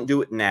it doesn't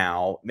do it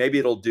now, maybe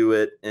it'll do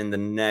it in the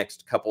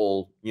next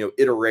couple, you know,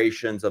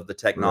 iterations of the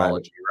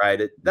technology,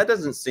 right? That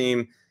doesn't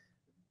seem,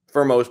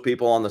 for most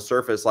people on the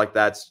surface, like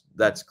that's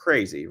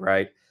crazy,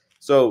 right?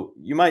 So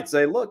you might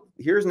say, look,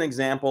 here's an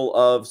example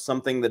of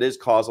something that is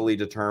causally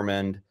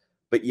determined,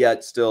 but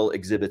yet still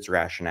exhibits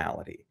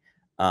rationality.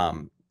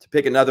 To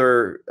pick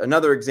another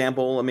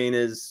example, I mean,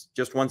 is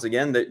just once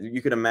again that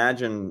you could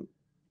imagine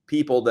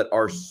people that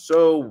are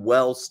so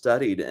well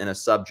studied in a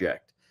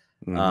subject.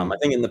 I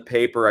think in the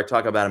paper I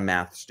talk about a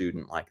math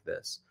student like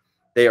this.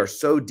 They are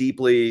so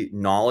deeply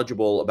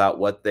knowledgeable about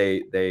what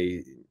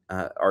they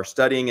are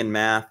studying in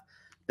math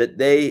that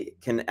they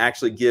can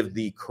actually give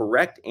the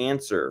correct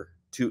answer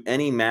to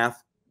any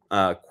math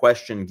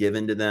question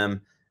given to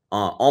them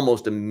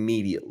almost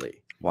immediately.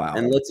 Wow.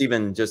 And let's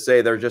even just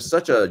say they're just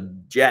such a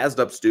jazzed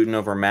up student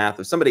over math.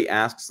 If somebody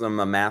asks them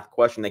a math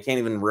question, they can't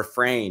even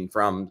refrain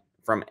from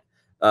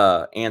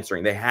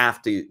answering. They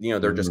have to, you know,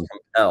 they're just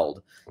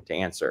compelled to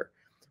answer.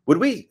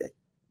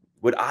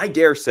 Would I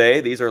dare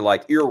say these are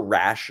like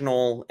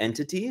irrational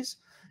entities?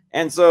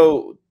 And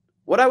so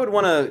what I would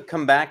want to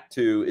come back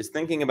to is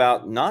thinking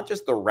about not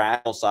just the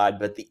rational side,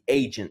 but the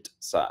agent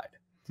side.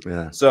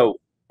 Yeah. So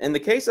in the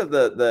case of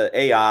the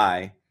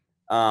AI,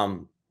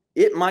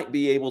 it might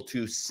be able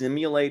to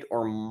simulate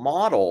or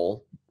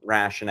model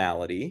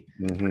rationality.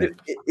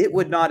 It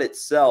would not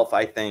itself,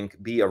 I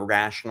think, be a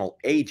rational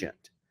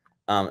agent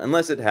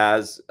unless it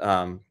has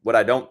what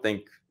I don't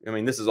think. I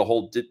mean, this is a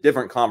whole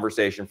different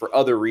conversation for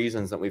other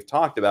reasons that we've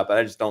talked about, but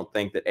I just don't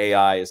think that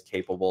AI is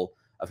capable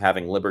of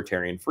having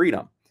libertarian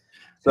freedom.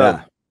 So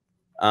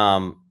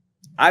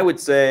I would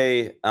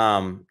say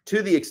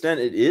to the extent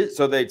it is,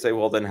 so they'd say,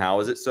 well, then how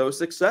is it so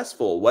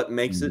successful? What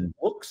makes it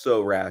look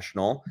so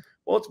rational?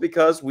 Well, it's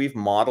because we've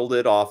modeled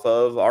it off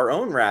of our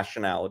own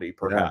rationality,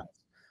 perhaps,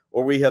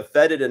 or we have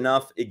fed it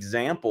enough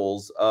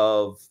examples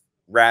of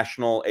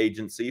rational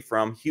agency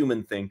from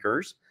human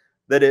thinkers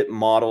that it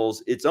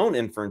models its own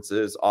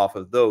inferences off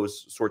of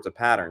those sorts of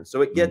patterns.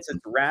 So it gets its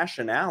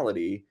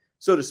rationality,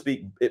 so to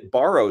speak, it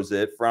borrows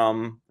it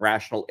from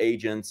rational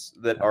agents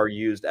that are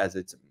used as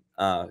its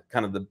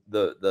kind of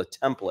the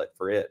template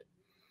for it.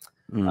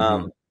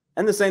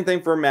 And the same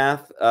thing for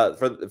math.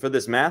 For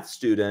this math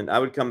student, I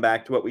would come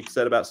back to what we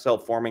said about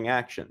self-forming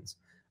actions.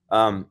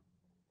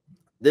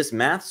 This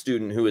math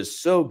student who is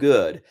so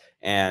good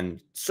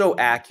and so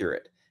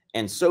accurate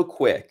and so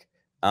quick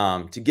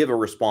to give a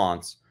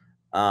response,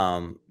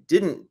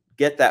 didn't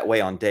get that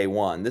way on day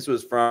one. This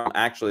was from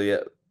actually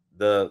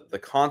the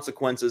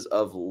consequences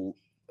of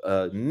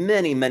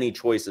many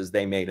choices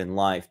they made in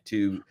life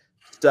to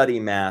study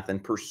math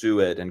and pursue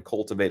it and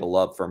cultivate a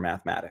love for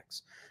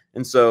mathematics.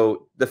 And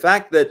so the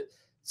fact that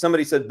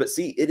somebody said, but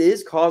see, it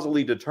is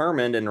causally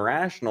determined and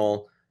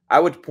rational, I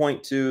would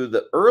point to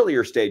the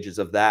earlier stages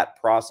of that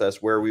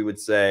process where we would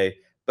say,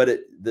 but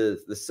the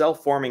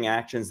self-forming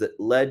actions that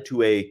led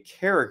to a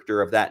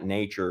character of that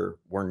nature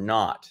were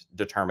not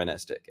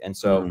deterministic. And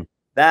so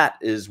that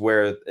is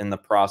where in the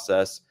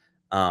process,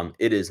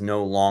 it is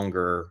no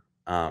longer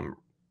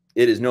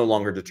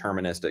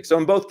deterministic. So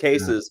in both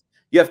cases,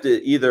 you have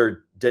to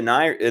either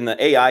deny, in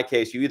the AI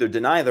case, you either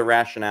deny the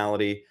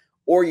rationality,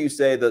 or you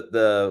say that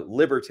the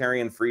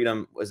libertarian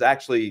freedom was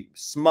actually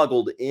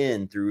smuggled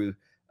in through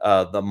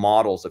the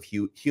models of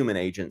human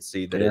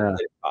agency that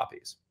it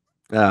copies.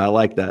 I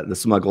like that, the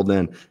smuggled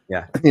in.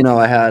 Yeah. You know,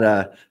 I had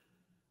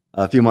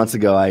a few months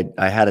ago,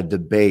 I had a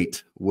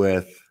debate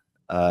with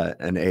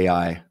an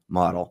AI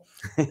model,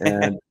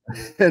 and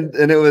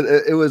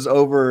it was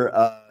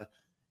over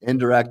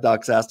indirect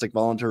doxastic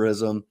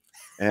voluntarism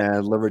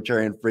and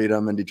libertarian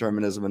freedom and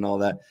determinism and all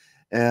that.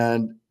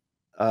 And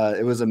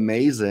it was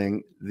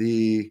amazing.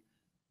 The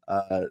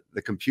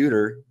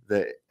computer,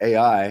 the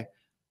AI,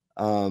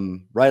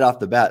 right off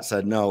the bat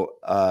said, no,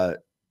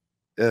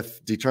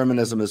 if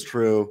determinism is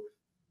true,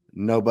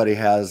 nobody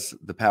has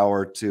the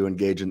power to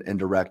engage in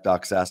indirect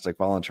doxastic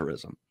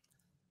voluntarism.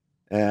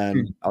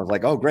 And I was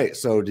like, oh, great.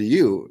 So do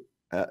you,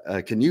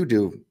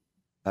 do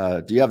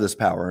you have this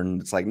power? And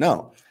it's like,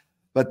 no.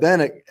 But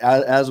then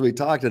as we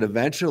talked, it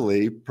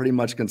eventually pretty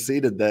much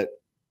conceded that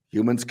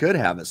humans could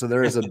have it. So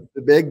there is a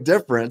big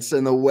difference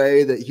in the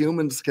way that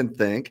humans can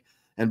think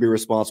and be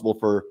responsible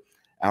for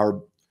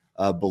our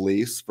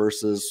beliefs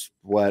versus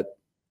what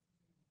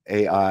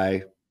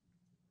AI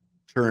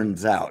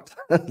turns out,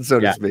 so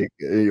to speak.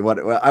 What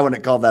I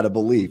wouldn't call that a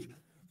belief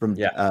from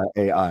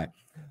AI,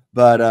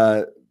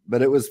 but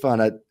it was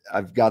fun.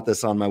 I've got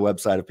this on my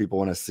website if people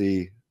want to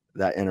see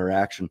that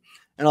interaction.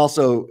 And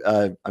also,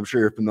 I'm sure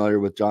you're familiar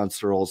with John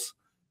Searle's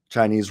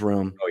Chinese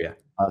Room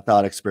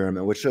thought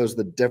experiment, which shows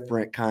the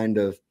different kind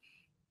of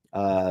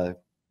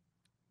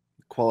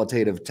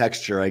qualitative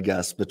texture, I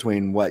guess,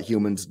 between what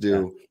humans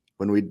do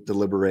when we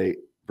deliberate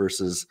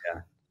versus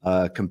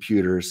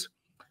computers.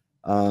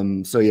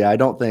 So yeah, I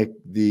don't think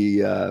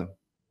the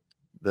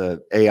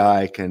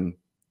AI can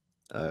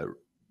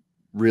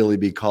really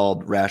be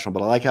called rational,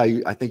 but I like how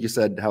I think you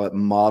said how it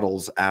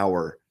models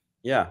the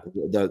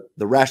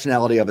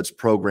rationality of its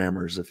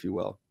programmers, if you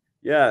will.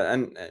 Yeah,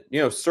 and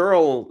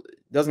Searle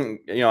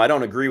doesn't, I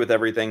don't agree with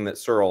everything that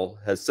Searle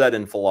has said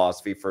in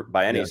philosophy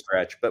by any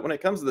stretch, but when it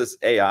comes to this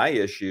AI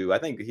issue, I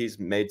think he's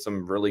made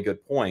some really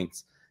good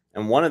points.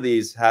 And one of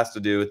these has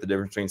to do with the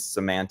difference between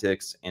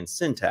semantics and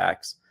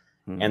syntax,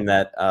 and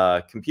that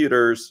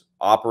computers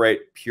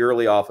operate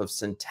purely off of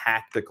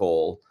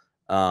syntactical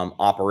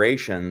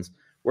operations,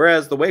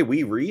 whereas the way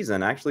we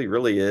reason actually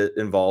really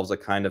involves a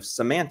kind of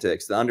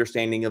semantics, the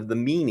understanding of the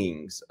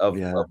meanings of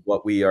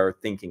what we are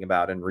thinking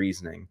about and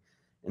reasoning.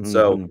 And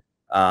so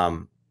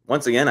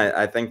once again,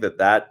 I think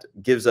that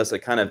gives us a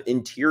kind of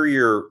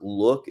interior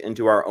look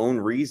into our own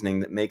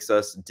reasoning that makes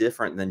us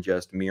different than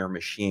just mere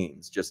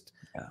machines, just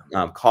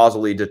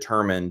causally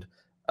determined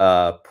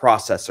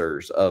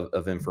processors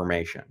of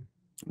information.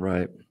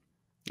 Right.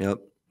 Yep.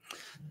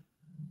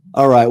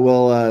 All right.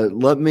 Well,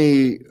 let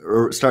me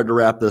start to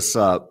wrap this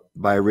up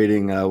by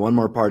reading one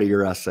more part of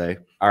your essay.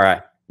 All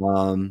right.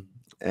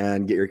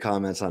 And get your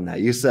comments on that.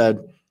 You said,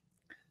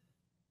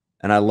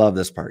 and I love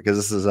this part because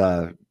this is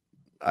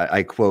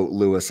I quote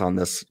Lewis on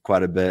this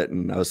quite a bit,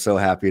 and I was so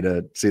happy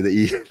to see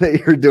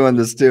that you're doing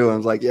this too. I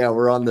was like, yeah,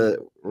 we're on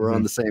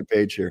the same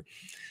page here.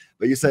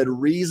 But you said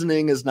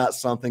reasoning is not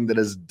something that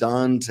is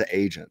done to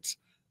agents,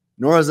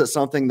 nor is it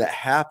something that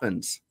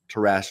happens to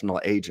rational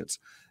agents.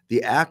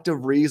 The act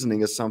of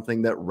reasoning is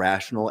something that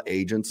rational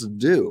agents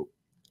do.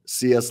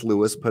 C.S.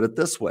 Lewis put it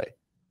this way: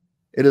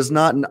 it is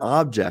not an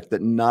object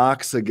that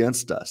knocks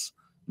against us,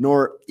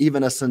 nor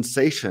even a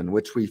sensation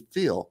which we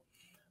feel.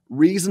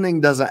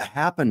 Reasoning doesn't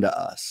happen to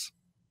us.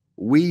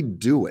 We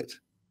do it.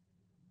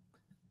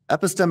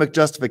 Epistemic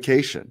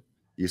justification,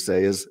 you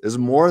say, is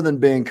more than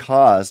being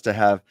caused to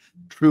have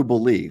true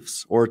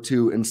beliefs or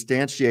to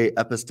instantiate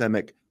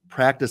epistemic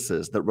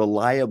practices that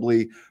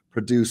reliably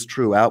produce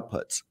true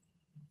outputs.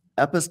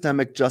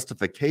 Epistemic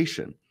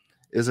justification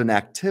is an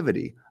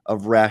activity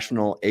of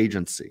rational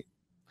agency.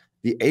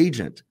 The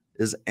agent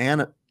is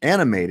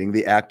animating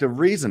the act of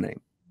reasoning.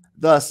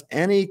 Thus,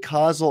 any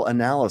causal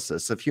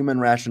analysis of human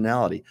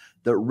rationality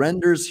that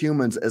renders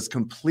humans as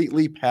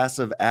completely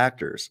passive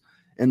actors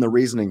in the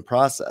reasoning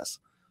process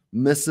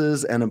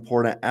misses an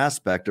important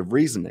aspect of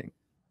reasoning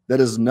that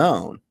is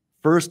known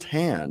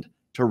firsthand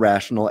to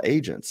rational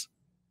agents.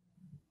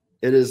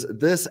 It is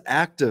this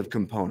active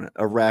component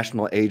of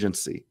rational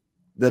agency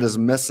that is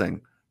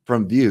missing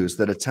from views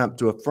that attempt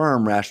to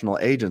affirm rational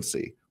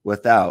agency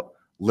without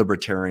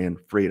libertarian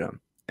freedom.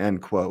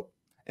 End quote.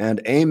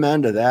 And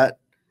amen to that.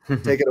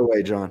 Take it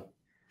away, John.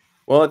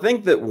 Well, I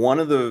think that one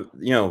of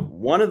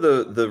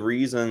the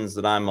reasons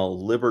that I'm a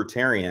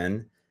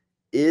libertarian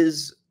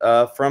is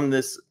from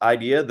this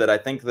idea that I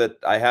think that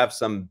I have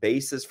some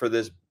basis for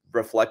this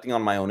reflecting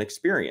on my own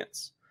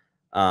experience.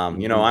 I'm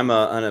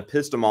an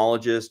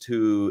epistemologist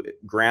who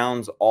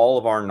grounds all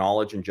of our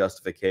knowledge and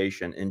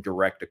justification in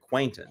direct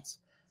acquaintance.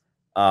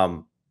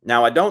 Now,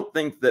 I don't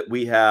think that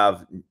we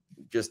have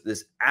just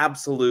this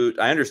absolute.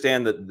 I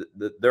understand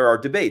that there are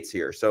debates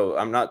here, so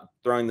I'm not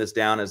throwing this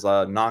down as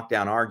a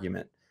knockdown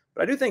argument.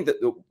 But I do think that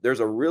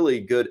there's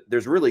really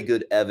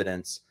good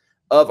evidence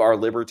of our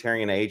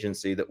libertarian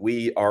agency that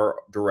we are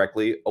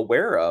directly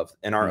aware of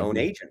in our own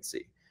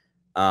agency.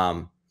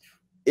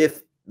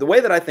 If the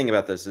way that I think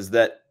about this is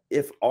that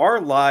if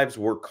our lives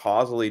were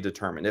causally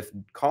determined, if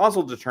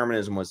causal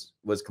determinism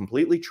was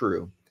completely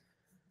true,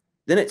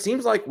 then it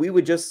seems like we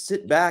would just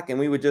sit back and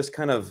we would just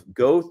kind of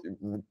go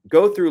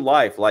through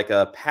life like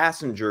a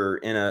passenger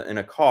in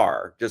a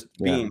car, just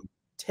being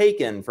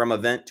taken from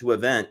event to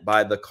event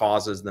by the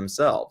causes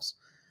themselves.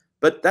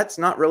 But that's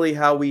not really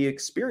how we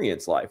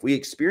experience life. We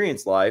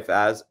experience life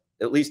as,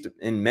 at least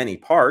in many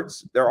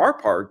parts, there are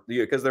parts,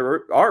 because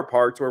there are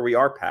parts where we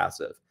are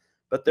passive,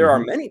 but there are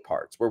many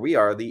parts where we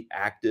are the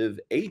active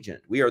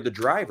agent. We are the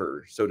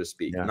driver, so to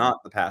speak,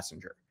 not the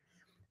passenger.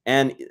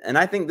 And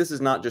I think this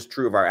is not just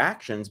true of our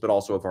actions, but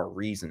also of our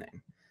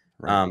reasoning.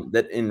 Right.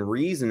 That in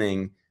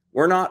reasoning,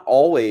 we're not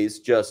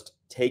always just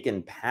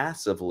taken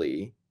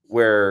passively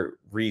where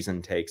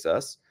reason takes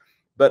us,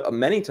 but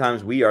many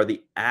times we are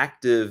the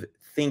active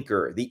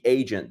thinker, the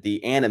agent, the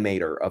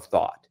animator of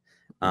thought,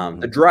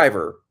 the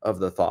driver of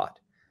the thought.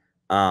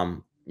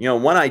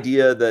 One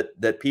idea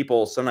that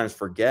people sometimes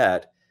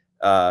forget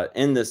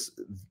in this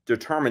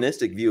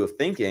deterministic view of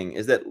thinking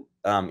is that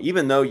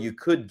even though you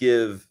could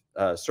give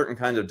certain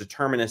kinds of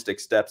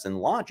deterministic steps in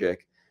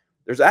logic,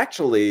 there's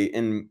actually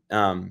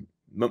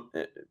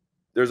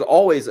there's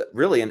always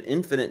really an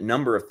infinite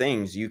number of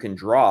things you can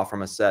draw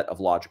from a set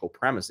of logical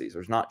premises.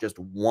 There's not just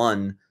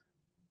one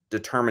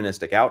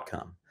deterministic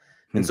outcome.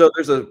 And so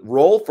there's a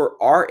role for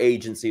our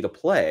agency to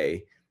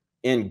play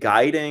in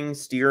guiding,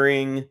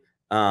 steering,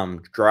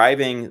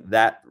 driving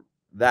that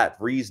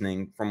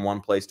reasoning from one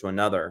place to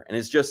another. And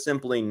it's just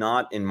simply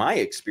not, in my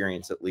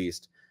experience at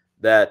least,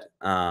 that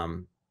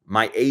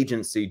my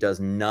agency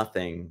does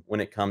nothing when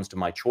it comes to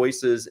my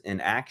choices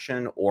in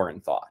action or in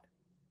thought.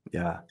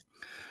 Yeah.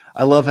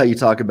 I love how you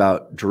talk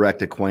about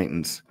direct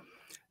acquaintance.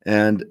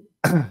 And,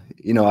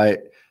 when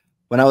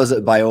I was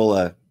at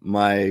Biola,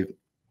 my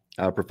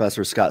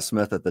Professor Scott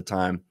Smith at the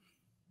time,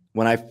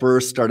 when I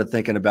first started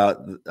thinking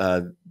about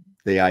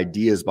the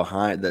ideas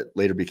behind that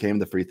later became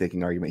the free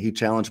thinking argument, he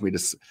challenged me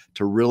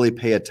to really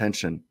pay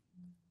attention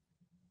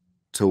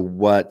to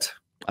what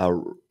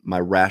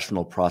my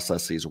rational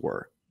processes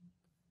were.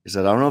 He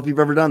said, I don't know if you've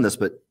ever done this,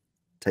 but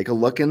take a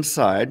look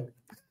inside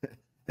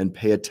and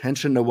pay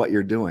attention to what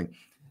you're doing.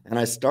 And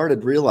I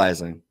started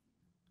realizing,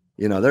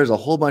 there's a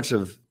whole bunch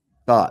of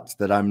thoughts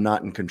that I'm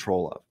not in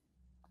control of.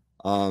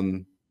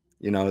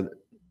 A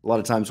lot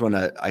of times when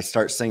I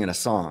start singing a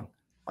song,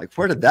 like,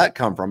 where did that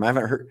come from? I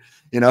haven't heard,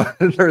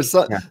 there's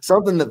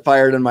something that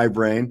fired in my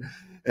brain,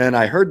 and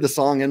I heard the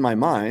song in my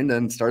mind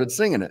and started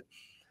singing it.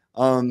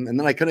 And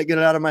then I couldn't get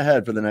it out of my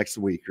head for the next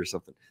week or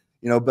something,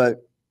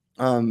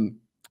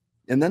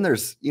 and then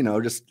there's,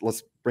 just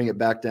let's bring it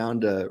back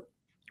down to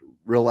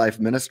real life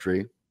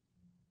ministry.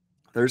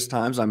 There's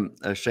times I'm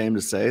ashamed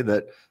to say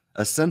that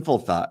a sinful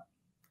thought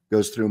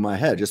goes through my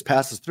head, just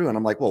passes through. And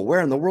I'm like, well,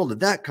 where in the world did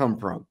that come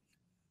from?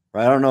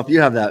 Right? I don't know if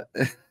you have that,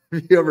 if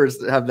you ever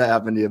have that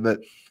happen to you, but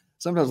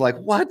sometimes like,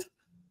 what?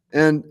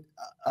 And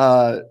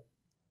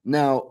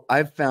now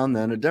I've found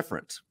then a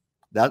difference.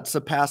 That's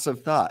a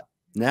passive thought.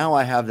 Now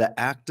I have the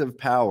active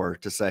power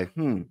to say,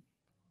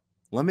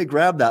 let me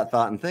grab that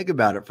thought and think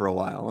about it for a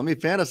while. Let me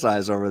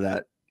fantasize over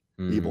that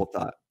evil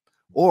thought.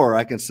 Or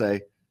I can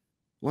say,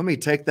 let me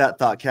take that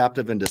thought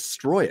captive and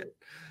destroy it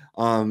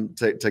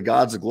to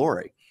God's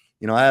glory.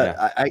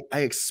 I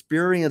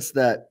experienced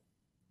that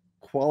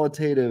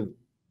qualitative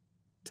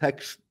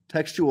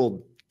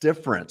textual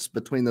difference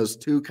between those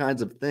two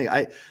kinds of things.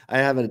 I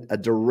have a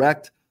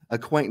direct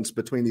acquaintance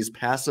between these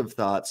passive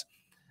thoughts.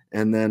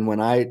 And then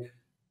when I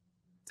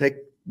take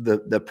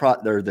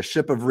the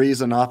ship of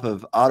reason off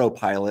of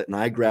autopilot and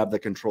I grab the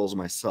controls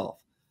myself.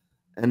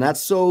 And that's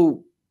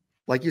so,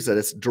 like you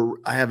said,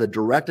 I have a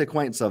direct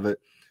acquaintance of it.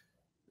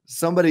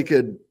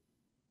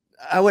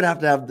 I would have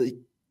to have the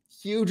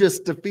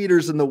hugest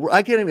defeaters in the world.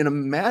 I can't even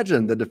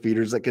imagine the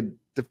defeaters that could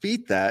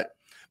defeat that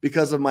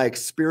because of my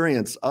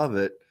experience of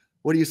it.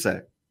 What do you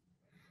say?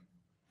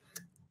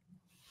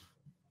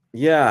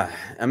 Yeah.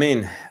 I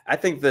mean, I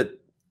think that,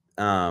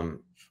 let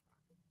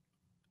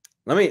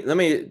me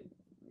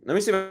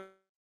see if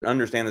I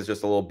understand this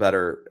just a little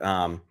better.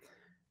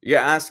 You're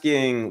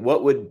asking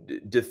what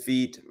would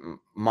defeat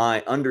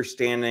my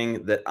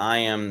understanding that I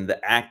am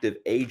the active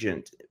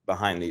agent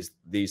behind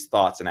these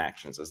thoughts and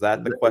actions. Is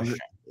that the question?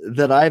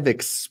 That I've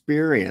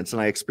experienced,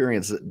 and I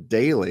experience it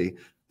daily,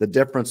 the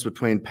difference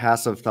between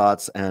passive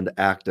thoughts and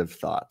active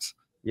thoughts.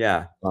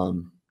 Yeah.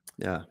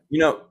 Yeah.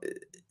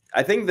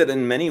 I think that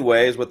in many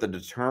ways, what the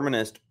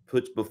determinist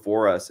puts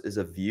before us is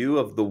a view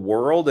of the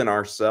world and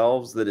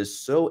ourselves that is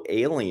so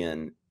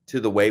alien to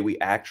the way we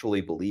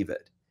actually believe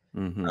it,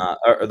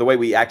 or the way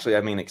we actually,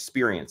 I mean,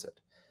 experience it.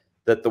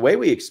 That the way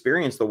we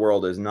experience the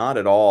world is not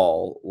at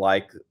all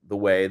like the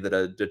way that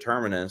a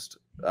determinist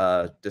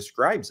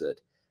describes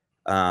it.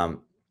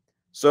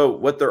 So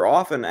what they're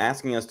often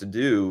asking us to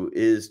do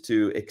is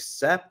to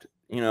accept,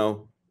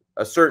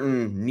 a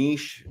certain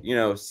niche,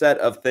 set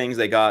of things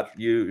they got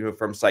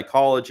from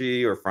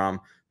psychology or from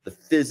the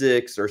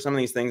physics or some of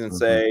these things and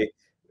say,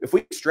 if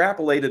we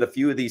extrapolated a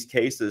few of these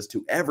cases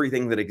to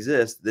everything that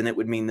exists, then it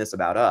would mean this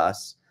about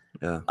us.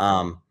 Yeah.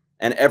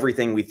 And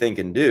everything we think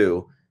and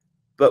do.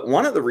 But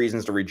one of the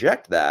reasons to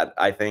reject that,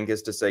 I think,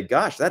 is to say,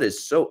 gosh, that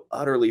is so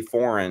utterly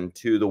foreign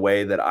to the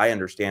way that I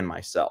understand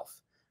myself.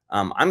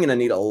 I'm going to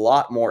need a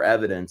lot more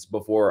evidence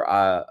before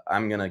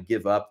I'm going to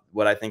give up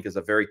what I think is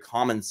a very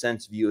common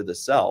sense view of the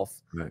self,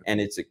 right,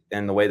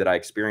 and the way that I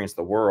experience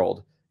the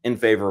world in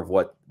favor of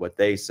what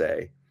they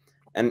say.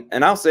 And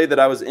I'll say that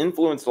I was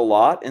influenced a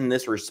lot in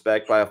this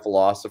respect by a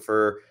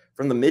philosopher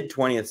from the mid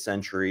 20th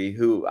century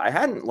who I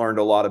hadn't learned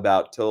a lot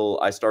about till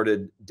I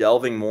started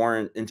delving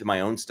more into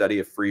my own study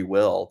of free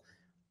will.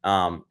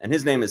 And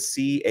his name is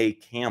C.A.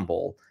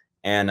 Campbell.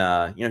 And,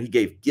 he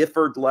gave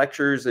Gifford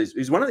lectures.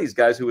 He's one of these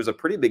guys who was a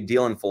pretty big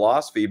deal in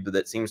philosophy, but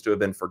that seems to have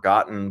been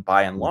forgotten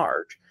by and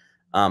large.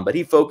 But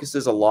he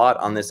focuses a lot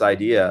on this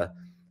idea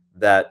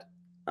that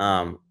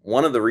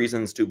one of the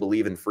reasons to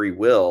believe in free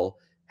will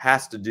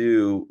has to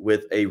do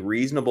with a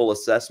reasonable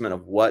assessment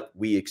of what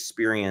we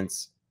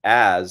experience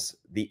as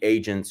the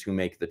agents who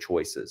make the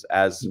choices,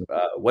 as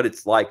what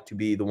it's like to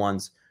be the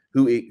ones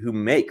who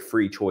make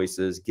free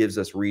choices gives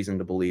us reason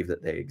to believe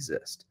that they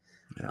exist.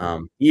 Yeah.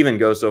 Even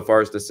go so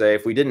far as to say,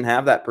 if we didn't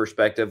have that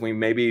perspective, we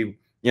maybe,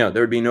 there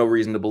would be no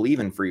reason to believe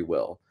in free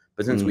will.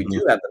 But since we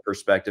do have the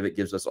perspective, it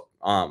gives us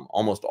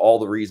almost all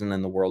the reason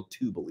in the world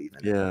to believe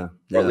in it. Yeah.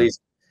 Or at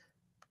least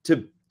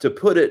to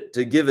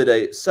give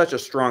it such a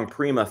strong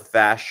prima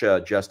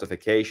facie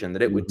justification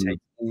that it would take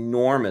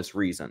enormous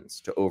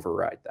reasons to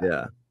override that.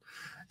 Yeah.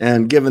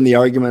 And given the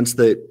arguments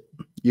that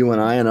you and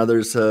I and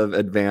others have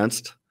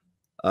advanced,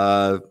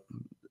 our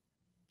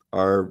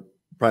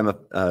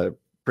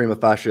prima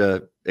facie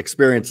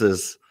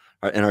experiences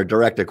and our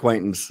direct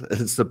acquaintance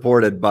is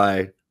supported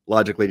by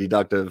logically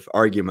deductive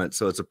argument.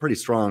 So it's a pretty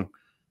strong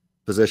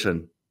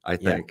position, I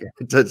think,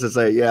 to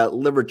say, yeah,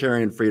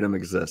 libertarian freedom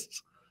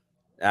exists.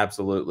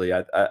 Absolutely.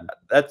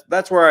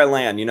 That's where I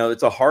land.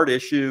 It's a hard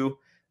issue.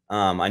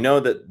 I know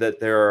that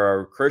there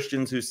are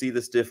Christians who see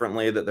this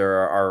differently, that there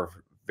are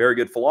very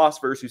good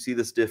philosophers who see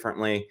this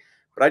differently,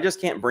 but I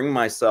just can't bring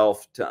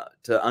myself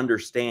to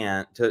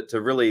understand,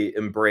 to really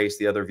embrace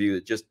the other view.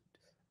 It just,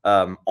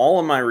 all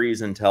of my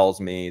reason tells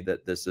me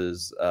that this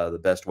is the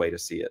best way to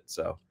see it.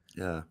 So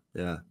yeah.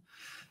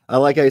 I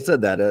like how you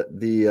said that at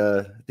the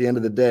end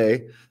of the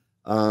day,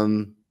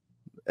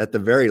 at the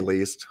very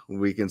least,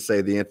 we can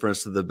say the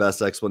inference to the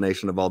best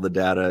explanation of all the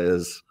data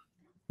is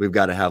we've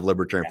got to have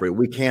libertarian freedom.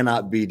 We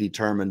cannot be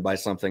determined by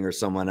something or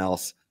someone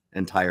else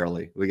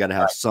entirely. We got to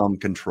have some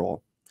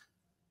control.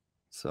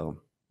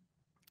 So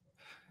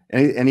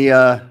any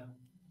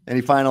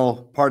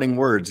final parting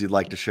words you'd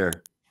like to share?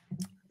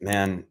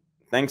 Man,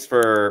 thanks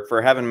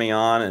for having me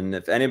on. And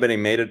if anybody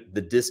made it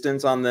the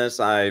distance on this,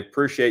 I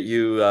appreciate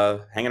you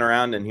hanging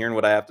around and hearing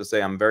what I have to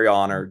say. I'm very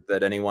honored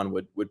that anyone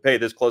would pay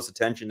this close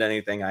attention to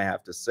anything I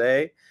have to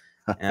say.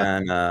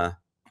 And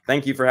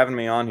thank you for having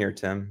me on here,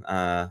 Tim.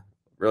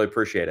 Really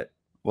appreciate it.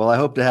 Well, I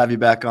hope to have you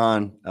back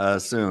on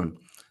soon.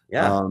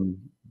 Yeah.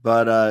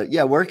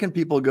 Yeah, where can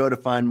people go to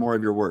find more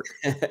of your work?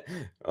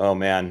 Oh,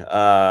 man.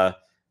 I've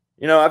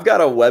got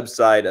a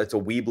website. It's a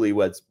Weebly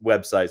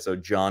website. So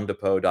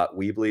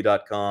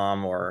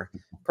johndepoe.weebly.com, or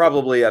I've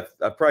probably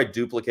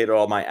duplicated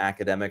all my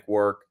academic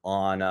work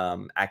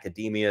on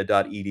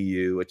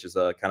academia.edu, which is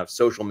a kind of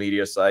social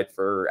media site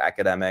for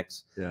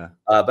academics. Yeah.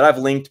 But I've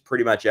linked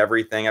pretty much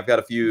everything. I've got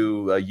a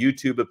few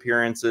YouTube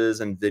appearances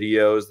and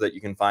videos that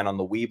you can find on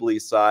the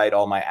Weebly site,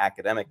 all my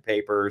academic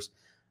papers.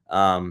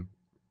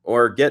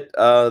 Or get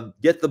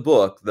the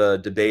book, The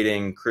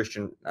Debating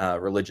Christian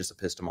Religious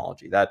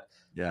Epistemology. That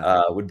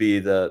would be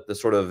the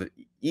sort of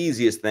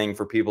easiest thing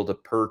for people to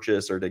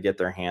purchase or to get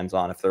their hands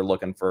on if they're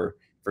looking for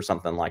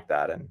something like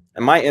that. And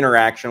my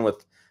interaction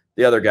with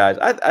the other guys,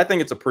 I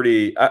think it's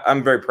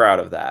I'm very proud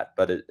of that.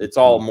 But it's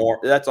all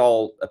that's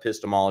all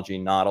epistemology,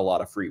 not a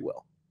lot of free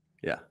will.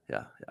 Yeah.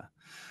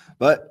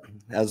 But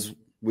as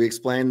we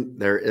explained,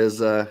 there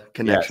is a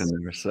connection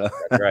there. So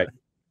that's right.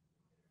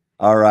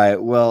 All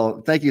right.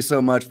 Well, thank you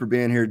so much for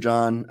being here,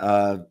 John.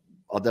 I'll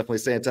definitely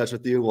stay in touch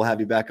with you. We'll have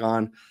you back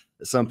on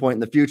at some point in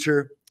the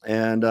future,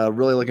 and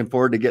really looking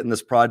forward to getting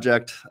this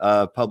project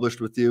published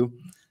with you.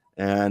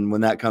 And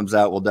when that comes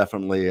out, we'll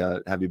definitely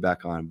have you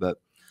back on. But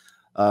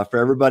for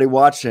everybody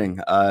watching,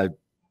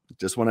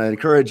 just want to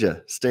encourage you,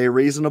 stay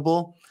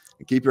reasonable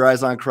and keep your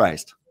eyes on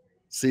Christ.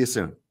 See you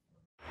soon.